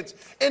 seconds.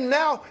 And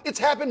now it's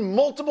happened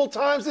multiple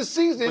times this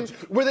season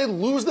where they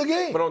lose the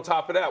game. But on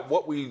top of that,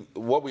 what we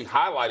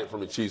highlighted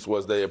from the Chiefs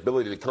was their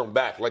ability to come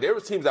back. Like, there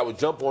were teams that would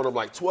jump on them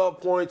like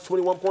 12 points,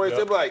 21 points.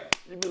 They'd be like,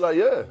 you'd be like,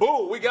 yeah.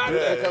 Boom, we got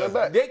it. Coming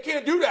back. They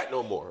can't do that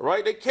no more,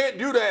 right? They can't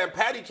do that, and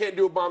Patty can't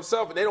do it by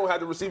himself, and they don't have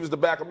the receivers to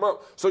back him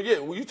up. So, yeah,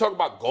 when you talk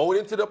about going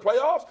into the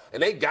playoffs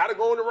and they got to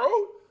go on the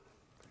road,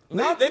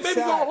 they may be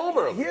going home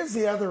early. Here's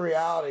the other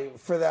reality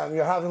for them.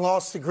 You're having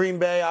lost to Green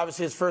Bay,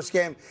 obviously his first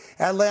game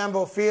at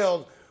Lambeau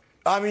Field.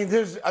 I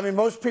mean,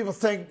 most people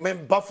think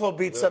Buffalo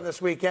beats them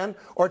this weekend,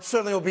 or it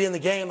certainly will be in the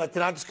game. Like,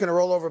 they're not just going to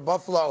roll over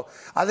Buffalo.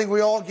 I think we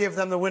all give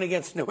them the win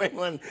against New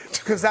England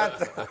because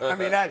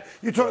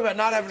you're talking about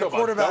not having a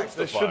quarterback.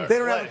 They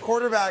don't have a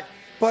quarterback.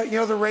 But,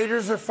 the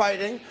Raiders are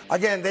fighting.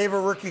 Again, they have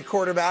a rookie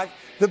quarterback.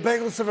 The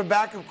Bengals have a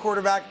backup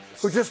quarterback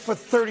who just put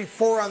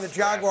 34 on the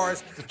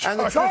Jaguars. And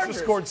the Chargers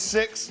scored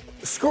 6.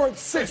 Scored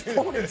 6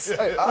 points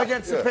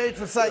against the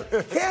Patriots.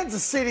 Like,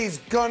 Kansas City's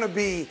going to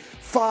be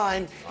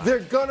fine. They're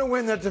going to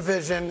win their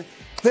division.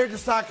 They're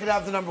just not going to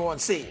have the number 1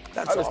 seed.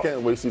 That's all. I just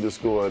can't wait to see the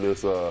score of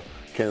this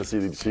Kansas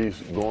City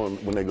Chiefs going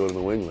when they go to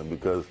New England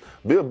because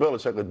Bill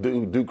Belichick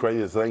will do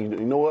crazy things.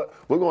 You know what?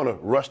 We're going to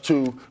rush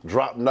 2,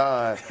 drop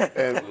 9,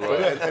 and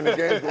the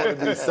game's going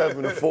to be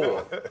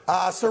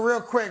 7-4. So real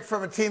quick,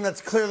 from a team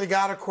that's clearly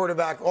got a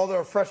quarterback,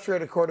 although a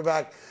frustrated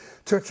quarterback,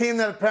 to a team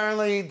that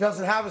apparently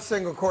doesn't have a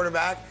single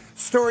quarterback.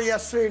 Story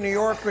yesterday in New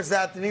York was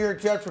that the New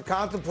York Jets were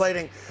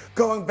contemplating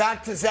going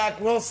back to Zach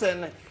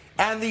Wilson,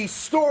 and the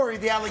story,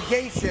 the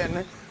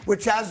allegation,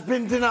 which has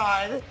been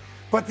denied,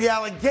 but the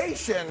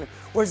allegation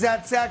was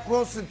that Zach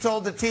Wilson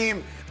told the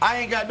team, I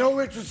ain't got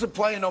no interest in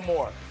playing no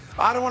more.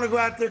 I don't want to go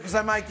out there because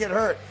I might get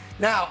hurt.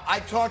 Now, I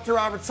talked to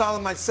Robert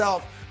Saleh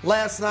myself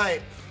last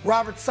night.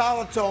 Robert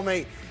Saleh told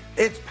me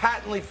it's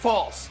patently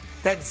false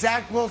that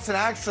Zach Wilson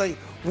actually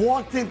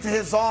walked into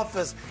his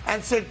office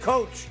and said,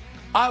 Coach,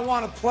 I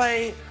want to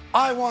play.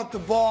 I want the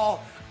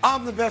ball.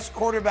 I'm the best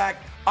quarterback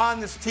on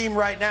this team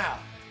right now.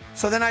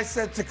 So then I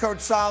said to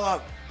Coach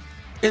Saleh,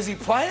 is he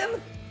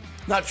playing?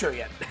 Not sure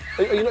yet.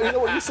 You know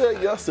what you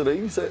said yesterday?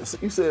 You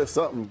said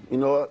something, you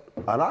know what?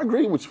 And I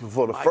agree with you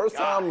for the first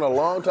time in a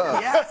long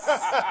time. Yes.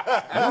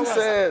 You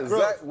said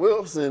Zach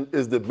Wilson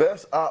is the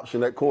best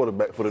option at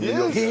quarterback for the New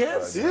York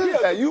Jets. He is.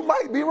 Yeah, you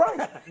might be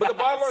right. But the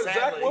bottom line is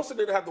Zach Wilson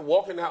didn't have to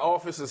walk in that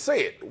office and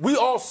say it. We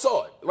all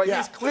saw it. Like,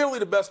 he's clearly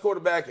the best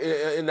quarterback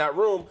in that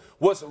room.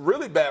 What's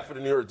really bad for the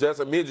New York Jets,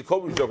 and me and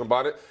Jacoby were joking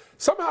about it,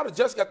 somehow the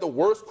Jets got the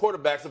worst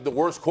quarterbacks of the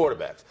worst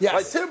quarterbacks. Yes.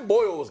 Like, Tim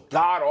Boyle was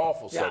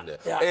god-awful Sunday.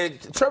 Yeah.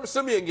 And Trevor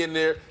Siemian getting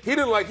there, he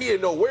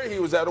didn't know where he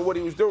was at or what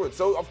he was doing.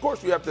 So, of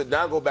course, you have to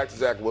now go back to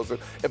Zach Wilson.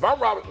 If I'm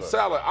Robert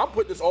Saleh, I'm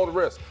putting this all to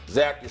rest.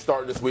 Zach, you're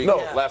starting this week.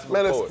 Last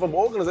week forward. From an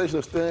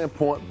organizational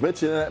standpoint,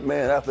 benching that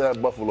man after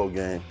that Buffalo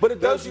game. But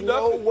it does you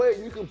nothing. There's no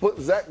way you can put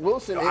Zach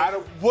Wilson in.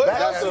 What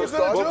else are you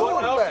going to do?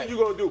 What else are you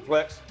going to do,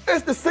 Plex?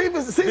 It's the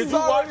season's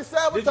already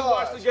sabotaged. Did you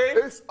watch the game?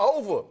 It's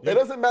over. It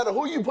doesn't matter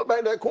who you put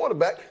back that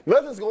quarterback.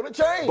 Nothing's going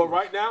to change. But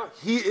right now,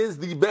 he is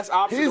the best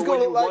option. He's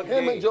going to look like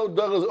him game. and Joe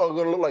Douglas are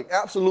going to look like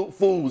absolute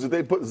fools if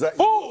they put Zach.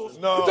 Fools?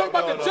 No, You're talking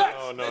about the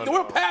Jets.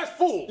 We're past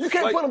fools. You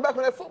can't put him back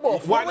on that football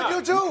field. Why What not?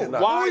 would you do?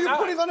 Who are you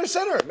putting under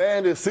center?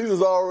 Man, the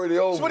season's already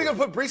over. So what are you going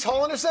to put Breece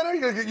Hall under center?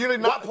 You're going to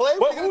not play?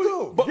 What are you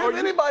going to do? Give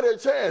anybody a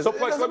chance. So,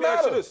 Plex, let me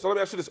ask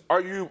you this.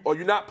 Are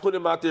you not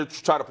putting him out there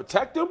to try to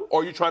protect him,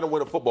 or are you trying to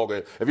win a football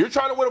game? If you're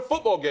trying to win a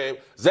football game,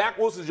 Zach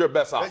Wilson's your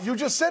best option. You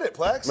just said it,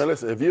 Plex. Man,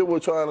 listen, if you were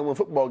trying to win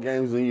football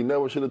games, then you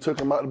never should have took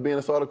him out to being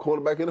a starter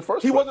quarterback in the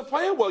first place. He wasn't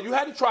playing well. You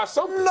had to try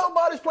something.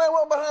 Nobody's playing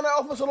well behind the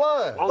offensive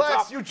line.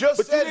 Plex, you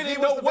just said he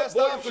was the best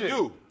Boyle option. could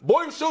do.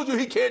 Boyle showed you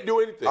he can't do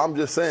anything. I'm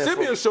just saying.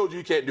 Simeon showed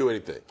you can't do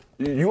anything.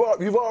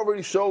 You've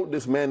already showed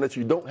this man that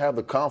you don't have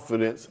the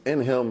confidence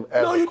in him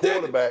as a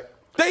quarterback.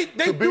 They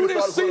threw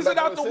this season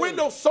out the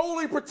window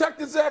solely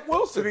protecting Zach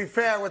Wilson. To be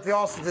fair, what they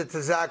also did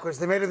to Zach was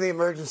they made him the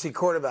emergency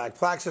quarterback.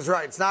 Flax is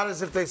right. It's not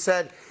as if they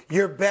said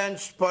you're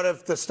benched, but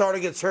if the starter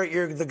gets hurt,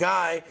 you're the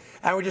guy,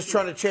 and we're just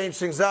trying to change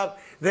things up.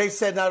 They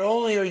said not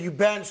only are you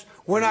benched,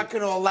 we're not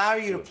going to allow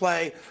you to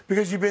play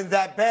because you've been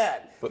that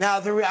bad. Now,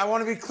 I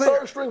want to be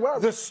clear.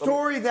 The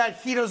story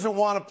that he doesn't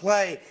want to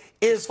play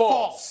is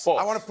false.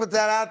 I want to put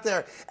that out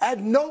there. At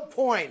no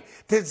point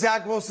did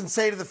Zach Wilson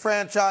say to the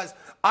franchise,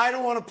 I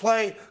don't want to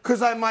play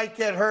because I might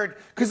get hurt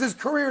because his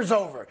career's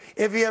over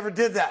if he ever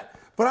did that.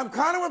 But I'm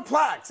kind of with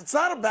Plax. It's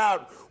not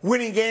about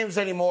winning games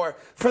anymore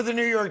for the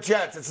New York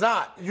Jets. It's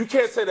not. You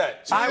can't say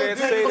that. I would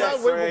say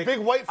that with a big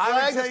white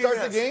flag to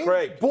start the game.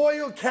 Craig.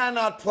 Boyle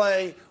cannot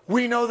play.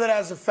 We know that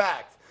as a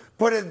fact.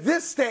 But at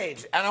this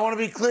stage, and I want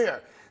to be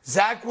clear,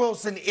 Zach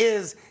Wilson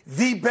is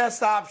the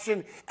best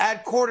option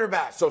at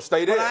quarterback. So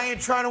stay there. But I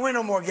ain't trying to win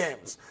no more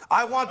games.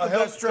 I want the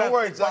best draft. Don't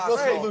worry, pick Zach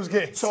Wilson possible. will lose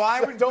games. So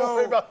I would Don't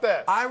worry about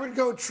that. I would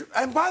go.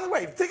 And by the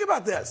way, think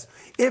about this.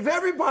 If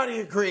everybody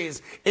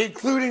agrees,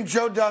 including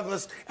Joe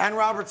Douglas and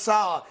Robert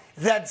Saleh,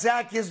 that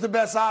Zach is the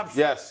best option.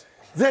 Yes.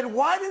 Then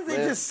why didn't they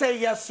just say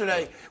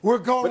yesterday, we're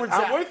going with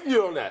Zach? I'm with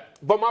you on that.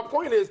 But my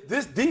point is,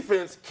 this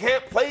defense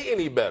can't play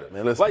any better.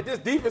 Man, listen, like, this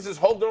defense is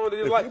holding on to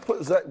this. If you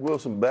put Zach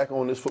Wilson back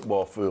on this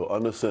football field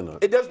under center,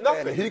 it does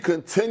nothing. And he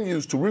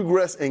continues to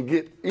regress and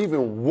get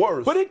even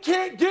worse. But it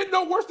can't get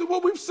no worse than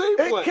what we've seen.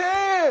 It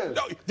can.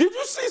 No, did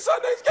you see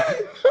Sunday's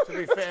game? To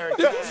be fair,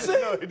 did you see?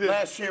 No, he didn't.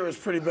 Last year was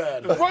pretty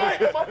bad. Right.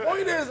 My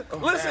point is,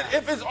 listen,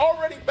 if it's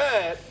already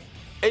bad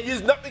and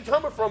there's nothing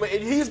coming from it,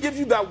 and he gives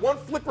you that one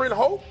flickering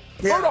hope,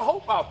 throw the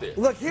hope out there.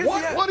 Look, here's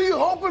what are you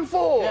hoping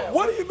for? Yeah,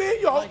 what do you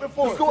mean you're hoping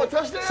for? To score a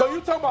touchdown? So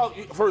you talking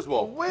about, first of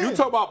all, you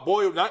talking about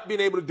Boyle not being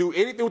able to do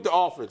anything with the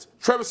offense.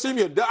 Trevor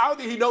Simeon, I don't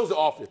think he knows the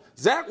offense.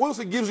 Zach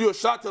Wilson gives you a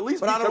shot to at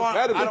least be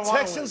competitive. The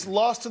Texans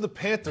lost to the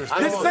Panthers. I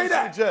didn't say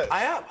that.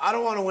 I am. I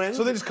don't want to win.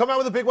 So they just come out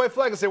with a big white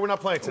flag and say we're not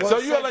playing today. So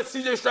you're going to let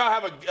C.J.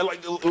 Stroud have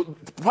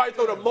probably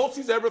throw the most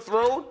he's ever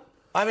thrown?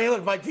 I mean,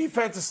 look, my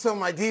defense is still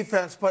my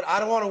defense, but I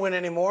don't want to win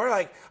anymore.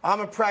 Like,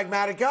 I'm a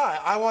pragmatic guy.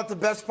 I want the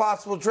best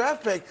possible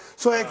draft pick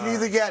so I can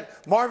either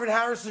get Marvin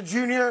Harrison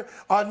Jr.,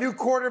 a new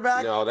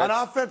quarterback, an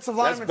offensive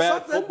lineman, that's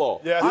bad something.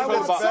 Football. Yeah, I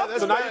want something.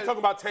 So now you're talking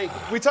about tanking.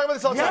 We talk about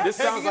this all the time. This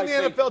sounds tanking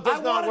like in the NFL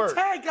does not work.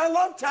 I want a tank. I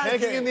love tanking.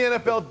 Tanking in the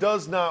NFL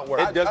does not work.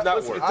 It does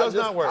not work. It does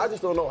not work. I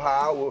just don't know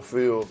how I would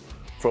feel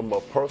from a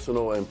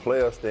personal and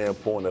player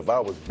standpoint if I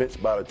was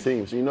benched by the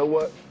team. So you know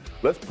what?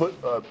 Let's put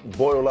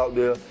Boyle out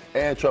there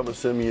and Trevor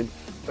Simeon.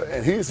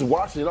 And he's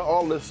watching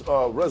all this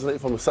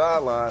resonate from the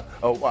sideline.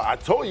 I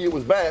told you it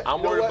was bad.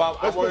 I'm worried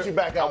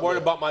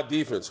about my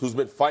defense, who's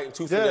been fighting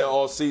tooth and nail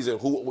all season,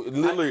 who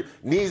literally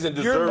needs and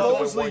deserves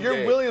to win one you're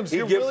game. Williams.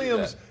 You're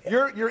Williams.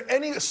 You're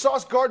any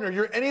Sauce Gardner.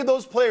 You're any of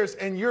those players,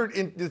 and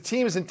the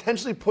team is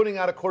intentionally putting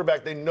out a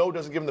quarterback they know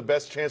doesn't give them the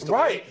best chance to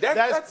win.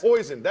 That's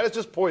poison. That is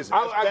just poison.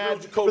 I agree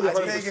with you, Coach. I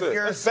think if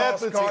you're a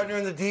Sauce Gardner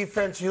in the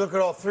defense, you look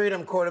at all three of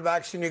them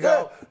quarterbacks and you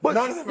go,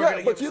 none of them are going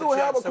to give us a chance. But you don't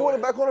have a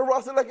quarterback on the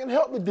roster that can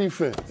help the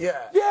defense.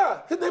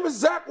 Yeah. His name is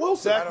Zach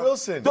Wilson. Zach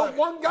Wilson. The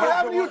one guy. What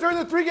happened to you during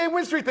the 3-game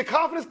win streak? The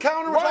confidence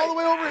counter was all the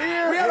way over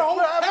here. We had a whole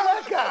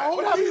that guy.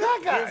 What happened to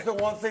that guy? Here's the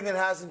one thing that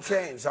hasn't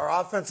changed.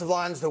 Our offensive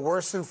line's the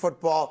worst in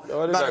football.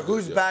 No matter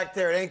who's back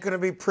there, it ain't going to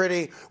be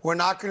pretty. We're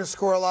not going to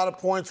score a lot of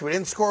points. We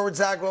didn't score with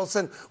Zach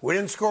Wilson. We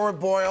didn't score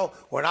with Boyle.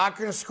 We're not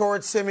going to score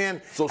with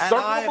Simeon. So circle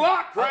the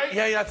block, right?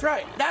 Yeah, that's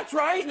right. That's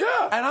right.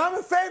 Yeah. And I'm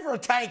in favor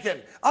of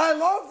tanking. I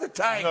love the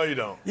tank. No, you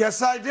don't.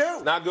 Yes, I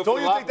do. Not good.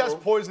 Don't you think that's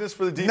poisonous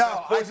for the defense?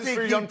 No, poisonous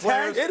for young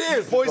players. It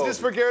is poisonous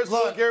for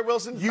Garrett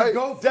Wilson. You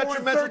go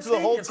detrimental to the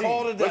whole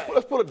team.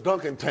 Let's put a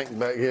dunking tank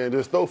back here and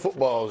just throw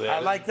footballs at it. I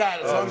like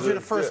that. As long as you're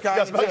the first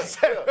guy to do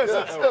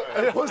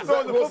it. Who's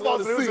throwing the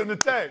footballs in the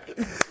tank?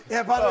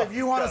 Yeah, by the way, if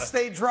you want to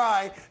stay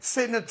dry,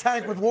 sit in a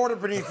tank with water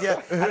beneath you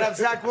and have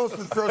Zach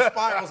Wilson throw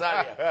spirals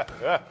at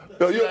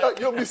you.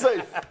 You'll be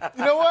safe.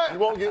 You know what? You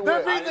won't get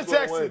They're wet. beating the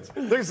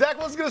Texans. Zach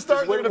Wilson's going to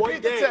start. They're going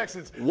to beat the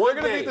Texans. They're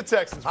going to beat the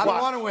Texans. I don't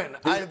want to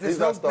to win. There's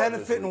no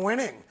benefit in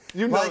winning.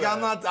 You know like that.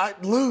 I'm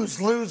not. Lose.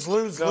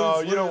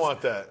 No, you don't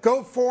want that.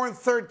 Go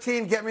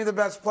 4-13. Get me the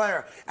best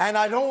player. And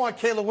I don't want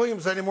Caleb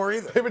Williams anymore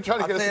either. They've been trying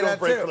to get us to a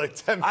break for like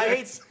 10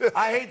 minutes.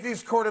 I hate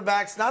these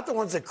quarterbacks. Not the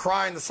ones that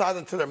cry on the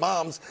sideline to their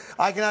moms.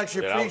 I can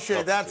actually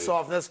appreciate that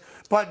softness.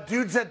 But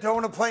dudes that don't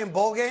want to play in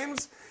bowl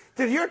games.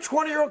 Dude, you're a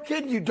 20-year-old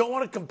kid and you don't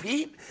want to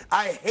compete?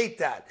 I hate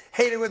that.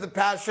 Hate it with a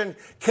passion.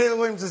 Caleb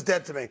Williams is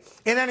dead to me.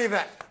 In any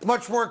event,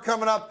 much more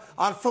coming up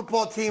on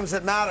football teams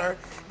that matter,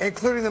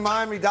 including the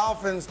Miami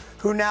Dolphins,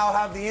 who now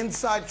have the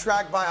inside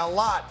track by a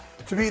lot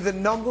to be the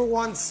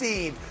 #1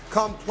 seed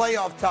come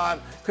playoff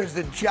time because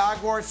the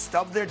Jaguars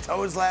stubbed their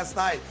toes last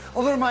night. A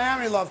little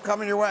Miami love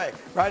coming your way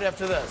right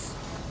after this.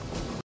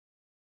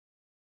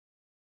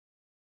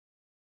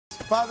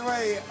 By the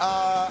way,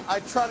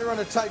 I try to run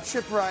a tight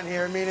ship around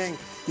here, meaning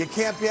you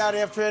can't be out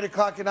after 8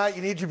 o'clock at night.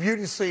 You need your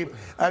beauty sleep.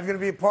 I'm going to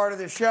be a part of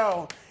the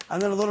show.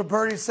 And then a little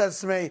birdie says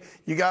to me,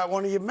 you got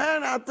one of your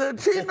men out there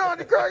cheating on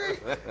you,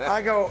 Craigie?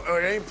 I go, oh,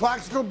 it ain't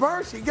Plaxico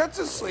Burress. He gets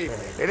his sleep.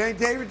 It ain't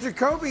David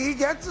Jacoby. He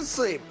gets his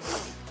sleep.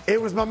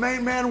 It was my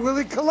main man,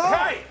 Willie Colon.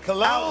 Hey,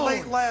 Colon. Out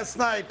late last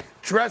night,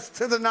 dressed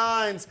to the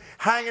nines,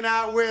 hanging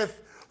out with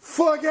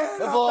Forget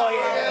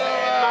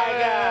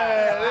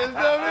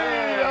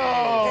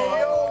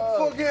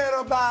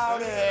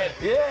About it.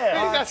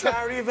 Yeah.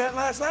 Charity event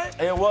last night?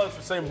 It was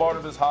for St.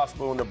 Barnabas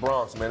Hospital in the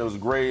Bronx, man. It was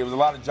great. It was a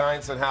lot of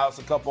Giants in the house,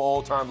 a couple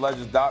old-time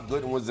legends. Doc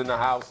Gooden was in the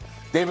house.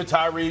 David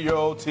Tyree, your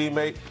old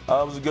teammate. It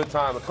was a good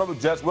time. A couple of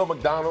Jets. Will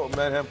McDonald,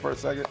 met him for a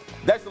second.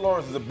 Dexter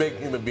Lawrence is a big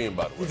human being,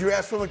 by the way. Did you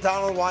ask Will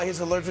McDonald why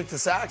he's allergic to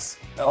sacks?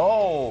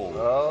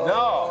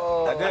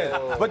 No, I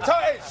didn't. But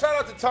hey, shout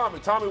out to Tommy.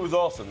 Tommy was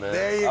awesome, man.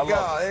 There you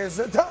go. There's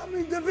a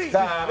Tommy DeVito.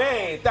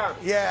 Tommy.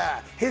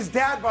 Yeah. His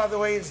dad, by the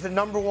way, is the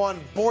 #1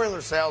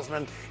 boiler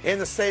salesman in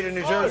the state of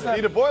New Jersey.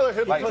 Need a boiler?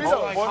 Hit like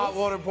hot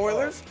water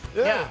boilers?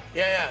 Yeah.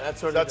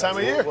 That's what that time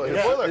of year.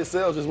 His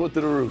sales just went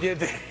through the roof. You're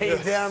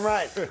damn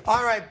right.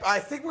 All right, I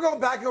think we're going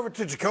back over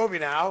to Jacoby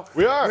now.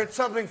 We are. With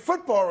something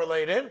football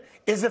related.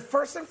 Is it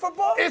first in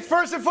football? It's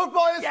first in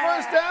football. It's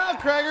first down,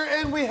 Krager.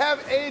 And we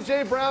have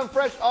A.J. Brown,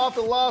 fresh off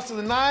the loss to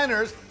the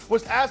Niners,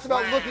 was asked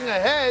about looking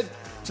ahead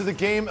to the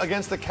game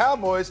against the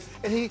Cowboys,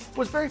 and he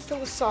was very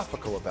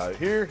philosophical about it.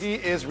 Here he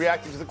is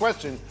reacting to the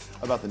question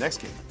about the next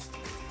game.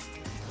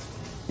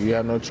 You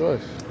have no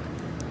choice,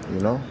 you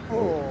know?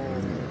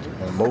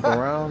 Mope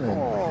around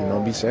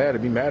and, be sad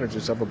and be mad at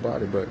yourself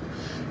about it. But,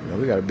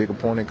 we got a big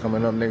opponent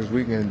coming up next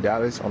week in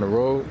Dallas on the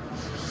road.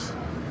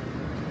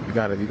 You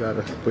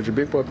gotta put your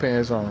big boy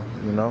pants on,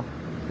 in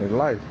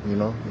life,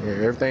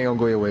 Everything gonna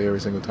go your way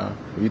every single time.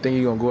 If you think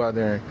you're gonna go out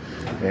there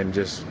and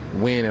just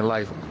win in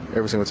life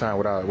every single time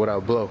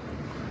without blow,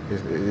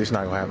 it's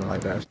not gonna happen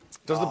like that.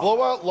 Does the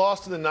blowout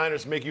loss to the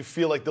Niners make you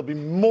feel like they'll be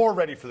more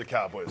ready for the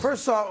Cowboys?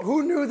 First off,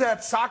 who knew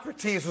that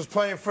Socrates was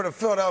playing for the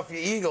Philadelphia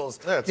Eagles,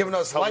 giving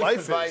us life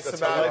advice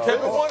about it?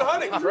 Give it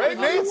 100, Craig. It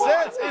made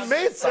sense. It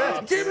made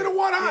sense. Give it a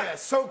 100. Yeah,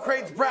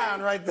 Socrates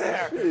Brown right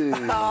there.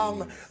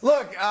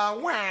 Look,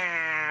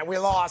 we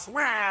lost.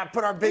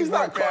 Put our big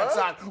boy pants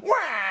on.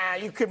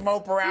 You could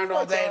mope around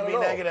all day and be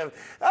negative.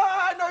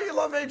 I know you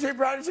love A.J.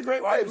 Brown. He's a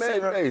great wide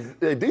receiver.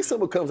 Hey,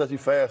 December comes at you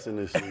fast in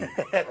this season.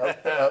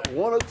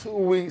 1 or 2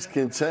 weeks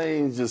can change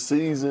the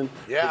season,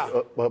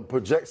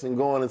 projection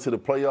going into the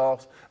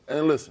playoffs.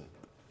 And listen,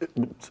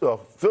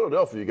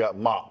 Philadelphia got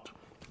mocked.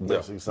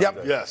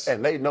 Yes.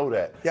 And they know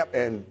that. Yep.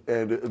 And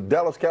the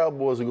Dallas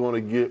Cowboys are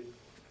going to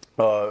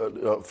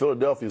get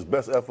Philadelphia's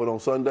best effort on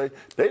Sunday.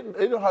 They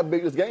know how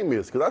big this game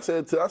is. Because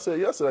I said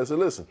yesterday,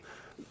 listen,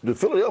 the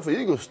Philadelphia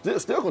Eagles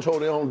still control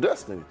their own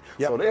destiny.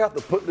 So they have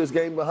to put this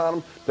game behind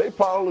them. They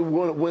probably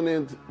went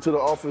into the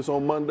office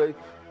on Monday,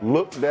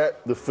 looked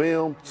at the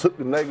film, took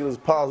the negatives,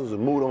 positives,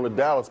 and moved on to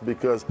Dallas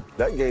because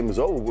that game is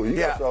over. You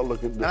got to start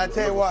looking. And I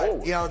tell you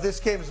what, this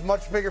game is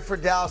much bigger for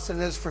Dallas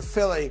than it is for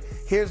Philly.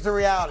 Here's the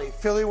reality: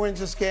 Philly wins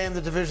this game, the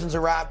division's a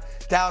wrap.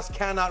 Dallas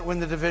cannot win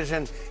the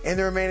division in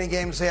the remaining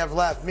games they have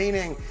left,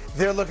 meaning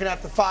they're looking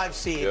at the 5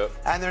 seed,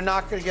 and they're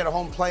not going to get a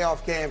home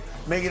playoff game,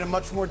 making it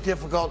much more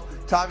difficult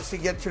to obviously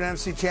get to an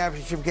NFC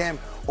Championship game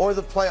or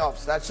the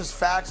playoffs. That's just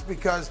facts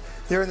because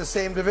they're in the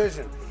same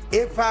division.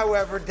 If,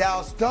 however,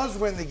 Dallas does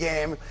win the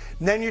game,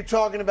 then you're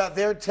talking about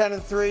their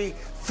 10-3,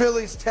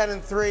 Philly's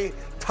 10-3,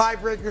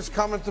 tiebreakers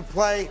come into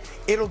play.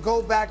 It'll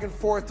go back and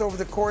forth over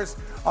the course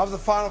of the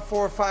final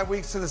 4 or 5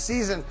 weeks of the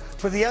season.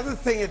 But the other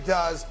thing it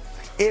does,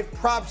 it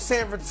props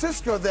San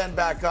Francisco then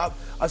back up,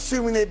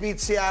 assuming they beat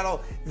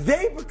Seattle.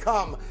 They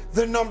become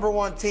the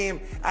 #1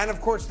 team. And,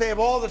 of course, they have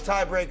all the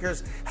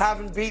tiebreakers,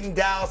 having beaten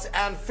Dallas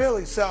and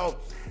Philly. So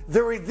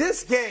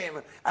this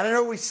game, and I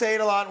know we say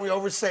it a lot and we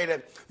overstate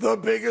it, the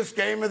biggest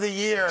game of the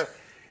year.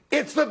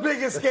 It's the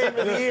biggest game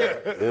of the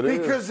year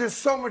because there's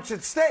so much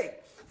at stake.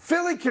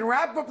 Philly can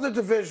wrap up the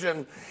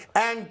division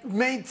and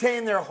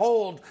maintain their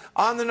hold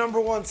on the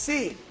 #1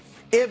 seed.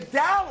 If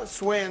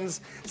Dallas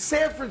wins,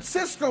 San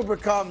Francisco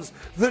becomes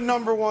the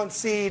 #1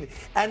 seed,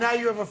 and now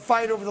you have a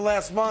fight over the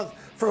last month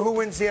for who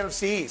wins the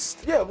NFC East.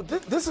 Yeah, but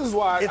this is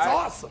why it's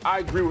awesome. I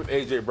agree with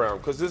A.J. Brown,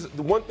 because this is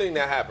the one thing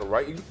that happened,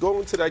 right? You go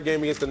into that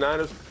game against the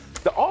Niners,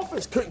 the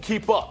offense couldn't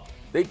keep up.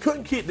 The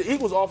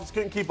Eagles' offense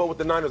couldn't keep up with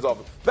the Niners'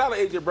 offense. Valid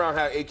A.J. Brown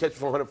had 8 catches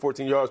for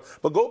 114 yards,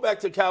 but go back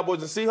to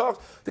Cowboys and Seahawks,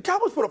 the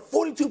Cowboys put up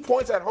 42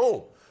 points at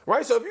home.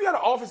 Right? So if you got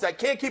an offense that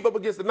can't keep up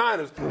against the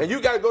Niners, and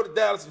you got to go to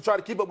Dallas and try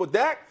to keep up with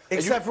Dak.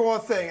 Except for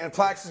one thing, and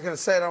Plax is going to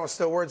say it, I don't want to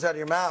steal words out of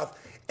your mouth.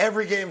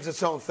 Every game's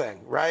its own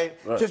thing, right?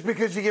 Just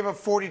because you give up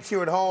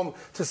 42 at home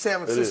to San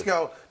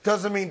Francisco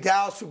doesn't mean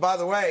Dallas, who, by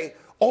the way,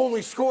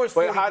 only scores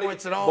 40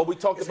 points at home. But we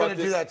talked is about going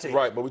to do that to you.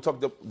 Right, but we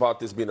talked about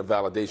this being a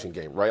validation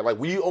game, right? Like,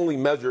 we only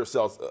measure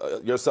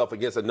yourself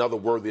against another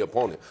worthy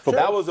opponent.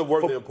 That was a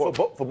worthy opponent.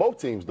 For both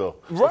teams, though.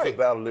 Right. It's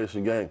a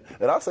validation game.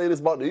 And I say this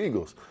about the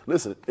Eagles.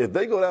 Listen, if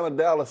they go down to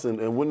Dallas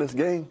and win this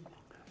game,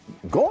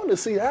 going to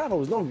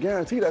Seattle is no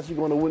guarantee that you're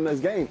going to win this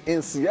game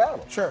in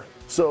Seattle. Sure.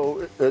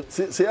 So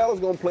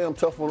Seattle's going to play them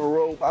tough on the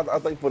road. I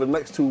think for the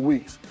next 2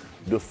 weeks,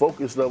 the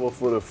focus level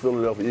for the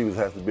Philadelphia Eagles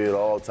has to be at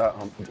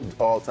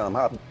all-time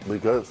high,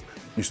 because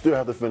you still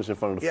have to finish in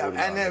front of the 49ers.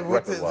 Yeah, and then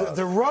with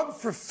the rub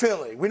for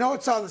Philly, we know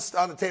it's on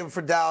the table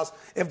for Dallas.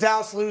 If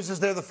Dallas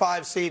loses, they're the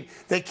 5 seed.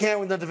 They can't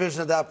win the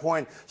division at that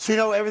point. So you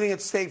know everything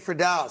at stake for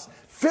Dallas.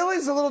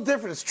 Philly's a little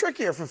different. It's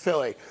trickier for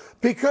Philly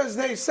because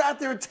they sat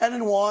there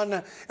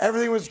 10-1.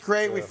 Everything was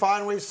great. Yeah. We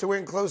find ways to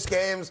win close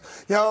games.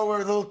 You know,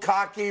 we're a little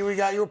cocky. You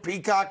were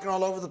peacocking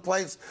all over the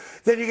place.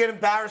 Then you get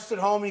embarrassed at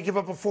home. You give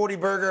up a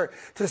 40-burger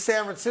to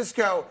San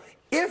Francisco.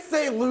 If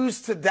they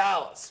lose to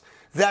Dallas,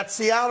 that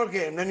Seattle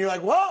game, then you're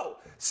like, whoa.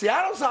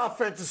 Seattle's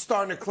offense is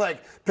starting to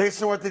click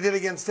based on what they did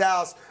against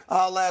Dallas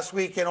last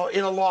week in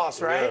a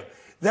loss, right? Yeah.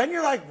 Then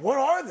you're like, what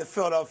are the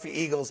Philadelphia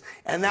Eagles?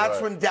 And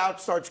that's when doubt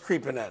starts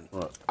creeping in.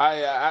 Right.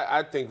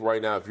 I think right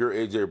now, if you're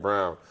A.J.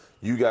 Brown,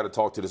 you got to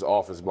talk to this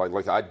offense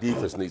like our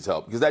defense needs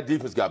help, because that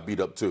defense got beat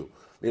up too.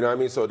 You know what I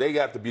mean? So they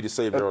have to be the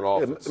savior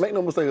on offense. Make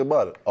no mistake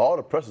about it. All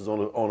the pressure's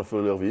on the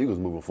Philadelphia Eagles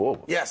moving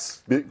forward.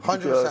 Yes, 100%.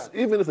 Because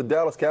even if the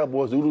Dallas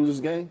Cowboys do lose this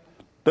game,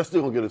 they're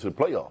still going to get into the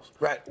playoffs.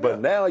 Right.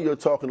 But now you're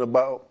talking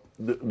about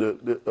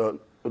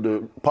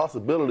the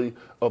possibility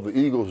of the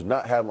Eagles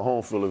not having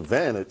home field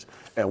advantage.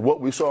 And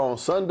what we saw on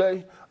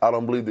Sunday, I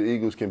don't believe the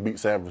Eagles can beat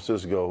San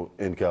Francisco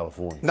in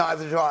California.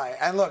 Neither do I.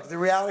 And look, the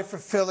reality for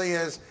Philly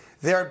is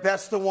they're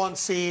best of 1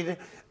 seed.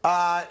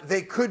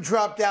 They could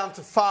drop down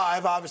to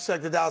 5, obviously,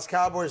 like the Dallas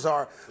Cowboys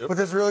are. Yep. But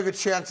there's a really good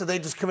chance that they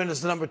just come in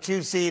as the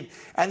 #2 seed,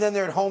 and then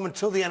they're at home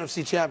until the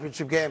NFC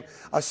Championship game,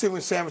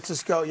 assuming San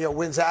Francisco,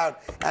 wins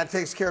out and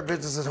takes care of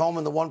business at home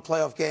in the 1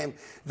 playoff game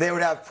they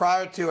would have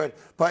prior to it.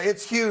 But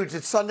it's huge.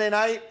 It's Sunday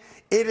night.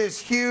 It is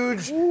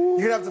huge. You're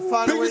going to have to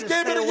find a way to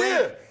stay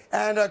awake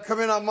and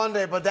come in on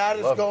Monday. But that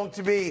is going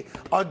to be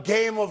a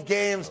game of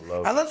games.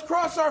 And let's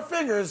cross our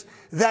fingers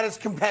that it's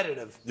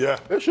competitive. Yeah.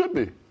 It should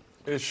be.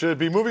 It should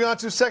be. Moving on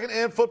to second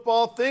and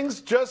football.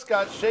 Things just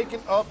got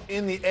shaken up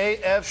in the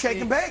AFC.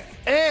 Shake and bake.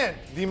 And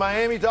the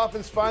Miami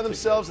Dolphins find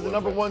themselves at the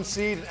 #1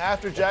 seed. And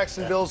after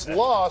Jacksonville's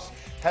loss,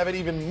 have it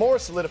even more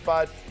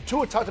solidified.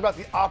 Tua talked about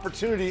the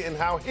opportunity and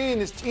how he and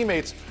his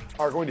teammates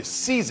are going to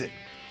seize it.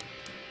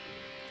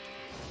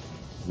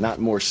 Not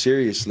more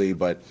seriously,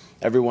 but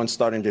everyone's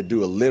starting to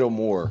do a little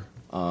more.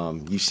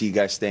 You see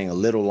guys staying a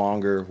little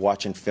longer,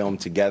 watching film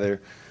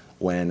together.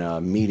 When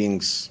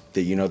meetings,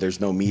 there's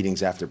no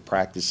meetings after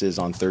practices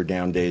on third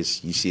down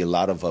days. You see a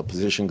lot of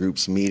position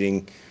groups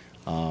meeting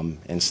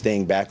and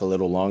staying back a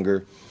little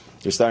longer.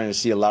 You're starting to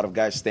see a lot of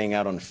guys staying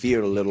out on the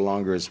field a little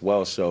longer as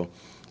well. So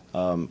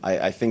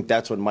I think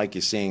that's what Mike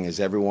is saying, is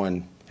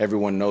everyone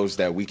knows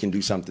that we can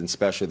do something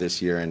special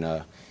this year, and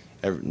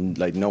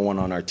no one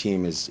on our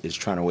team is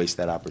trying to waste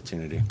that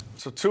opportunity.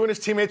 So Tua and his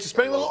teammates are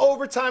spending a little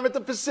overtime at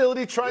the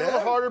facility, trying a little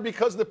harder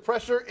because the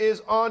pressure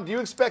is on. Do you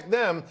expect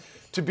them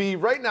to be,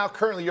 right now,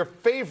 currently, your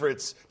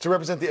favorites to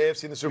represent the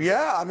AFC in the Super Bowl?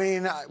 Yeah, I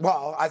mean,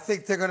 I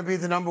think they're going to be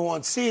the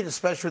 #1 seed,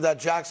 especially with that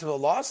Jacksonville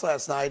loss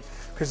last night,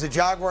 because the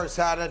Jaguars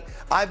had it.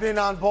 I've been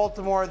on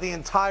Baltimore the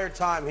entire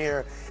time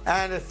here,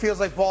 and it feels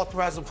like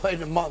Baltimore hasn't played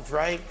in a month,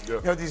 right?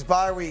 Yeah. These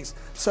bye weeks.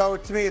 So,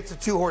 to me, it's a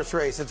 2-horse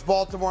race. It's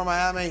Baltimore,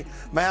 Miami,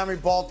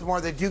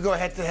 Baltimore. They do go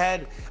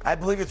head-to-head. I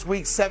believe it's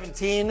week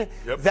 17.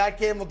 Yep. That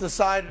game will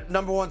decide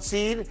 #1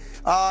 seed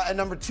and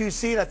 #2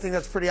 seed. I think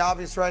that's pretty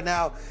obvious right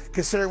now,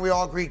 considering we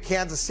all agree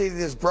Kansas City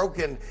is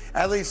broken,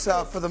 at least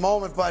for the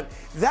moment. But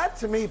that,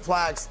 to me,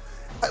 Plax,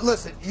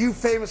 listen, you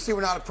famously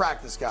were not a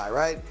practice guy,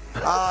 right?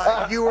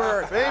 You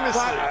were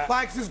famously.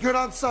 Plax is good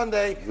on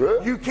Sunday.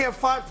 Really? You can't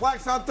find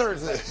Plax on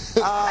Thursday.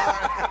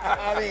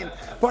 I mean,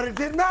 but it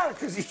didn't matter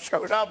because he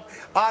showed up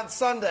on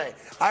Sunday.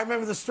 I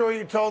remember the story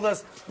you told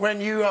us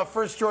when you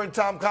first joined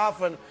Tom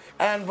Coughlin,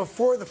 and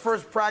before the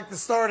first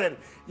practice started,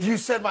 you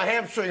said my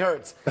hamstring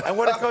hurts. And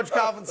what did Coach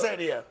Coughlin say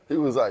to you? He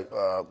was like,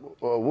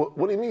 what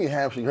do you mean your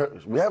hamstring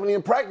hurts? We haven't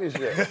even practiced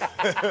yet.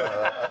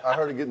 I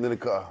heard it getting in the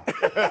car.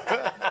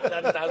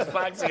 that was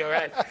Plax ago,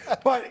 right?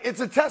 But it's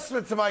a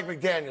testament to Mike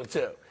McDaniel,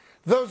 too.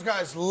 Those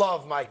guys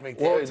love Mike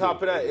McCarthy. Well, on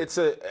top of that, it's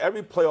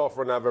every playoff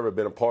run I've ever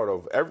been a part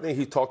of. Everything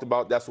he talked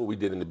about, that's what we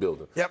did in the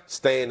building. Yep.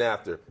 Staying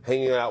after,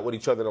 hanging out with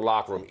each other in the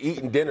locker room,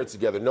 eating dinner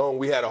together, knowing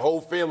we had a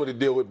whole family to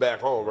deal with back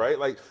home, right?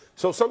 Like,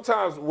 so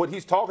sometimes what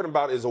he's talking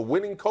about is a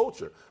winning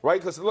culture,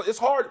 right? Because it's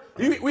hard.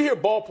 We hear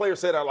ball players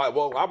say that, like,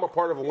 well, I'm a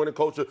part of a winning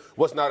culture.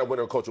 What's not a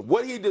winning culture?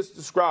 What he just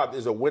described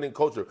is a winning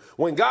culture.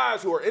 When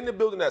guys who are in the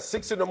building at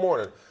 6 in the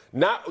morning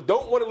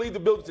don't want to leave the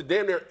building to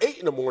damn near 8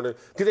 in the morning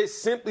because they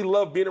simply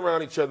love being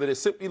around each other. They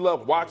simply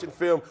love watching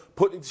film,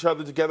 putting each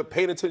other together,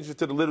 paying attention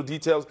to the little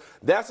details.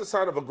 That's a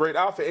sign of a great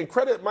outfit. And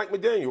credit Mike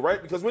McDaniel,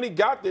 right? Because when he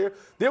got there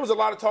was a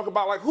lot of talk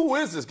about, like, who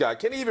is this guy?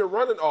 Can he even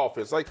run an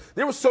offense? Like,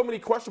 there was so many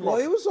question marks.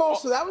 Well, it was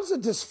also, that was a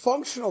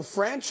dysfunctional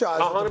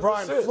franchise with the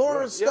Brian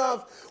Flores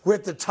stuff,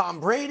 with the Tom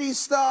Brady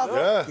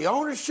stuff, the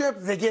ownership.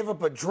 They gave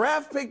up a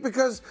draft pick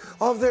because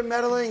of their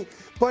meddling.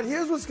 But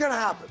here's what's going to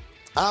happen.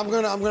 I'm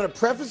gonna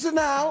preface it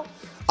now.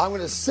 I'm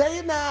gonna say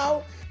it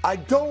now. I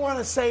don't want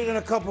to say it in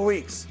a couple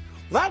weeks.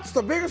 That's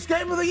the biggest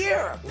game of the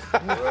year.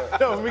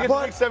 No, when we get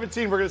to week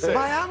 17, we're going to say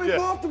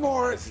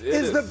Miami-Baltimore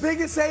is the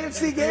biggest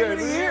AFC game of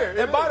the year.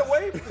 And by the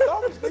way, the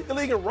Dolphins lead the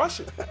league in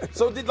rushing.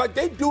 So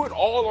they do it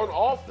all on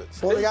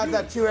offense. Well, they got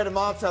that two-headed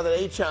monster that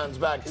Achon's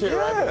back too,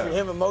 right? Between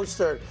him and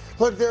Mostert.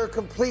 Look, they're a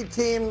complete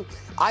team.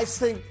 I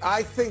think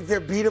they're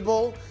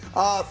beatable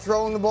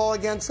throwing the ball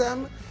against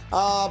them,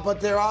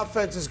 but their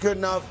offense is good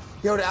enough,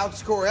 to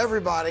outscore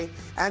everybody.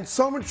 And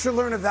someone should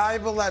learn a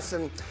valuable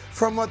lesson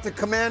from what the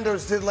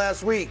Commandos did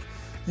last week.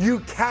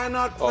 You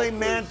cannot play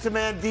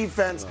man-to-man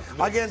defense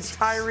against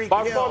Tyreek Hill.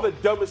 By far the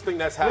dumbest thing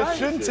that's happened. It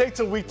shouldn't take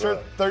till week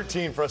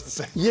 13 for us to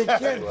say you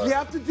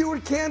have to do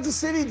what Kansas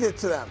City did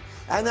to them,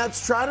 and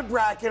that's try to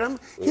bracket him.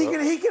 He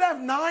could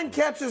have 9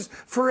 catches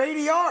for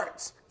 80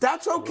 yards.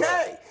 That's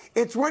okay.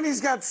 It's when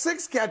he's got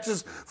 6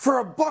 catches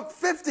for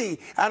 $150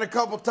 and a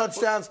couple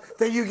touchdowns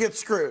that you get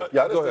screwed.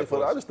 Yeah,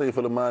 I just think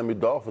for the Miami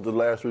Dolphins, the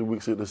last 3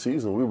 weeks of the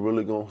season, we're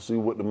really going to see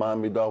what the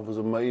Miami Dolphins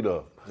are made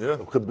of. Yeah.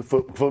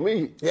 For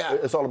me,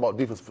 it's all about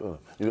defense.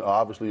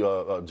 Obviously,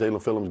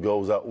 Jalen Phillips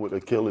goes out with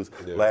Achilles.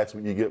 Yeah. Last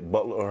week you get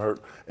Butler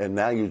hurt, and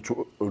now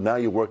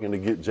you're working to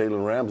get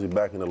Jalen Ramsey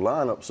back in the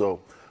lineup. So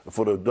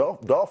for the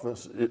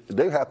Dolphins,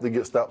 they have to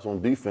get stops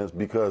on defense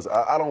because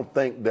I don't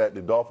think that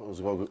the Dolphins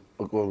are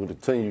going to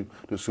continue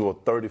to score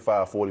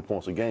 35, 40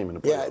 points a game in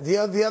the playoffs.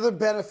 Yeah, the other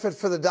benefit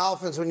for the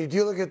Dolphins, when you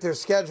do look at their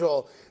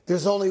schedule,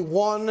 there's only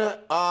one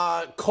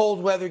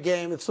cold weather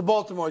game. It's the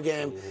Baltimore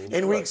game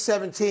in Week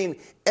 17.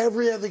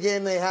 Every other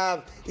game they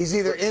have is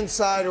either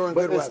inside or in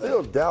good weather. But it's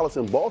still Dallas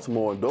and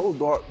Baltimore, and those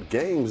are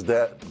games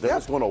that they're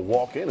just going to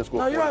walk in and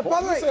score. No, you're right.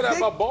 By the way, you said that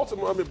about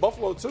Baltimore. I mean,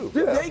 Buffalo, too.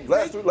 Yeah,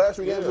 last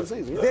 3 games of the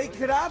season. They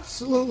could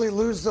absolutely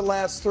lose the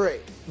last 3.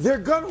 They're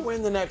going to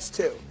win the next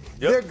 2.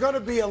 They're going to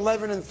be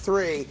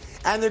 11-3,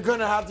 and they're going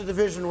to have the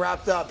division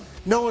wrapped up.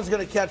 No one's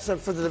going to catch them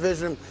for the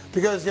division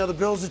because, the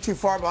Bills are too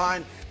far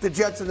behind. The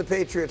Jets and the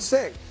Patriots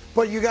stink.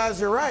 But you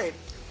guys are right.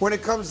 When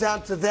it comes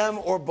down to them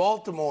or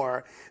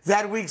Baltimore,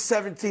 that Week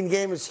 17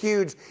 game is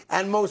huge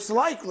and most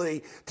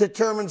likely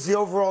determines the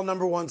overall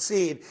number 1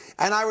 seed.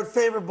 And I would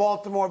favor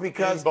Baltimore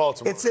because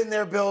it's in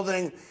their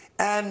building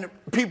and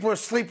people are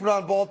sleeping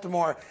on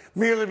Baltimore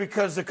merely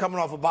because they're coming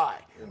off a bye.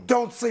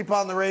 Don't sleep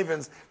on the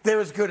Ravens. They're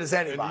as good as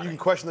anybody. And you can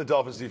question the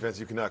Dolphins' defense.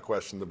 You cannot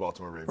question the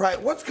Baltimore Ravens.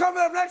 Right. What's coming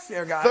up next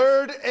year, guys?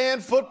 Third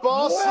and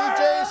football.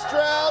 C.J.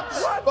 Stroud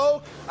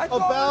spoke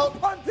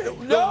about the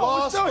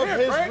loss of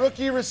his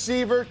rookie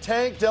receiver,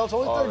 Tank Dell. It's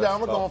only third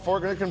down. We're going for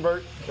it. Going to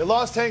convert. They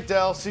lost Tank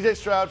Dell. C.J.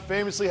 Stroud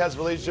famously has a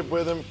relationship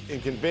with him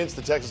and convinced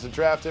the Texans to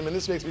draft him. And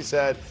this makes me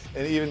sad.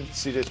 And even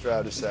C.J.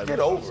 Stroud is sad. Get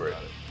over it.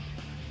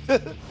 I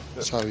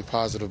try to be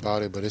positive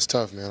about it, but it's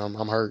tough, man.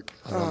 I'm hurt.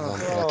 I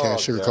can't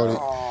sugarcoat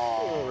it.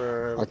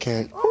 I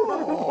can't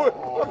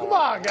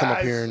come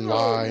up here and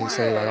lie and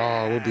say, like,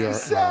 oh, we'll be all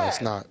right. No,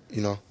 it's not,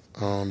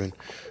 And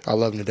I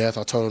love him to death.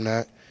 I told him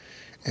that.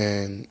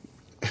 And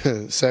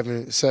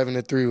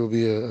 7-3 will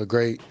be a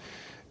great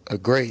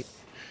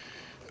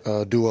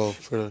duo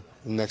for the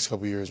next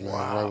couple years, man.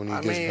 Right when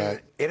he gets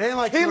back. It ain't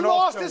like he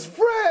lost his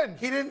friend.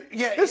 He didn't.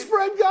 Yeah, his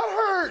friend got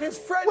hurt. His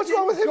friend. What's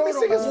wrong with him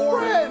missing his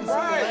friend?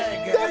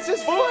 Right. That's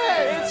his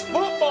friend. It's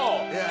football.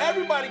 Yeah.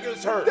 Everybody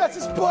gets hurt. That's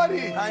his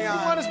buddy. He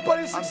want his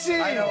buddy to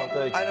succeed. I know.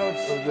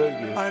 It's so good.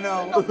 I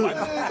know.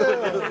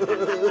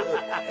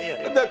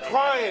 They're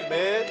crying,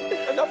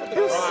 man. Enough of the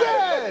crying.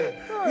 Sad.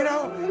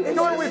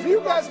 If you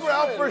guys were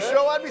out for a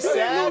show, I'd be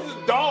sad. He lost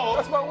his dog.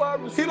 That's my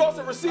wide receiver. He lost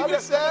a receiver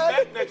that's coming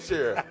back next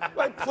year.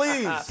 Like,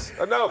 please,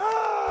 enough.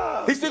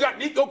 He still got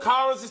Nico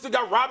Collins. He still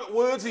got Robert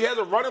Woods. He has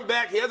a running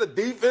back. He has a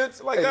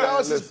defense. Like that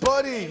was his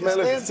buddy.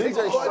 C.J.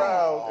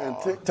 Stroud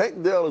and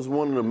Tank Dell is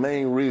one of the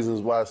main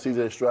reasons why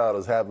C.J. Stroud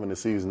is having the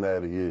season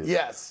that he is.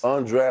 Yes.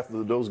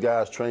 Undrafted, those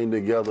guys trained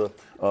together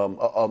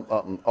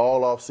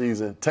all off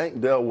season. Tank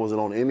Dell wasn't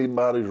on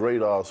anybody's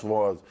radar as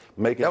far as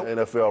making the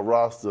NFL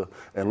roster,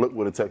 and look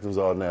where the Texans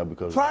are now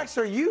because. Plax,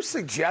 are you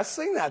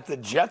suggesting that the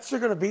Jets are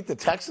going to beat the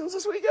Texans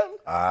this weekend?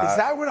 Is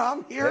that what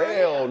I'm hearing?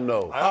 Hell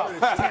no. Oh,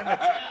 damn it.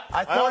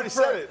 I already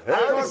said it. I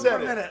already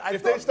said it.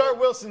 If they start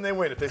Wilson, they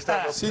win. If they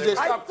start Wilson, CJ,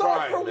 stop I thought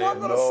crying, for man. one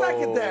little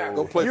second there,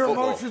 Go play your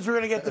football. emotions were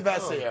going to get the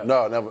best of you.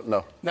 No, never.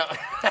 No. No.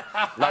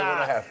 Not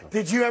gonna happen.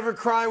 Did you ever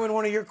cry when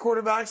one of your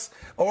quarterbacks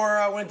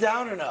went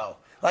down or no?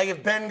 Like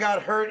if Ben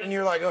got hurt and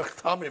you're like, ugh,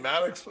 Tommy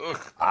Maddox. Ugh.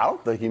 I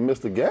don't think he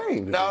missed a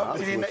game. No,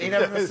 he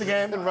never missed a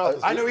game.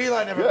 I know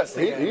Eli never missed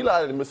a game.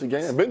 Eli didn't miss a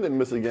game. Ben didn't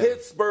miss a game.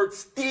 Pittsburgh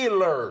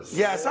Steelers.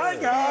 Yes, I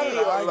got it.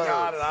 You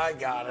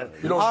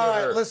don't All get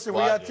right, hurt. listen,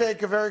 we got to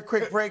take a very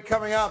quick break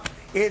coming up.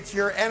 It's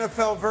your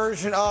NFL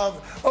version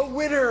of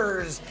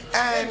winners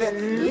and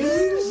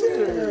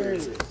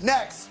losers.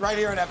 Next, right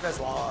here on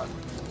FS1.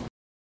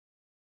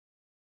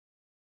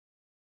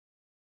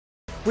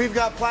 We've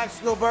got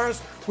Plaxico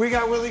Burress, we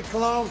got Willie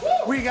Colon,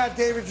 we got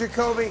David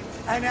Jacoby,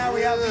 and now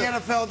we have the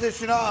NFL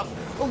edition of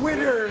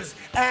winners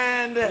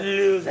and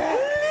losers.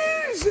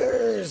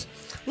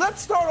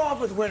 Let's start off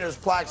with winners,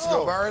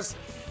 Plaxico Burress.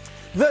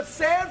 The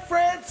San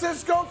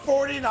Francisco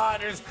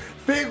 49ers,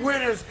 big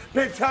winners,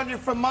 been telling you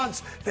for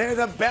months, they're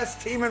the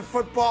best team in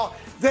football.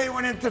 They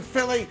went into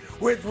Philly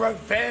with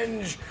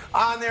revenge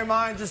on their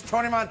minds, as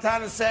Tony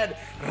Montana said,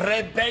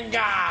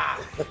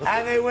 rebenga.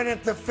 And they went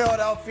into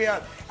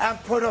Philadelphia and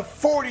put a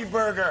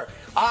 40-burger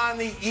on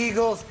the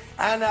Eagles,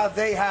 and now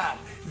they have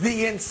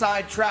the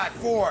inside track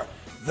for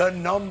the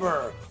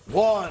number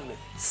 1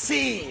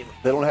 seed.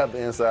 They don't have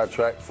the inside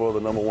track for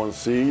the number 1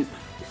 seed.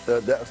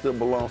 That still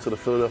belongs to the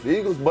Philadelphia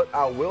Eagles, but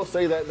I will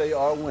say that they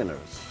are winners.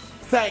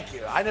 Thank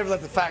you. I never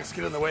let the facts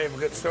get in the way of a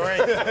good story.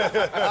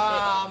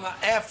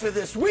 After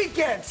this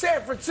weekend,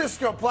 San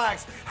Francisco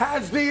Plax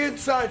has the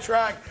inside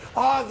track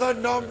on the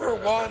number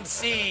 1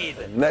 seed.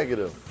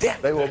 Negative.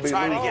 Damn, they will be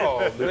trying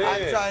losing.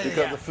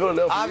 Because the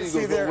Philadelphia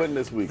Obviously, Eagles will win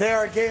this week.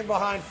 They're a game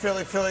behind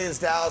Philly. Philly is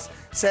Dallas.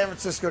 San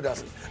Francisco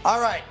doesn't.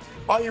 All right.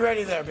 Are you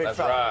ready there, big That's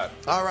fella? right.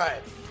 All right.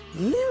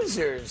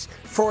 Losers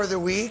for the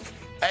week,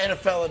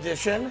 NFL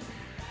edition.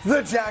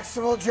 The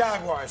Jacksonville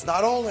Jaguars.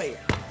 Not only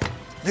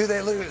do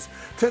they lose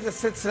to the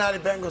Cincinnati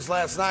Bengals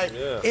last night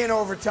in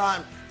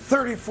overtime,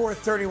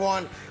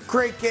 34-31.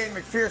 Great game,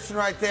 McPherson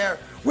right there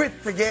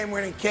with the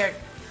game-winning kick.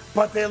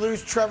 But they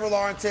lose Trevor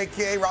Lawrence,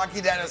 a.k.a.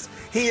 Rocky Dennis.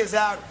 He is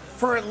out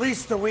for at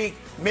least a week,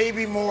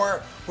 maybe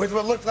more, with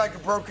what looked like a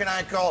broken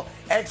ankle.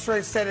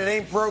 X-ray said it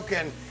ain't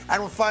broken,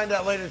 and we'll find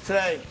out later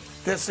today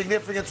the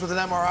significance with an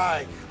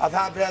MRI of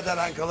how bad that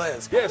ankle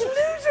is. Yes,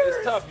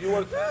 it's tough. You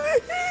want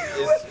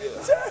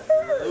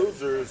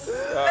losers.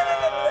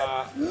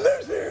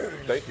 Losers.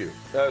 Thank you.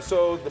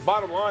 So the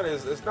bottom line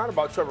is, it's not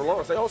about Trevor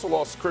Lawrence. They also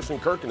lost Christian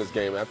Kirk in this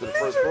game after the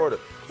first quarter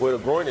with a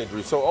groin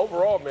injury. So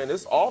overall, man,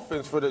 this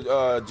offense for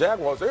the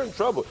Jaguars, they're in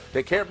trouble.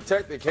 They can't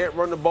protect, they can't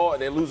run the ball,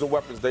 and they're losing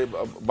weapons by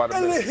the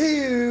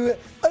minute.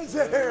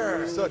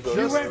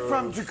 You went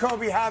from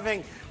Jacoby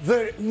having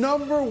the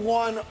number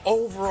 1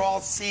 overall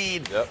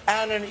seed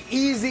and an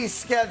easy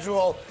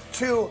schedule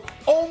to,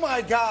 oh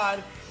my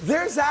God,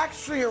 there's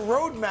actually a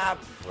roadmap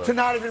to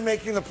not even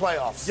making the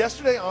playoffs.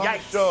 Yesterday on the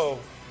show,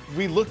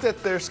 we looked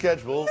at their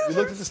schedule, we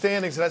looked at the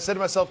standings, and I said to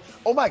myself,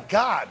 oh my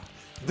God,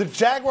 the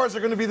Jaguars are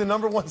going to be the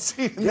number 1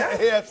 seed in the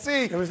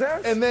AFC. It was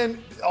theirs. And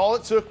then all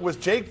it took was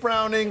Jake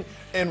Browning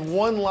and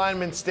 1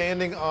 lineman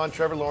standing on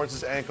Trevor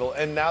Lawrence's ankle,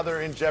 and now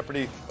they're in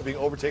jeopardy of being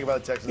overtaken by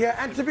the Texans.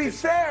 Yeah, and to be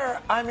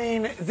fair, I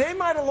mean, they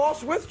might have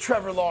lost with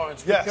Trevor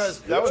Lawrence because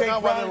that was Jake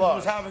not why they Browning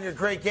lost. was having a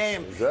great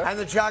game, and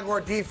the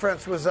Jaguar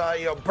defense was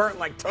burnt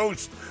like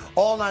toast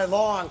all night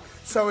long.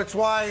 So it's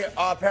why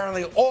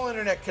apparently all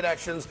internet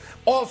connections,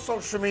 all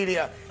social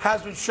media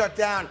has been shut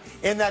down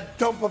in that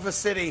dump of a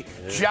city,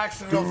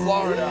 Jacksonville,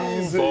 Florida.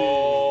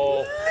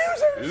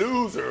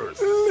 Losers.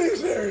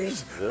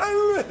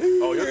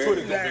 Oh, your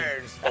Twitter's going to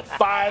be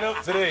fired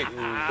up today.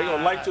 They're going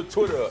to light your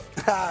Twitter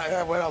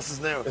up. What else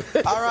is new?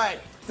 All right.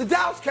 The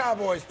Dallas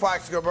Cowboys,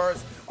 Plaxico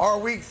Burress, are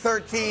Week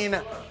 13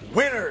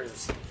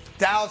 winners.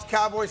 Dallas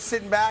Cowboys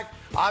sitting back.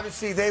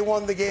 Obviously, they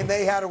won the game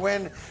they had to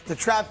win. The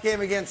trap game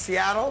against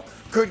Seattle.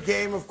 Good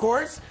game, of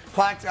course.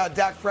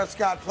 Dak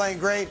Prescott playing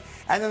great.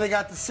 And then they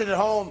got to sit at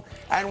home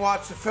and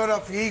watch the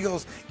Philadelphia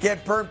Eagles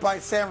get burnt by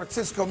San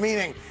Francisco,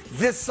 meaning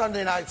this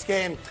Sunday night's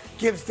game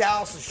gives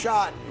Dallas a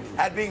shot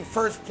at being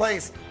first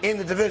place in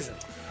the division.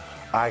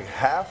 I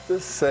have to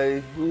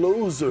say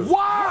losers.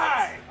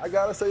 Why? I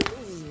got to say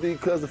losers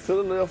because the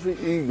Philadelphia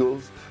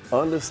Eagles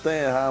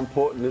understand how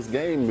important this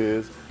game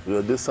is.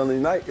 This Sunday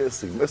night,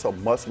 it's a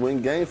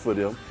must-win game for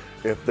them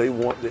if they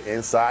want the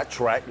inside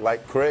track,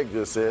 like Craig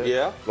just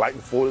said, like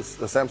the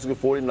San Francisco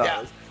 49ers.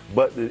 Yeah.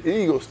 But the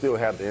Eagles still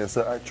have the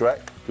inside track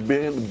to be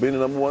the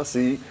number 1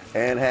 seed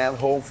and have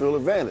home field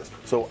advantage.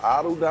 So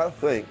I do not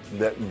think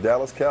that the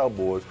Dallas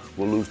Cowboys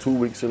will lose 2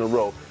 weeks in a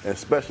row, and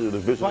especially the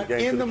divisional game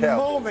in to the the Cowboys.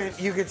 moment,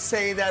 you could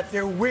say that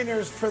they're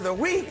winners for the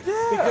week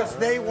because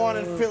they won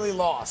and Philly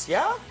lost,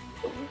 yeah?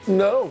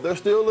 No, they're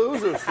still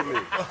losers to me.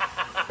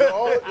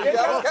 The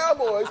Dallas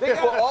Cowboys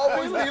will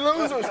always be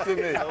losers to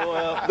me.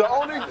 The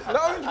only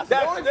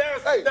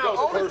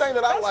thing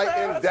that I like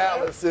in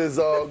Dallas is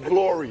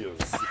Glorious.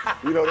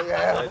 You know, they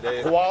have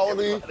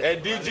quality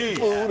and DG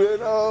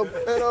food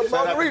and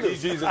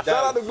margaritas. Shout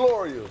out to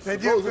Glorious. They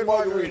do good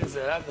margaritas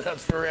there.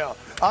 That's for real.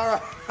 All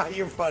right,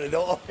 you're funny.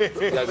 They'll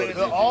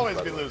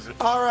always be losers.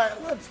 All right,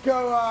 let's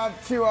go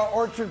to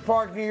Orchard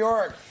Park, New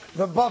York.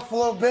 The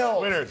Buffalo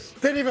Bills. Winners.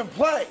 Didn't even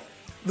play.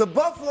 The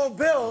Buffalo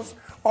Bills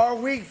are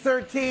Week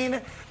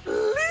 13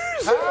 losers.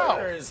 How?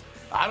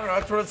 I don't know.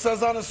 That's what it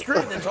says on the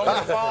screen. They told me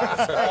to follow.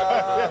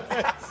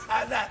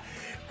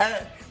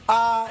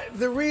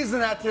 The reason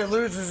that they're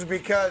losers is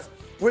because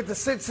with the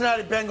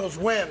Cincinnati Bengals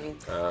win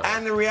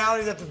and the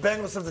reality that the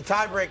Bengals have the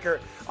tiebreaker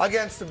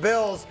against the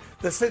Bills,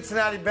 the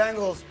Cincinnati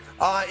Bengals,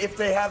 if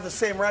they have the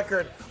same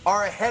record,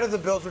 are ahead of the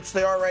Bills, which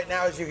they are right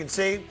now, as you can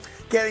see,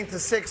 getting to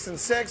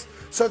 6-6.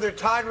 So they're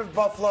tied with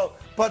Buffalo,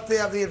 but they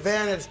have the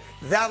advantage.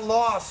 That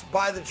loss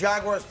by the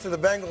Jaguars to the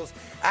Bengals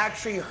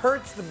actually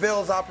hurts the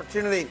Bills'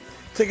 opportunity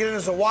to get in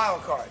as a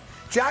wild card.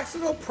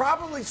 Jacksonville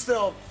probably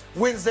still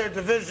wins their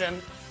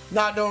division,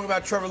 not knowing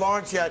about Trevor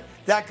Lawrence yet.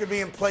 That could be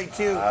in play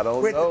too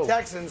with the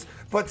Texans.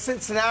 But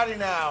Cincinnati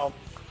now,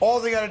 all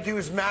they got to do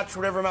is match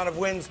whatever amount of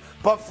wins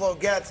Buffalo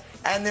gets,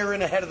 and they're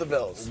in ahead of the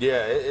Bills.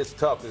 Yeah, it's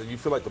tough. You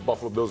feel like the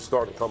Buffalo Bills are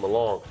starting to come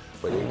along,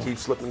 but they keep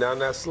slipping down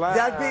that slide.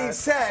 That being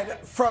said,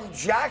 from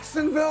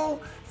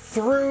Jacksonville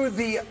through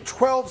the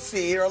 12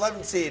 seed or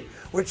 11 seed,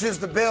 which is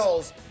the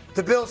Bills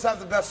have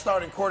the best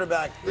starting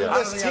quarterback. They're the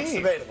best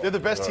team. They're the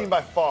best team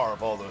by far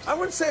of all those. I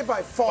wouldn't say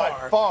by far.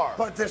 By far.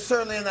 But they're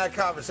certainly in that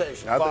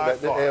conversation. I think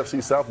that the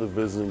AFC South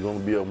division is going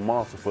to be a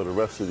monster for the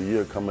rest of the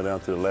year coming down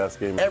to the last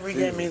game of the Every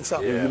season. game means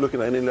something. You're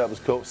looking at Indianapolis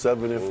Colts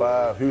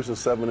 7-5, Houston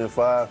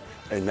 7-5,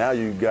 and now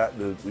you got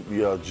the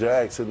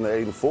Jags sitting at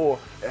 8-4,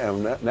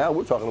 and now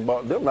we're talking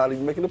about them not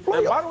even making the playoffs.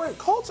 And by the way,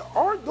 Colts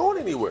aren't going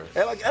anywhere.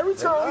 And like every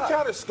time we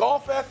kind of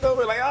scoff at them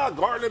and like,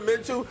 Gardner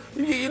Minshew,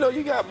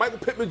 you got Michael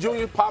Pittman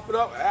Jr. popping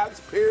up, Alex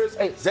Pierce,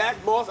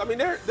 Zach Moss. I mean,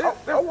 they're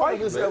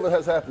fighting. This ever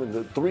has happened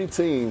that 3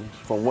 teams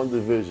from one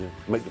division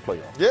make the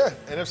playoffs. Yeah,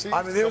 NFC.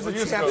 I mean, there was a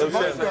chance a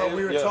month ago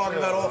we were talking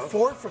about all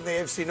 4 from the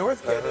AFC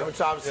North game,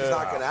 which obviously is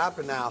not going to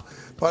happen now.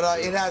 But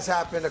it has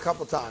happened a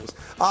couple times.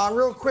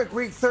 Real quick,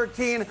 Week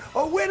 13,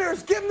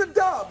 winners, give them the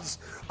dubs.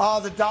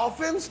 The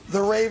Dolphins,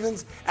 the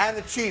Ravens, and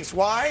the Chiefs.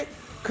 Why?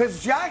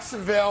 Because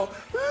Jacksonville,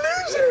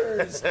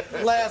 losers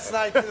last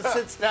night to the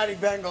Cincinnati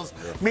Bengals,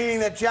 meaning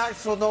that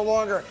Jacksonville no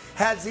longer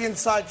has the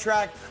inside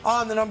track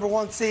on the number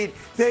 1 seed.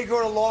 They go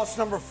to loss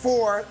number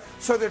 4,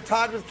 so they're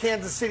tied with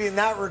Kansas City in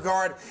that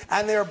regard,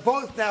 and they're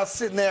both now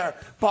sitting there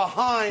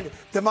behind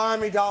the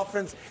Miami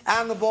Dolphins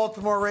and the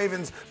Baltimore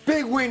Ravens.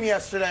 Big win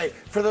yesterday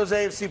for those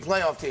AFC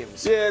playoff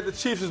teams. Yeah, the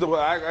Chiefs is the one.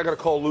 I got to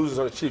call losers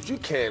on the Chiefs. You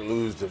can't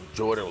lose to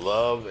Jordan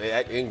Love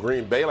in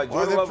Green Bay.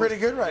 They're pretty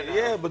good right now.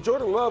 Yeah, but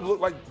Jordan Love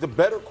looked like the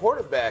better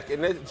quarterback,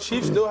 and the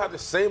Chiefs still have the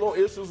same old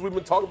issues we've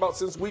been talking about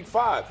since Week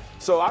 5.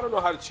 So I don't know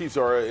how the Chiefs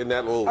are in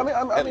that little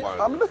headline.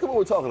 I'm looking at what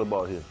we're talking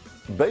about here.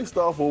 Based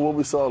off of what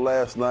we saw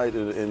last night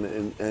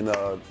and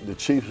the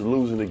Chiefs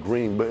losing to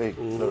Green Bay,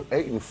 they're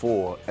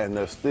 8-4, and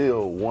they're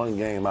still 1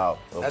 game out.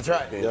 That's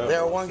right.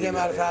 They're 1 game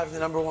out of having the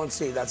number 1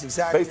 seed. That's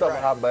exactly based off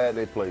of how bad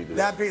they played.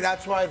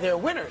 That's why they're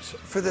winners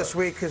for this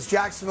week, because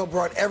Jacksonville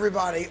brought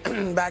everybody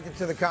back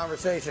into the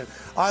conversation.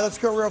 All right, let's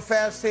go real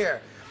fast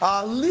here.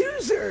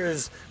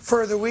 Losers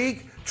for the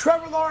week,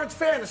 Trevor Lawrence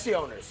fantasy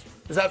owners.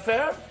 Is that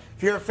fair?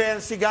 If you're a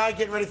fantasy guy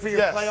getting ready for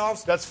your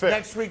playoffs, that's fair.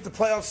 Next week the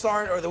playoffs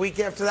start, or the week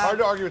after that. Hard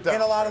to argue with that.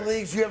 In a lot of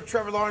leagues, you have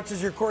Trevor Lawrence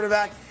as your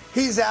quarterback.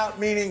 He's out,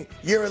 meaning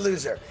you're a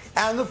loser.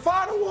 And the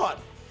final one,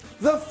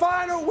 the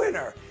final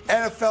winner,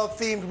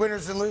 NFL-themed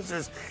winners and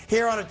losers,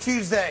 here on a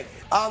Tuesday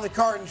on The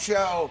Carton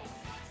Show,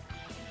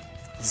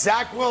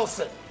 Zach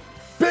Wilson.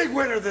 Big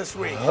winner this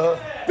week.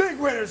 Big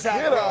winner,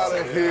 Zach Wilson.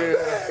 Get out of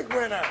here. Big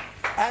winner.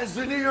 As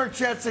the New York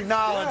Jets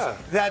acknowledge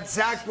that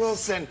Zach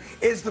Wilson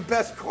is the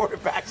best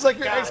quarterback. It's like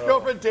your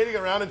ex-girlfriend dating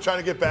around and trying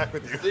to get back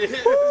with you.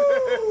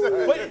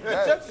 Wait, the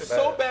Jets are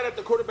so bad at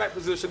the quarterback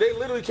position, they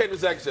literally came to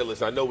Zach and said,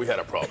 listen, I know we had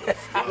a problem.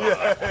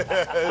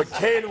 But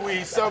can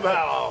we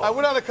somehow? I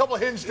went on a couple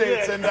hinge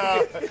dates, and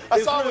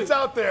I saw what's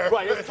out there.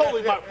 Right, it's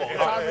totally my fault.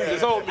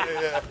 It's all me.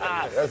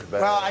 That's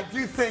bad. Well, I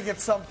do think at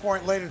some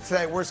point later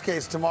today, worst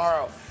case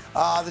tomorrow,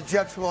 the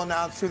Jets will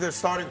announce who their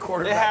starting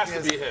quarterback is. It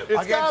has to be him.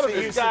 It's got to be.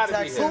 It's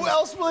gotta be him. Who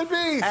else will it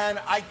be? And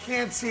I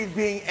can't see it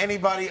being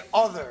anybody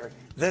other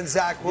than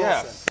Zach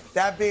Wilson. Yes.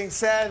 That being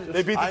said,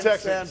 They beat the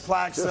Texans.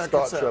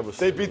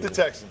 They beat the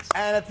Texans.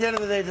 And at the end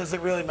of the day, does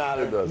it really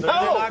matter? It doesn't. They're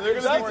not they're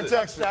going to gonna score a beat the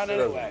touchdown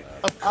anyway.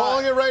 I'm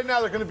calling it right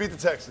now. They're going to beat the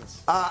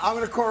Texans. I'm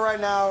going to call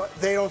right now,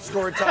 they don't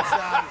score a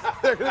touchdown.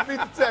 They're going to beat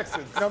the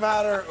Texans. No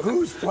matter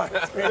who's playing.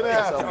 It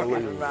doesn't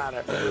even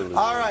matter.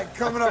 All right,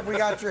 coming up, we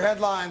got your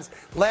headlines.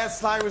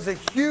 Last night was a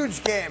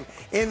huge game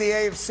in the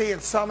AFC,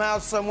 and somehow,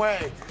 some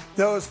way,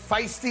 those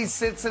feisty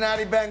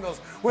Cincinnati Bengals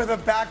with a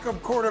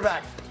backup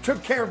quarterback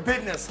took care of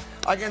business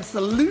against the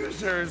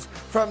losers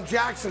from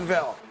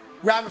Jacksonville.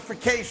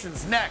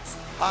 Ramifications next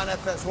on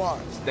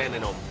FS1.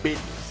 Standing on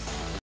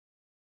business.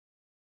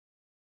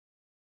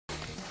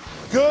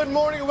 Good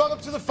morning and welcome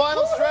to the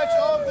final stretch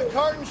of the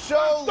Carton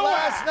Show.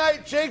 Last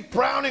night, Jake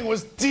Browning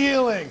was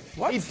dealing.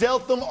 He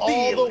dealt them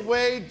all the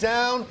way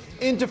down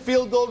into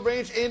field goal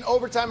range in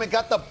overtime and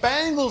got the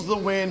Bengals the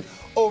win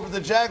over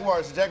the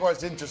Jaguars. The Jaguars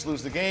didn't just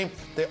lose the game,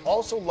 they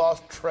also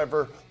lost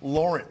Trevor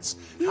Lawrence.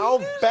 How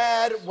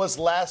bad was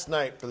last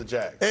night for the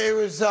Jags? It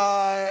was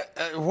a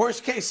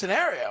worst case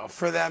scenario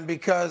for them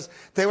because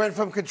they went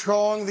from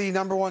controlling the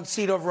number 1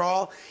 seed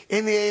overall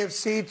in the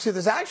AFC to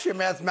there's actually a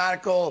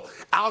mathematical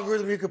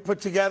algorithm you could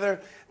put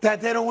together that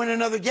they don't win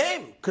another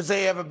game because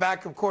they have a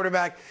backup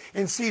quarterback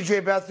in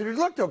C.J. Beathard who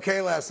looked okay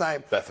last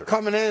night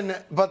coming in.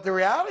 But the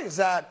reality is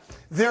that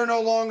they're no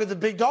longer the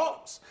big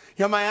dogs.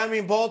 You know, Miami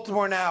and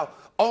Baltimore now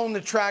own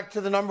the track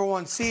to the number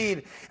 1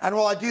 seed. And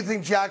while I do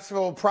think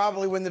Jacksonville will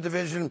probably win the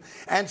division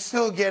and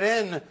still get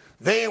in,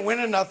 they ain't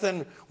winning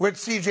nothing with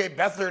C.J.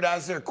 Beathard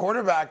as their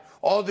quarterback.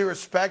 All due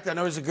respect, I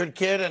know he's a good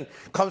kid and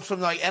comes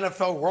from like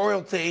NFL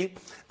royalty.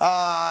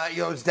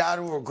 His dad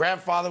or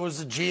grandfather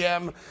was a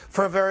GM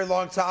for a very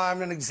long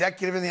time, an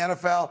executive in the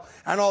NFL,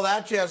 and all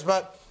that jazz.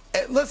 But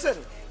listen,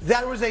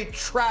 that was a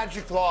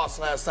tragic loss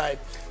last night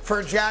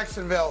for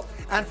Jacksonville.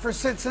 And for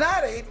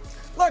Cincinnati,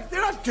 look,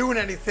 they're not doing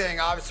anything,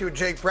 obviously, with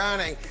Jake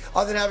Browning,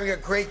 other than having a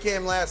great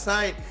game last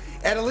night.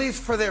 And at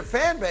least for their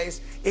fan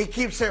base, it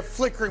keeps their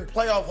flickering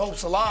playoff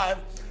hopes alive,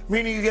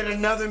 meaning you get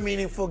another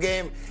meaningful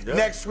game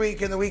next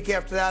week and the week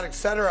after that,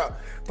 etc.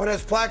 But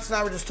as Plax and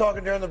I were just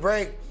talking during the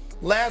break,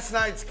 last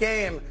night's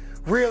game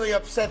really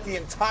upset the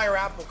entire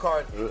apple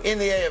cart in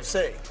the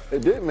AFC.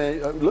 It did,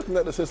 man. Looking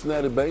at the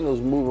Cincinnati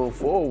Bengals moving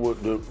forward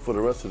for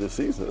the rest of the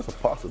season, it's a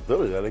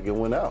possibility that they can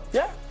win out.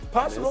 Yeah.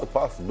 Possible. It's a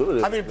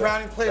possibility. I mean,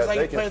 Browning plays like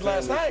he played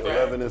last night,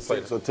 right?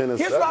 11-6 or 10-7.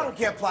 Here's what I don't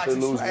get,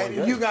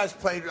 Plax. You guys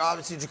played,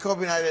 obviously,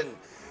 Jacoby and I didn't.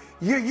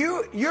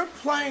 You're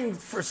playing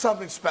for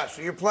something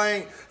special. You're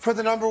playing for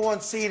the number 1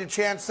 seed, a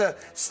chance to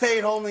stay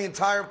at home the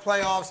entire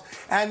playoffs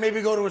and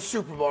maybe go to a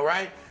Super Bowl,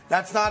 right?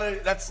 That's not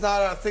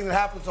a thing that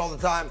happens all the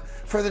time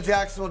for the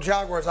Jacksonville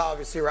Jaguars,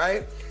 obviously,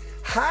 right?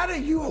 How do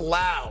you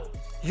allow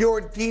your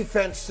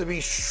defense to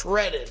be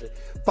shredded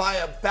by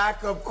a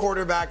backup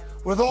quarterback,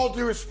 with all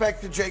due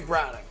respect to Jake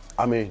Browning?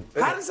 I mean,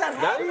 how does that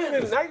happen?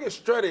 Not even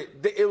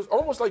strutted. It was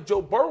almost like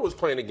Joe Burrow was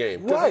playing the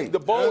game. Right. The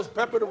ball was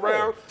peppered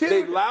around. Dude,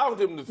 they allowed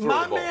him to throw the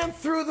ball. My man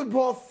threw the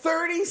ball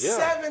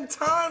 37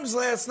 times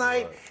last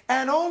night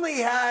and only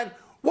had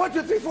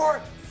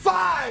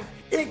 5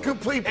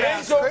 incomplete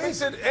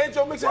passes. And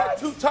Joe Mixon had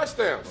 2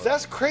 touchdowns.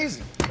 That's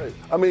crazy.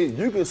 I mean,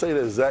 you can say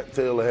that Zach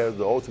Taylor has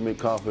the ultimate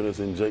confidence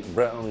in Jake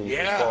Browning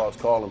as far as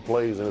calling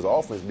plays in his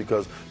offense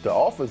because the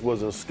offense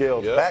wasn't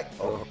scaled back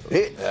a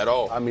bit at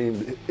all. I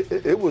mean,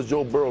 it was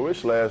Joe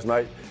Burrow-ish last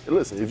night. And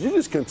listen, if you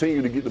just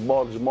continue to get the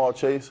ball to Jamar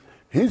Chase,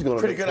 he's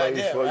going to make plays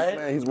idea, for right? you.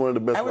 Man, he's one of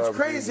the best. And what's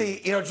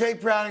crazy,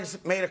 Jake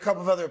Browning's made a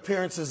couple of other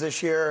appearances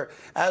this year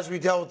as we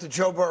dealt with the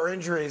Joe Burrow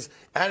injuries,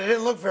 and it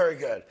didn't look very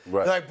good.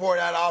 Right. Like, boy,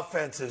 that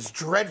offense is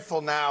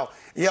dreadful now.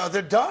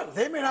 They're done.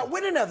 They may not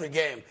win another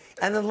game.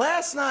 And then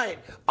last night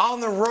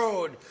on the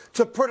road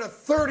to put a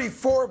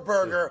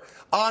 34-burger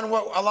on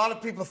what a lot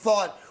of people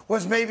thought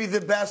was maybe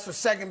the best or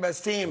second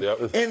best team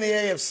in the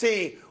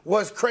AFC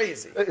was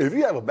crazy. If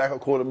you have a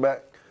backup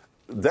quarterback,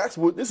 this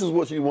is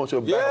what you want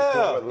your backup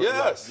quarterback to look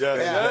like.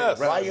 Yes.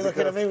 Why are you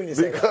looking at me when you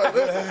say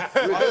that?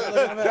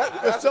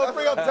 Don't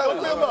bring him up.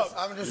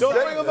 Don't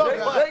bring him up.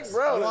 Jake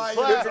Brown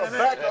is a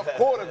backup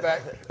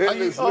quarterback in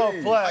this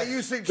league. Are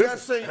you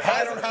suggesting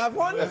I don't have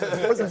one? Is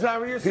that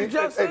what you're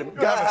suggesting?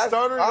 You have a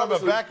starter, you have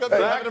a backup,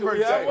 you have an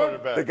emergency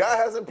quarterback. The guy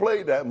hasn't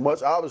played that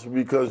much, obviously,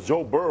 because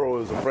Joe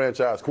Burrow is a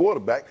franchise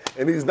quarterback,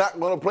 and he's not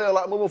going to play a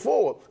lot moving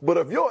forward. But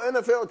if your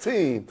NFL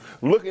team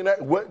looking at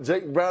what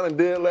Jake Browning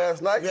did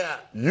last night,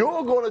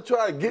 you're going to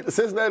try to get the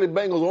Cincinnati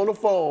Bengals on the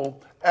phone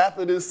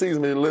after this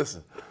season and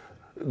listen.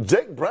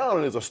 Jake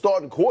Browning is a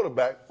starting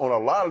quarterback on a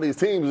lot of these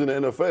teams in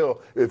the NFL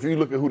if you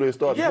look at who they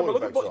starting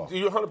quarterbacks are.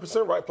 You're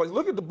 100% right, Place.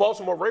 Look at the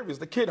Baltimore Ravens.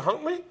 The kid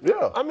Huntley.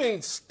 Yeah. I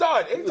mean,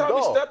 stud. Anytime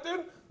he stepped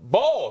in,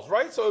 balls,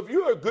 right? So if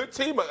you're a good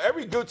team,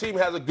 every good team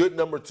has a good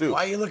number 2.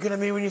 Why are you looking at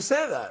me when you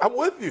say that? I'm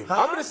with you.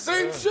 I'm in the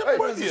same ship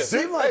with you. It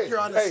seems like you're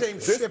on the same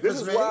ship this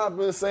as is me. why I've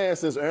been saying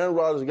since Aaron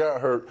Rodgers got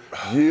hurt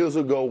years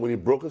ago when he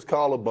broke his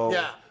collarbone.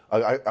 Yeah.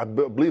 I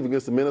believe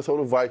against the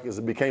Minnesota Vikings,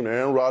 it became the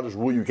Aaron Rodgers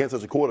rule. You can't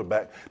touch a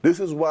quarterback. This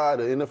is why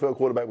the NFL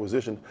quarterback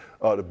position,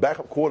 the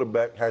backup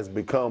quarterback has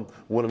become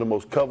one of the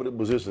most coveted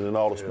positions in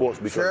all the sports.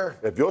 Because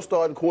if your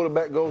starting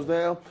quarterback goes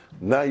down,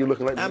 now you're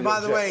looking like And by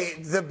the way,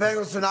 the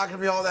Bengals are not going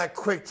to be all that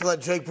quick to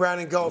let Jake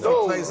Browning go if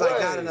he plays like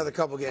that another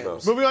couple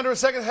games. Moving on to a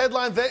second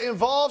headline that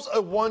involves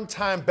a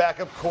one-time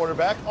backup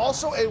quarterback.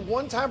 Also a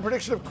one-time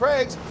prediction of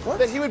Craig's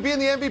that he would be in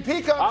the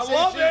MVP conversation.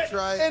 I love it. That's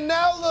right. And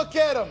now look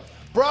at him.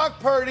 Brock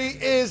Purdy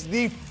is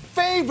the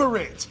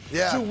favorite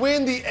to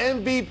win the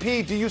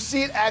MVP. Do you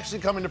see it actually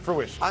coming to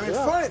fruition? I mean,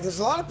 funny, there's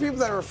a lot of people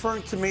that are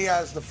referring to me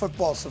as the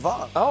football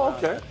savant. Oh,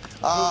 okay.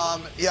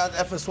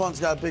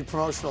 FS1's got a big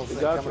promotional thing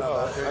coming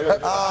up.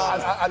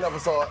 I never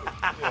saw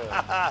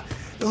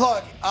it.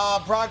 Look,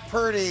 Brock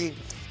Purdy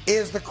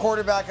is the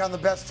quarterback on the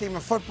best team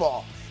in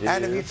football.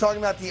 And if you're talking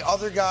about the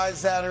other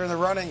guys that are in the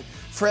running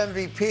for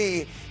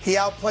MVP. He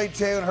outplayed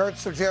Jalen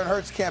Hurts, so Jalen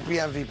Hurts can't be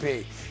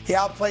MVP. He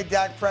outplayed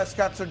Dak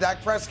Prescott, so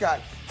Dak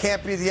Prescott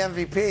can't be the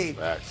MVP.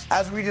 Facts.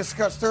 As we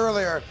discussed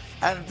earlier,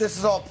 and this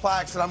is all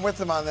Plax, and I'm with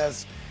him on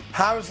this,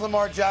 how is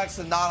Lamar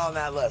Jackson not on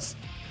that list?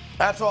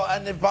 That's all.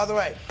 And by the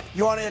way,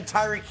 you want to add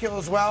Tyreek Hill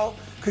as well,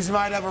 because you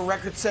might have a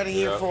record-setting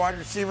year for wide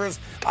receivers.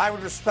 I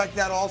would respect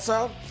that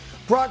also.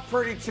 Brock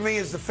Purdy, to me,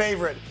 is the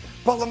favorite.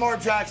 But Lamar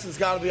Jackson's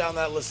got to be on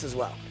that list as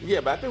well. Yeah,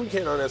 but I think we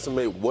can't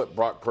underestimate what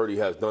Brock Purdy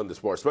has done this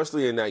far,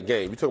 especially in that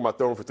game. You're talking about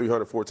throwing for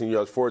 314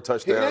 yards, 4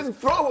 touchdowns. He didn't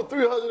throw for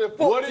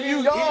 314 What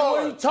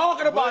are you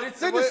talking about?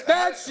 It's in the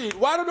stat sheet.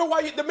 Well, I don't know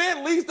why the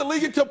man leads the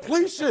league in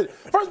completion.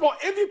 First of all,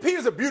 MVP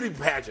is a beauty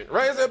pageant,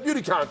 right? It's a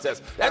beauty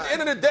contest. At the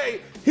end of the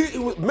day,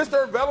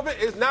 Mr. Irrelevant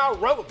is now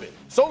relevant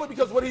solely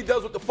because of what he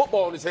does with the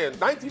football in his hand.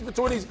 19 for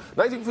 20s,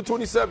 19 for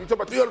 27. You're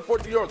talking about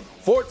 314 yards,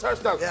 4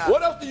 touchdowns. Yeah.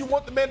 What else do you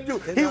want the man to do?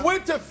 He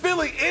went to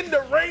Philly in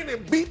the rain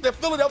and beat the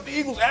Philadelphia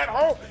Eagles at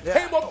home.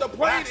 Came off the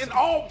plane in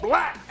all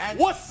black. And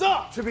what's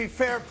up? To be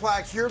fair,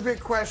 Plax, your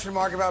big question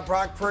mark about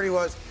Brock Purdy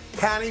was,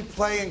 can he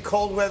play in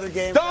cold weather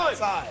games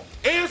outside?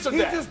 Answer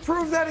that. He just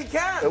proved that he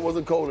can. It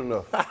wasn't cold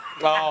enough.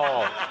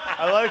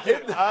 I like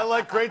it. I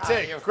like great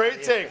take.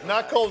 Great take.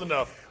 Not cold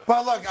enough.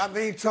 But look, I'm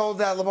being told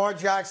that Lamar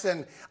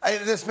Jackson,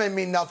 this may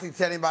mean nothing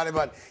to anybody,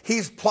 but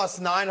he's plus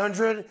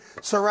 900.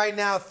 So right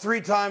now,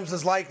 3 times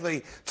as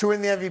likely to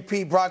win the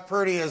MVP. Brock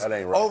Purdy is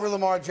over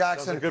Lamar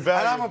Jackson. Good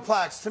value. And I'm a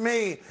Plax. To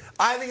me,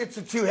 I think it's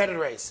a two-headed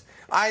race.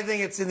 I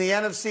think it's in the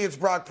NFC, it's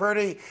Brock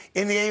Purdy.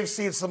 In the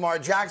AFC, it's Lamar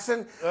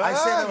Jackson. I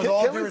say that with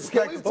all due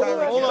respect to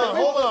Tyreek.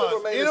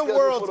 Hold on. In a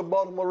world for the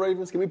Baltimore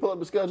Ravens, can we pull up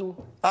the schedule?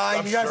 You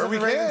guys have the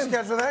Ravens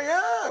schedule there?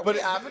 Yeah.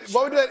 But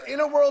what would that in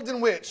a world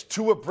in which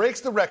Tua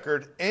breaks the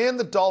record and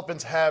the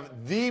Dolphins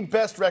have the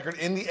best record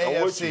in the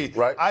AFC,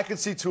 right? I could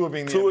see Tua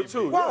being the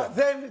MVP. Well,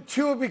 then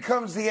Tua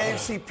becomes the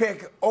AFC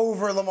pick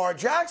over Lamar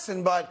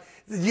Jackson, but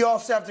you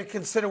also have to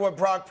consider what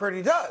Brock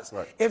Purdy does.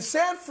 Right. If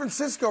San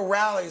Francisco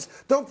rallies,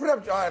 don't put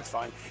up, that's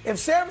fine. If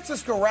San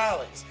Francisco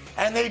rallies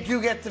and they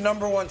do get the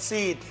 #1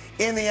 seed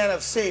in the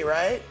NFC,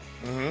 right?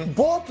 Mm-hmm.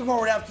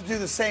 Baltimore would have to do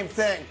the same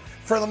thing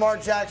for Lamar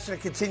Jackson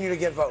to continue to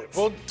get votes.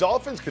 Well,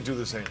 Dolphins could do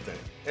the same thing.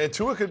 And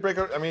Tua could break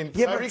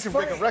Tyreek could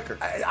break a record.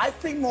 I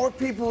think more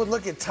people would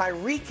look at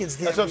Tyreek as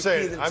the That's what I'm MVP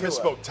saying. than I Tua.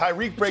 misspoke.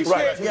 Tyreek breaks the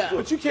record. Yeah.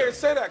 But you can't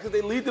say that because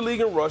they lead the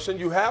league in rushing.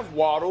 You have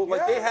Waddle.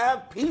 Like, they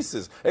have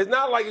pieces. It's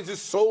not like it's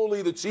just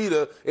solely the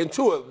cheetah and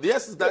Tua.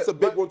 Yes, that's a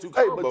big 1-2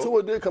 combo. Hey, but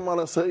Tua did come out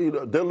and say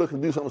they're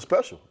looking to do something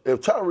special.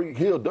 If Tyreek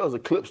Hill does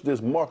eclipse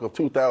this mark of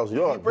 2,000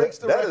 yards, he breaks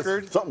the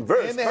record. Is something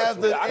very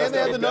special. They have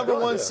the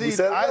 #1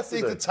 seed. I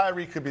think that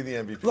Tyreek could be the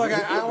MVP. Look,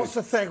 I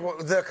also think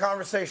the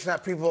conversation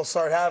that people will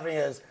start having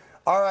is,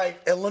 all right,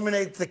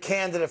 eliminate the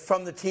candidate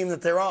from the team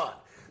that they're on.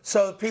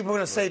 So people are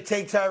going to say,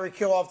 take Tyreek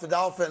Hill off the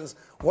Dolphins.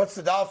 What's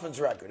the Dolphins'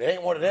 record? It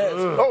ain't what it is.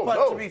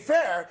 But to be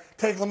fair,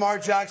 take Lamar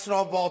Jackson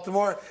off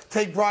Baltimore.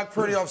 Take Brock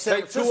Purdy off San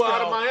Francisco. Take Tua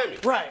out of Miami.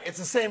 Right. It's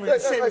the same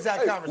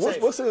exact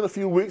conversation. We'll see in a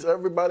few weeks.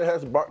 Everybody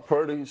has Brock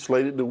Purdy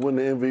slated to win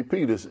the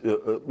MVP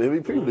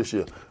this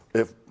year.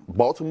 If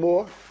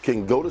Baltimore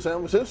can go to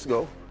San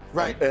Francisco,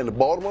 and the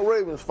Baltimore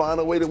Ravens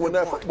find a way to win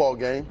that football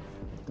game,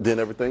 then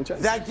everything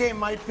changes. That game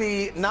might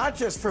be not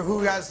just for who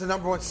has the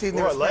 #1 seed in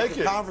their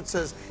respective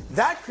conferences.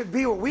 That could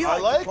be what we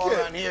like to call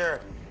around here,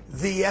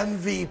 the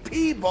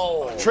MVP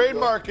Bowl.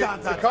 Trademark it.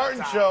 The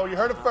Carton Show. You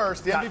heard it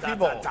first. The MVP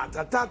Bowl.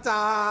 MVP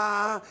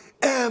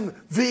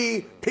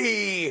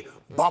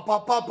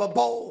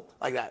Bowl.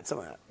 Like that.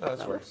 Something like that.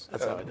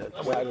 That's how I did.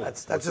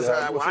 That's just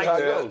how I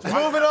do.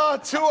 Moving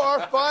on to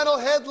our final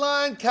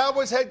headline.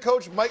 Cowboys head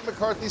coach Mike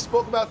McCarthy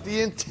spoke about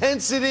the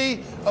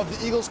intensity of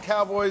the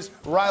Eagles-Cowboys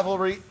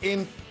rivalry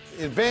in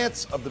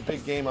advance of the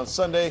big game on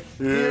Sunday.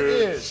 Here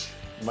is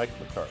Mike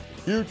McCarthy.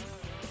 Huge.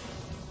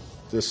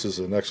 This is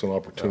an excellent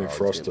opportunity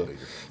for us to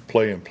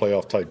play in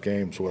playoff-type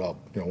games without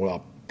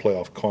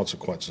playoff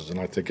consequences, and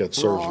I think that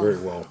serves very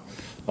well.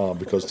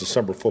 Because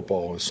December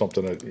football is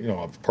something that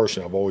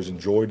I've always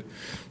enjoyed.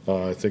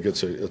 I think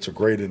it's a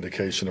great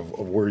indication of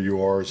where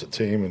you are as a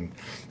team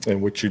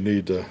and what you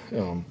need to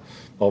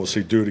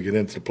obviously do to get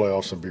into the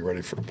playoffs and be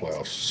ready for the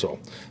playoffs. So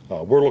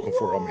we're looking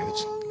for it. I mean,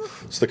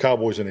 it's the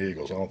Cowboys and the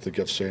Eagles. I don't think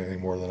you have to say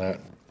anything more than that.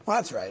 Well,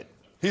 that's right.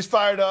 He's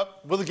fired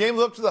up. Will the game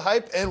live up to the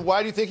hype, and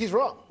why do you think he's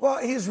wrong? Well,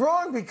 he's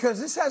wrong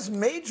because this has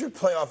major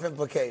playoff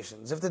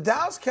implications. If the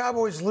Dallas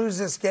Cowboys lose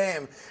this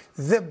game,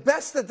 the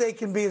best that they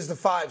can be is the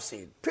 5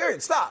 seed.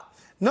 Period. Stop.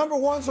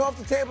 #1's off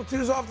the table,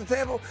 2's off the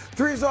table,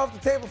 3's off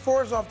the table,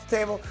 4's off the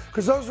table,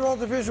 because those are all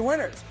division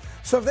winners.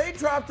 So if they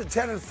drop to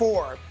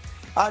 10-4,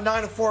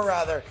 9-4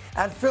 rather,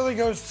 and Philly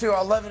goes to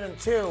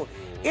 11-2,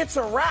 it's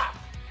a wrap.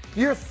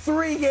 You're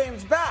 3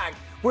 games back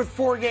with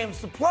 4 games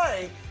to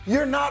play.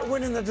 You're not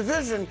winning the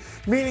division,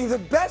 meaning the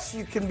best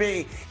you can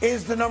be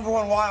is the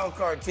 #1 wild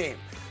card team.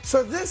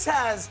 So this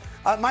has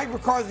Mike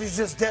McCarthy's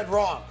just dead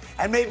wrong.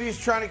 And maybe he's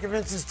trying to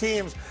convince his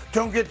teams,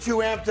 don't get too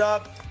amped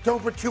up,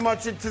 don't put too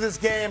much into this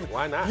game.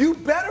 Why not? You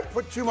better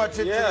put too much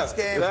into this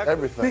game.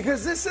 Everything.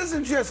 Because this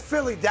isn't just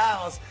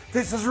Philly-Dallas.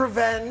 This is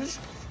revenge.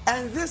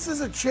 And this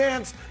is a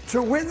chance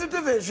to win the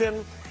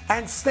division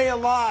and stay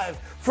alive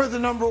for the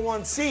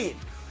 #1 seed.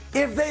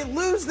 If they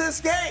lose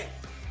this game,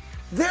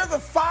 they're the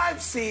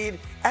 5 seed,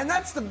 and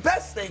that's the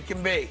best they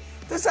can be.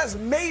 This has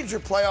major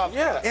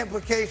playoff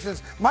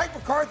implications. Mike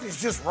McCarthy's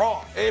just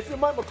wrong. And if you're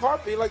Mike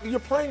McCarthy, like, you're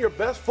playing your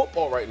best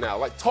football right now.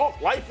 Like, talk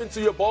life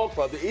into your ball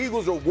club. The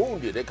Eagles are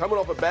wounded. They're coming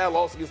off a bad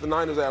loss against the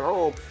Niners at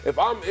home. If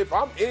I'm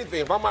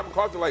Mike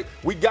McCarthy, like,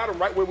 we got them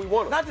right where we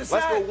want them. Not just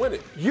Let's that, go win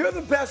it. You're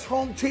the best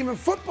home team in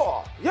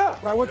football. Yeah.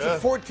 Right, what's it,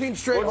 14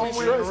 straight home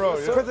wins in a row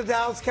for the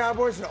Dallas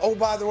Cowboys. And oh,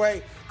 by the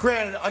way,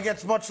 granted,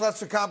 against much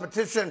lesser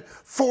competition,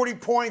 40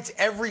 points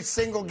every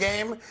single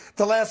game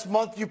the last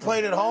month you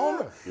played at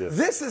home. Yeah.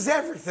 This is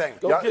everything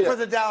for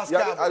the Dallas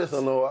Cowboys. I just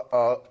don't know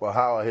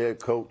how a head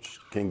coach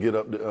can get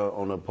up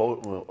on a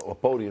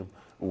podium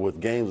with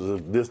games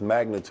of this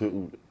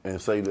magnitude and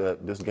say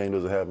that this game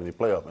doesn't have any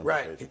playoff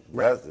implications.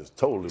 Right. That's just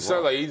totally wrong.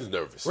 Sounds like he's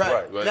nervous.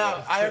 Right.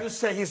 Now, I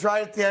understand he's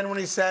right at the end when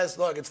he says,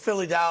 look, it's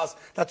Philly-Dallas.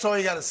 That's all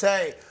you got to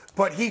say.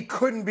 But he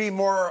couldn't be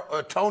more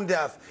tone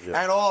deaf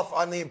and off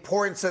on the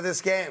importance of this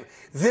game.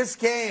 This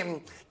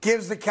game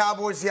gives the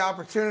Cowboys the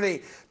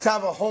opportunity to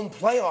have a home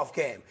playoff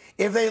game.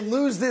 If they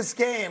lose this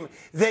game,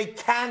 they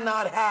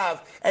cannot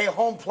have a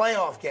home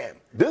playoff game.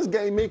 This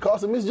game may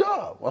cost him his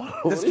job.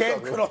 This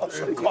game could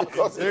also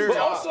cost him his But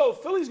job. also,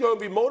 Philly's going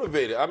to be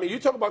motivated. I mean, you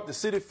talk about the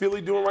city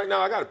Philly doing right now.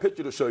 I got a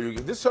picture to show you.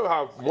 This shows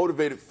how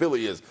motivated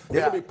Philly is.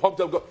 They're going to be pumped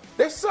up.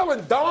 They're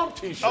selling Dom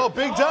T-shirts. Oh,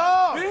 Big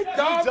Dom. Big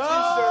Dom T-shirts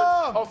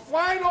are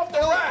flying off the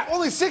rack.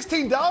 Only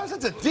 $16?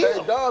 That's a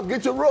deal. Hey, Dom,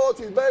 get your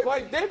royalties, baby.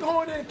 Like, they're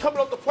going in and coming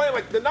off the plane.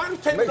 Like, the Niners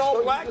came in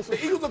all black.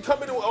 The Eagles are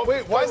coming in with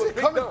Wait, why is it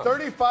coming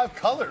 35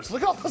 colors?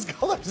 Look at all those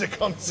colors it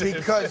comes in.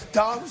 Because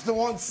Dom's the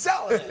one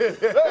selling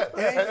it. It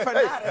ain't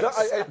fanatics.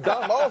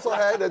 Dom also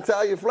had the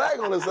Italian flag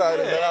on the side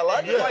of it. I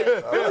like it.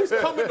 Like, Philly's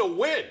coming to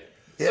win.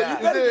 So you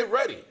better get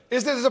ready.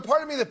 There's a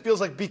part of me that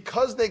feels like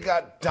because they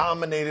got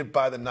dominated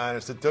by the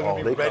Niners that they're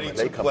going to be ready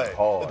to play.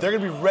 That they're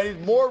going to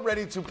be more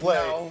ready to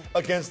play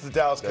against the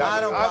Dallas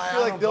Cowboys. I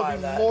feel like they'll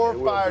be more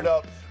fired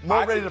up,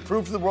 more ready to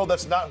prove to the world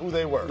that's not who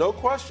they were. No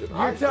question.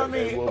 You're telling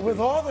me, with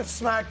all the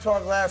smack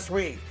talk last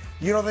week,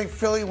 you don't think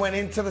Philly went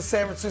into the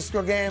San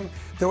Francisco game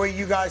the way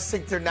you guys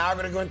think they're now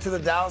going to go into the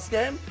Dallas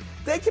game?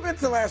 They came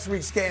into last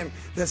week's game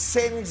the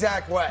same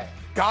exact way.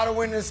 Got to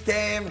win this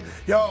game.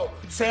 Yo,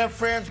 San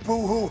Fran's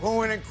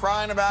boo-hoo-hooing and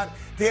crying about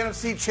the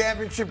NFC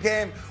Championship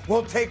game.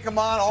 We'll take them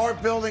on, our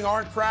building,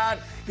 our crowd.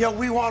 Yo,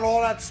 we want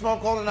all that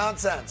smoke, all the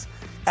nonsense.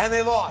 And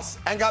they lost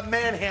and got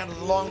manhandled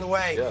along the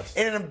way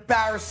in an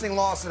embarrassing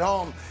loss at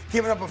home,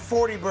 giving up a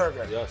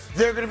 40-burger.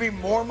 They're going to be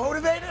more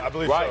motivated? I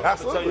believe so. I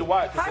have to tell you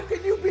why. How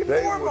can you be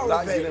more motivated?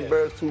 Not get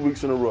embarrassed 2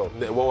 weeks in a row.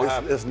 It won't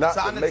happen. It's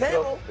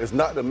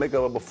not the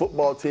makeup of a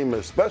football team,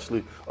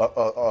 especially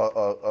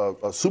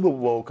a Super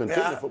Bowl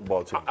contending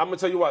football team. I'm going to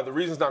tell you why. The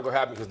reason it's not going to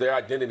happen because their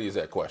identity is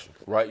at question,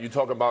 right? You're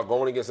talking about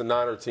going against a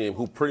Niner team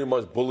who pretty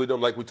much bullied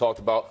them like we talked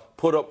about,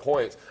 put up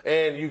points,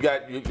 and you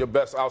got your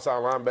best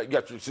outside linebacker, you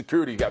got your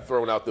security got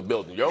thrown out the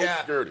building, your own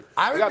security.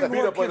 I would be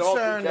more concerned. All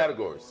 3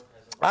 categories.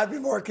 I'd be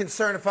more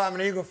concerned if I'm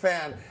an Eagle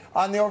fan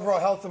on the overall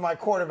health of my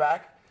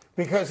quarterback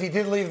because he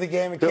did leave the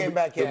game and came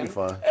back in. He'll be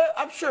fine.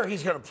 I'm sure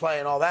he's going to play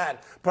and all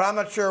that, but I'm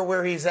not sure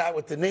where he's at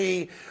with the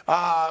knee.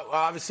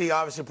 Obviously,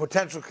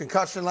 potential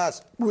concussion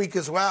last week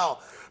as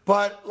well.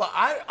 But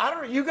I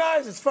don't know. You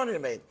guys, it's funny to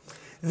me.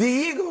 The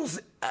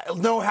Eagles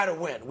know how to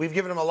win. We've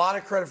given them a lot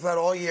of credit for that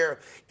all year.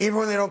 Even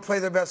when they don't play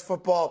their best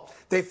football,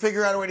 they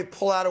figure out a way to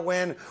pull out a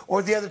win,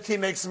 or the other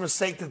team makes a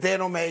mistake that they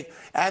don't make,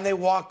 and they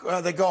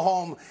go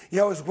home,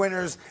 as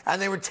winners,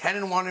 and they were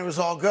 10-1, it was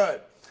all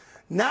good.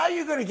 Now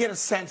you're going to get a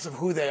sense of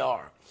who they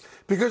are.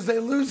 Because they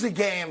lose a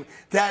game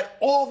that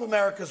all of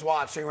America's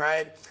watching,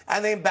 right?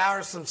 And they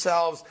embarrass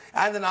themselves,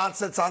 and the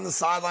nonsense on the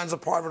sidelines are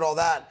part of it, all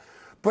that.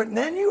 But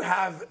then you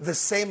have the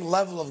same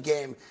level of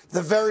game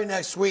the very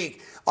next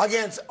week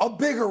against a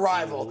bigger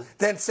rival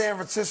than San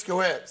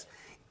Francisco is.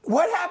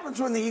 What happens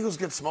when the Eagles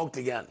get smoked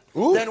again?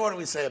 Then what do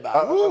we say about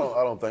it?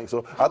 I don't think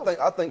so.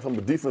 I think from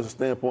a defensive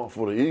standpoint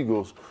for the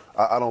Eagles,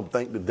 I don't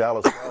think the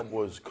Dallas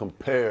Cowboys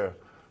compare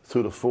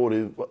to the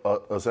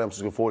San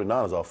Francisco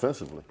 49ers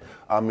offensively.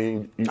 I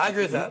mean, I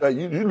agree with that.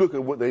 You look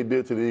at what they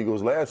did to the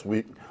Eagles last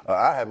week.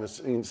 I haven't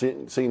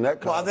seen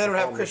that kind Well, they don't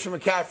have Christian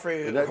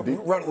McCaffrey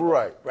running the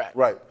ball.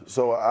 Right.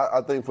 So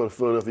I think for the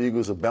Philadelphia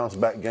Eagles, a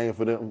bounce-back game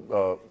for them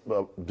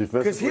defensively.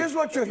 Because here's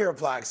what you'll hear,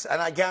 Plax,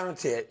 and I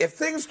guarantee it. If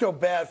things go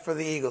bad for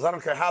the Eagles, I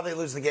don't care how they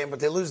lose the game, but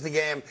they lose the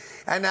game,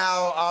 and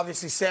now,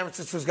 obviously, San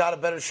Francisco's got a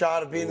better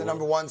shot of being the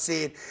 #1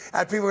 seed,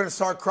 and people are going to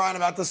start crying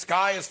about the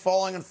sky is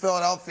falling in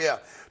Philadelphia.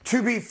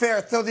 To be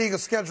fair, throw the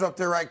Eagles' schedule up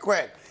there right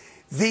quick.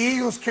 The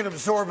Eagles can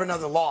absorb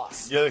another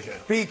loss. Yeah, they can.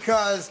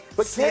 Because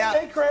can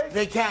they, Craig?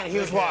 They can.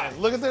 Here's why.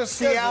 Look at their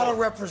schedule. Seattle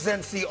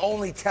represents the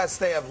only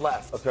test they have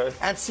left. Okay.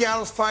 And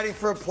Seattle's fighting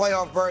for a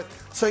playoff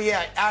berth. So,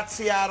 yeah, at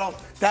Seattle,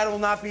 that will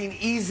not be an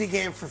easy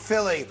game for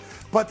Philly.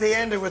 But they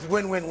ended with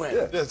win-win-win.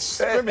 Yeah. It's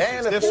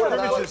scrimmages. They're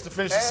scrimmages to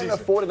finish the season. And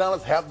the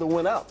 49ers have to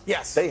win out.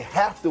 Yes. They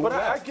have to win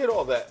out. I get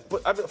all that.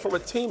 But from a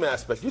team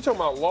aspect, you're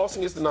talking about loss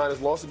against the Niners,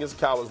 loss against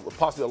the Cowboys,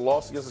 possibly a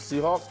loss against the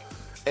Seahawks.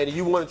 and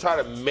you want to try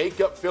to make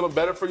up feeling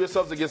better for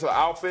yourselves against an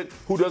outfit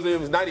who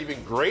is not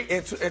even great.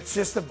 It's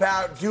just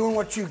about doing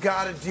what you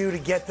got to do to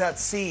get that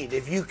seed.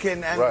 If you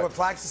can, and what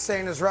Plax is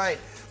saying is right.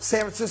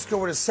 San Francisco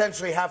would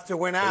essentially have to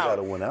win out. They got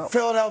to win out.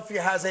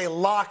 Philadelphia has a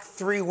lock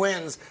 3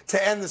 wins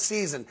to end the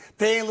season.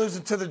 They ain't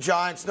losing to the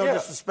Giants, no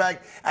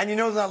disrespect, and you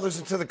know they're not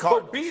losing to the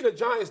Cardinals. But beating the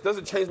Giants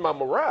doesn't change my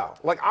morale.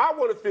 Like, I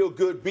want to feel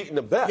good beating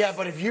the best. Yeah,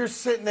 but if you're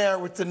sitting there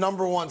with the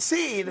number 1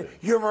 seed,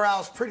 your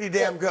morale's pretty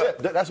damn good.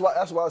 Yeah, that's why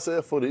I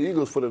said for the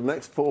Eagles for the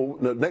next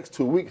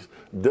 2 weeks,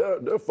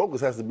 their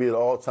focus has to be at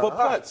all time.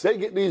 But they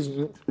get these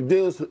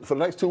deals for the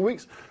next 2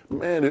 weeks.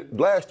 Man,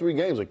 the last 3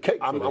 games are cake.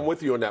 I'm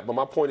with you on that, but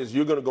my point is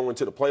you're going to go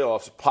into the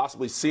playoffs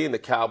possibly seeing the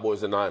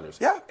Cowboys and Niners.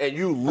 Yeah. And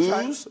you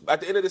lose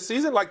at the end of the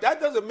season? Like, that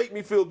doesn't make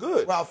me feel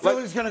good. Well,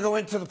 Philly's going to go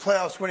into the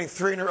playoffs winning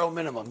 3 in a row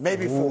minimum,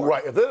 maybe 4.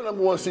 Right. If they're the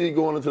number 1 seed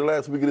going into the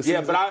last week of the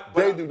season,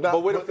 they do not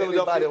put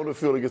anybody on the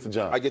field against the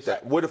Giants. I get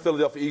that. We're the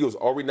Philadelphia Eagles.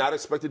 Are we not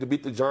expected to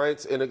beat the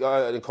Giants and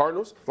the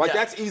Cardinals? Like,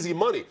 that's easy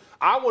money.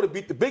 I want to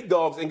beat the big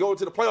dogs and go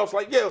into the playoffs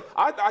like,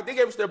 I think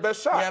it was their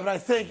best shot. Yeah, but I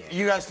think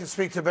you guys can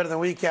speak to it better than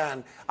we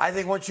can. I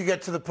think once you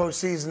get to the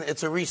postseason,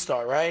 it's a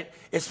restart, right?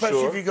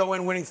 Especially if you go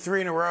in winning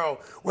 3 in a row.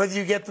 Whether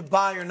you get the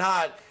bye or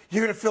not,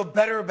 you're going to feel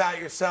better about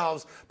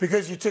yourselves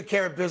because you took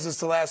care of business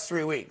the last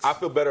 3 weeks. I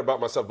feel better about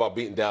myself about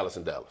beating Dallas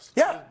and Dallas.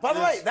 Yeah, by the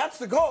way, that's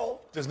the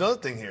goal. There's another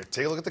thing here.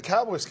 Take a look at the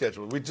Cowboys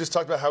schedule. We just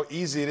talked about how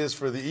easy it is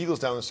for the Eagles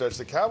down the stretch.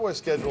 The Cowboys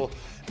schedule,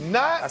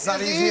 that's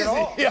not easy at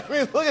all. Yeah, I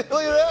mean, look at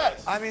that.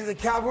 I mean, the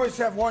Cowboys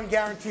have 1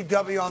 guaranteed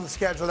W on the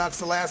schedule. That's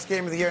the last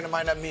game of the year, and it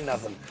might not mean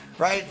nothing,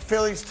 right?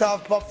 Philly's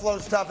tough.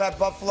 Buffalo's tough at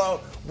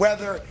Buffalo.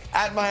 Weather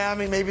at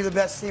Miami, maybe the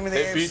best team in the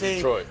AFC. Beat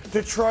Detroit.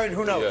 Detroit,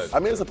 who knows? I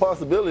mean, it's a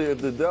possibility. If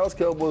the Dallas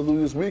Cowboys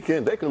lose this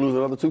weekend, they could lose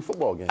another 2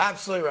 football games.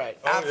 Absolutely right.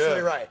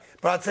 Absolutely right.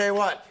 But I'll tell you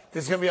what,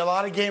 there's going to be a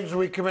lot of games where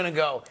we come in and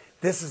go,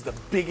 this is the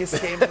biggest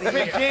game of the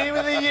year. Big game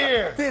of the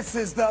year. This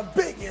is the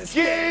biggest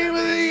game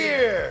of the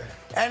year.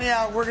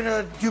 Anyhow, we're going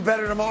to do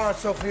better tomorrow,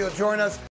 so if you'll join us.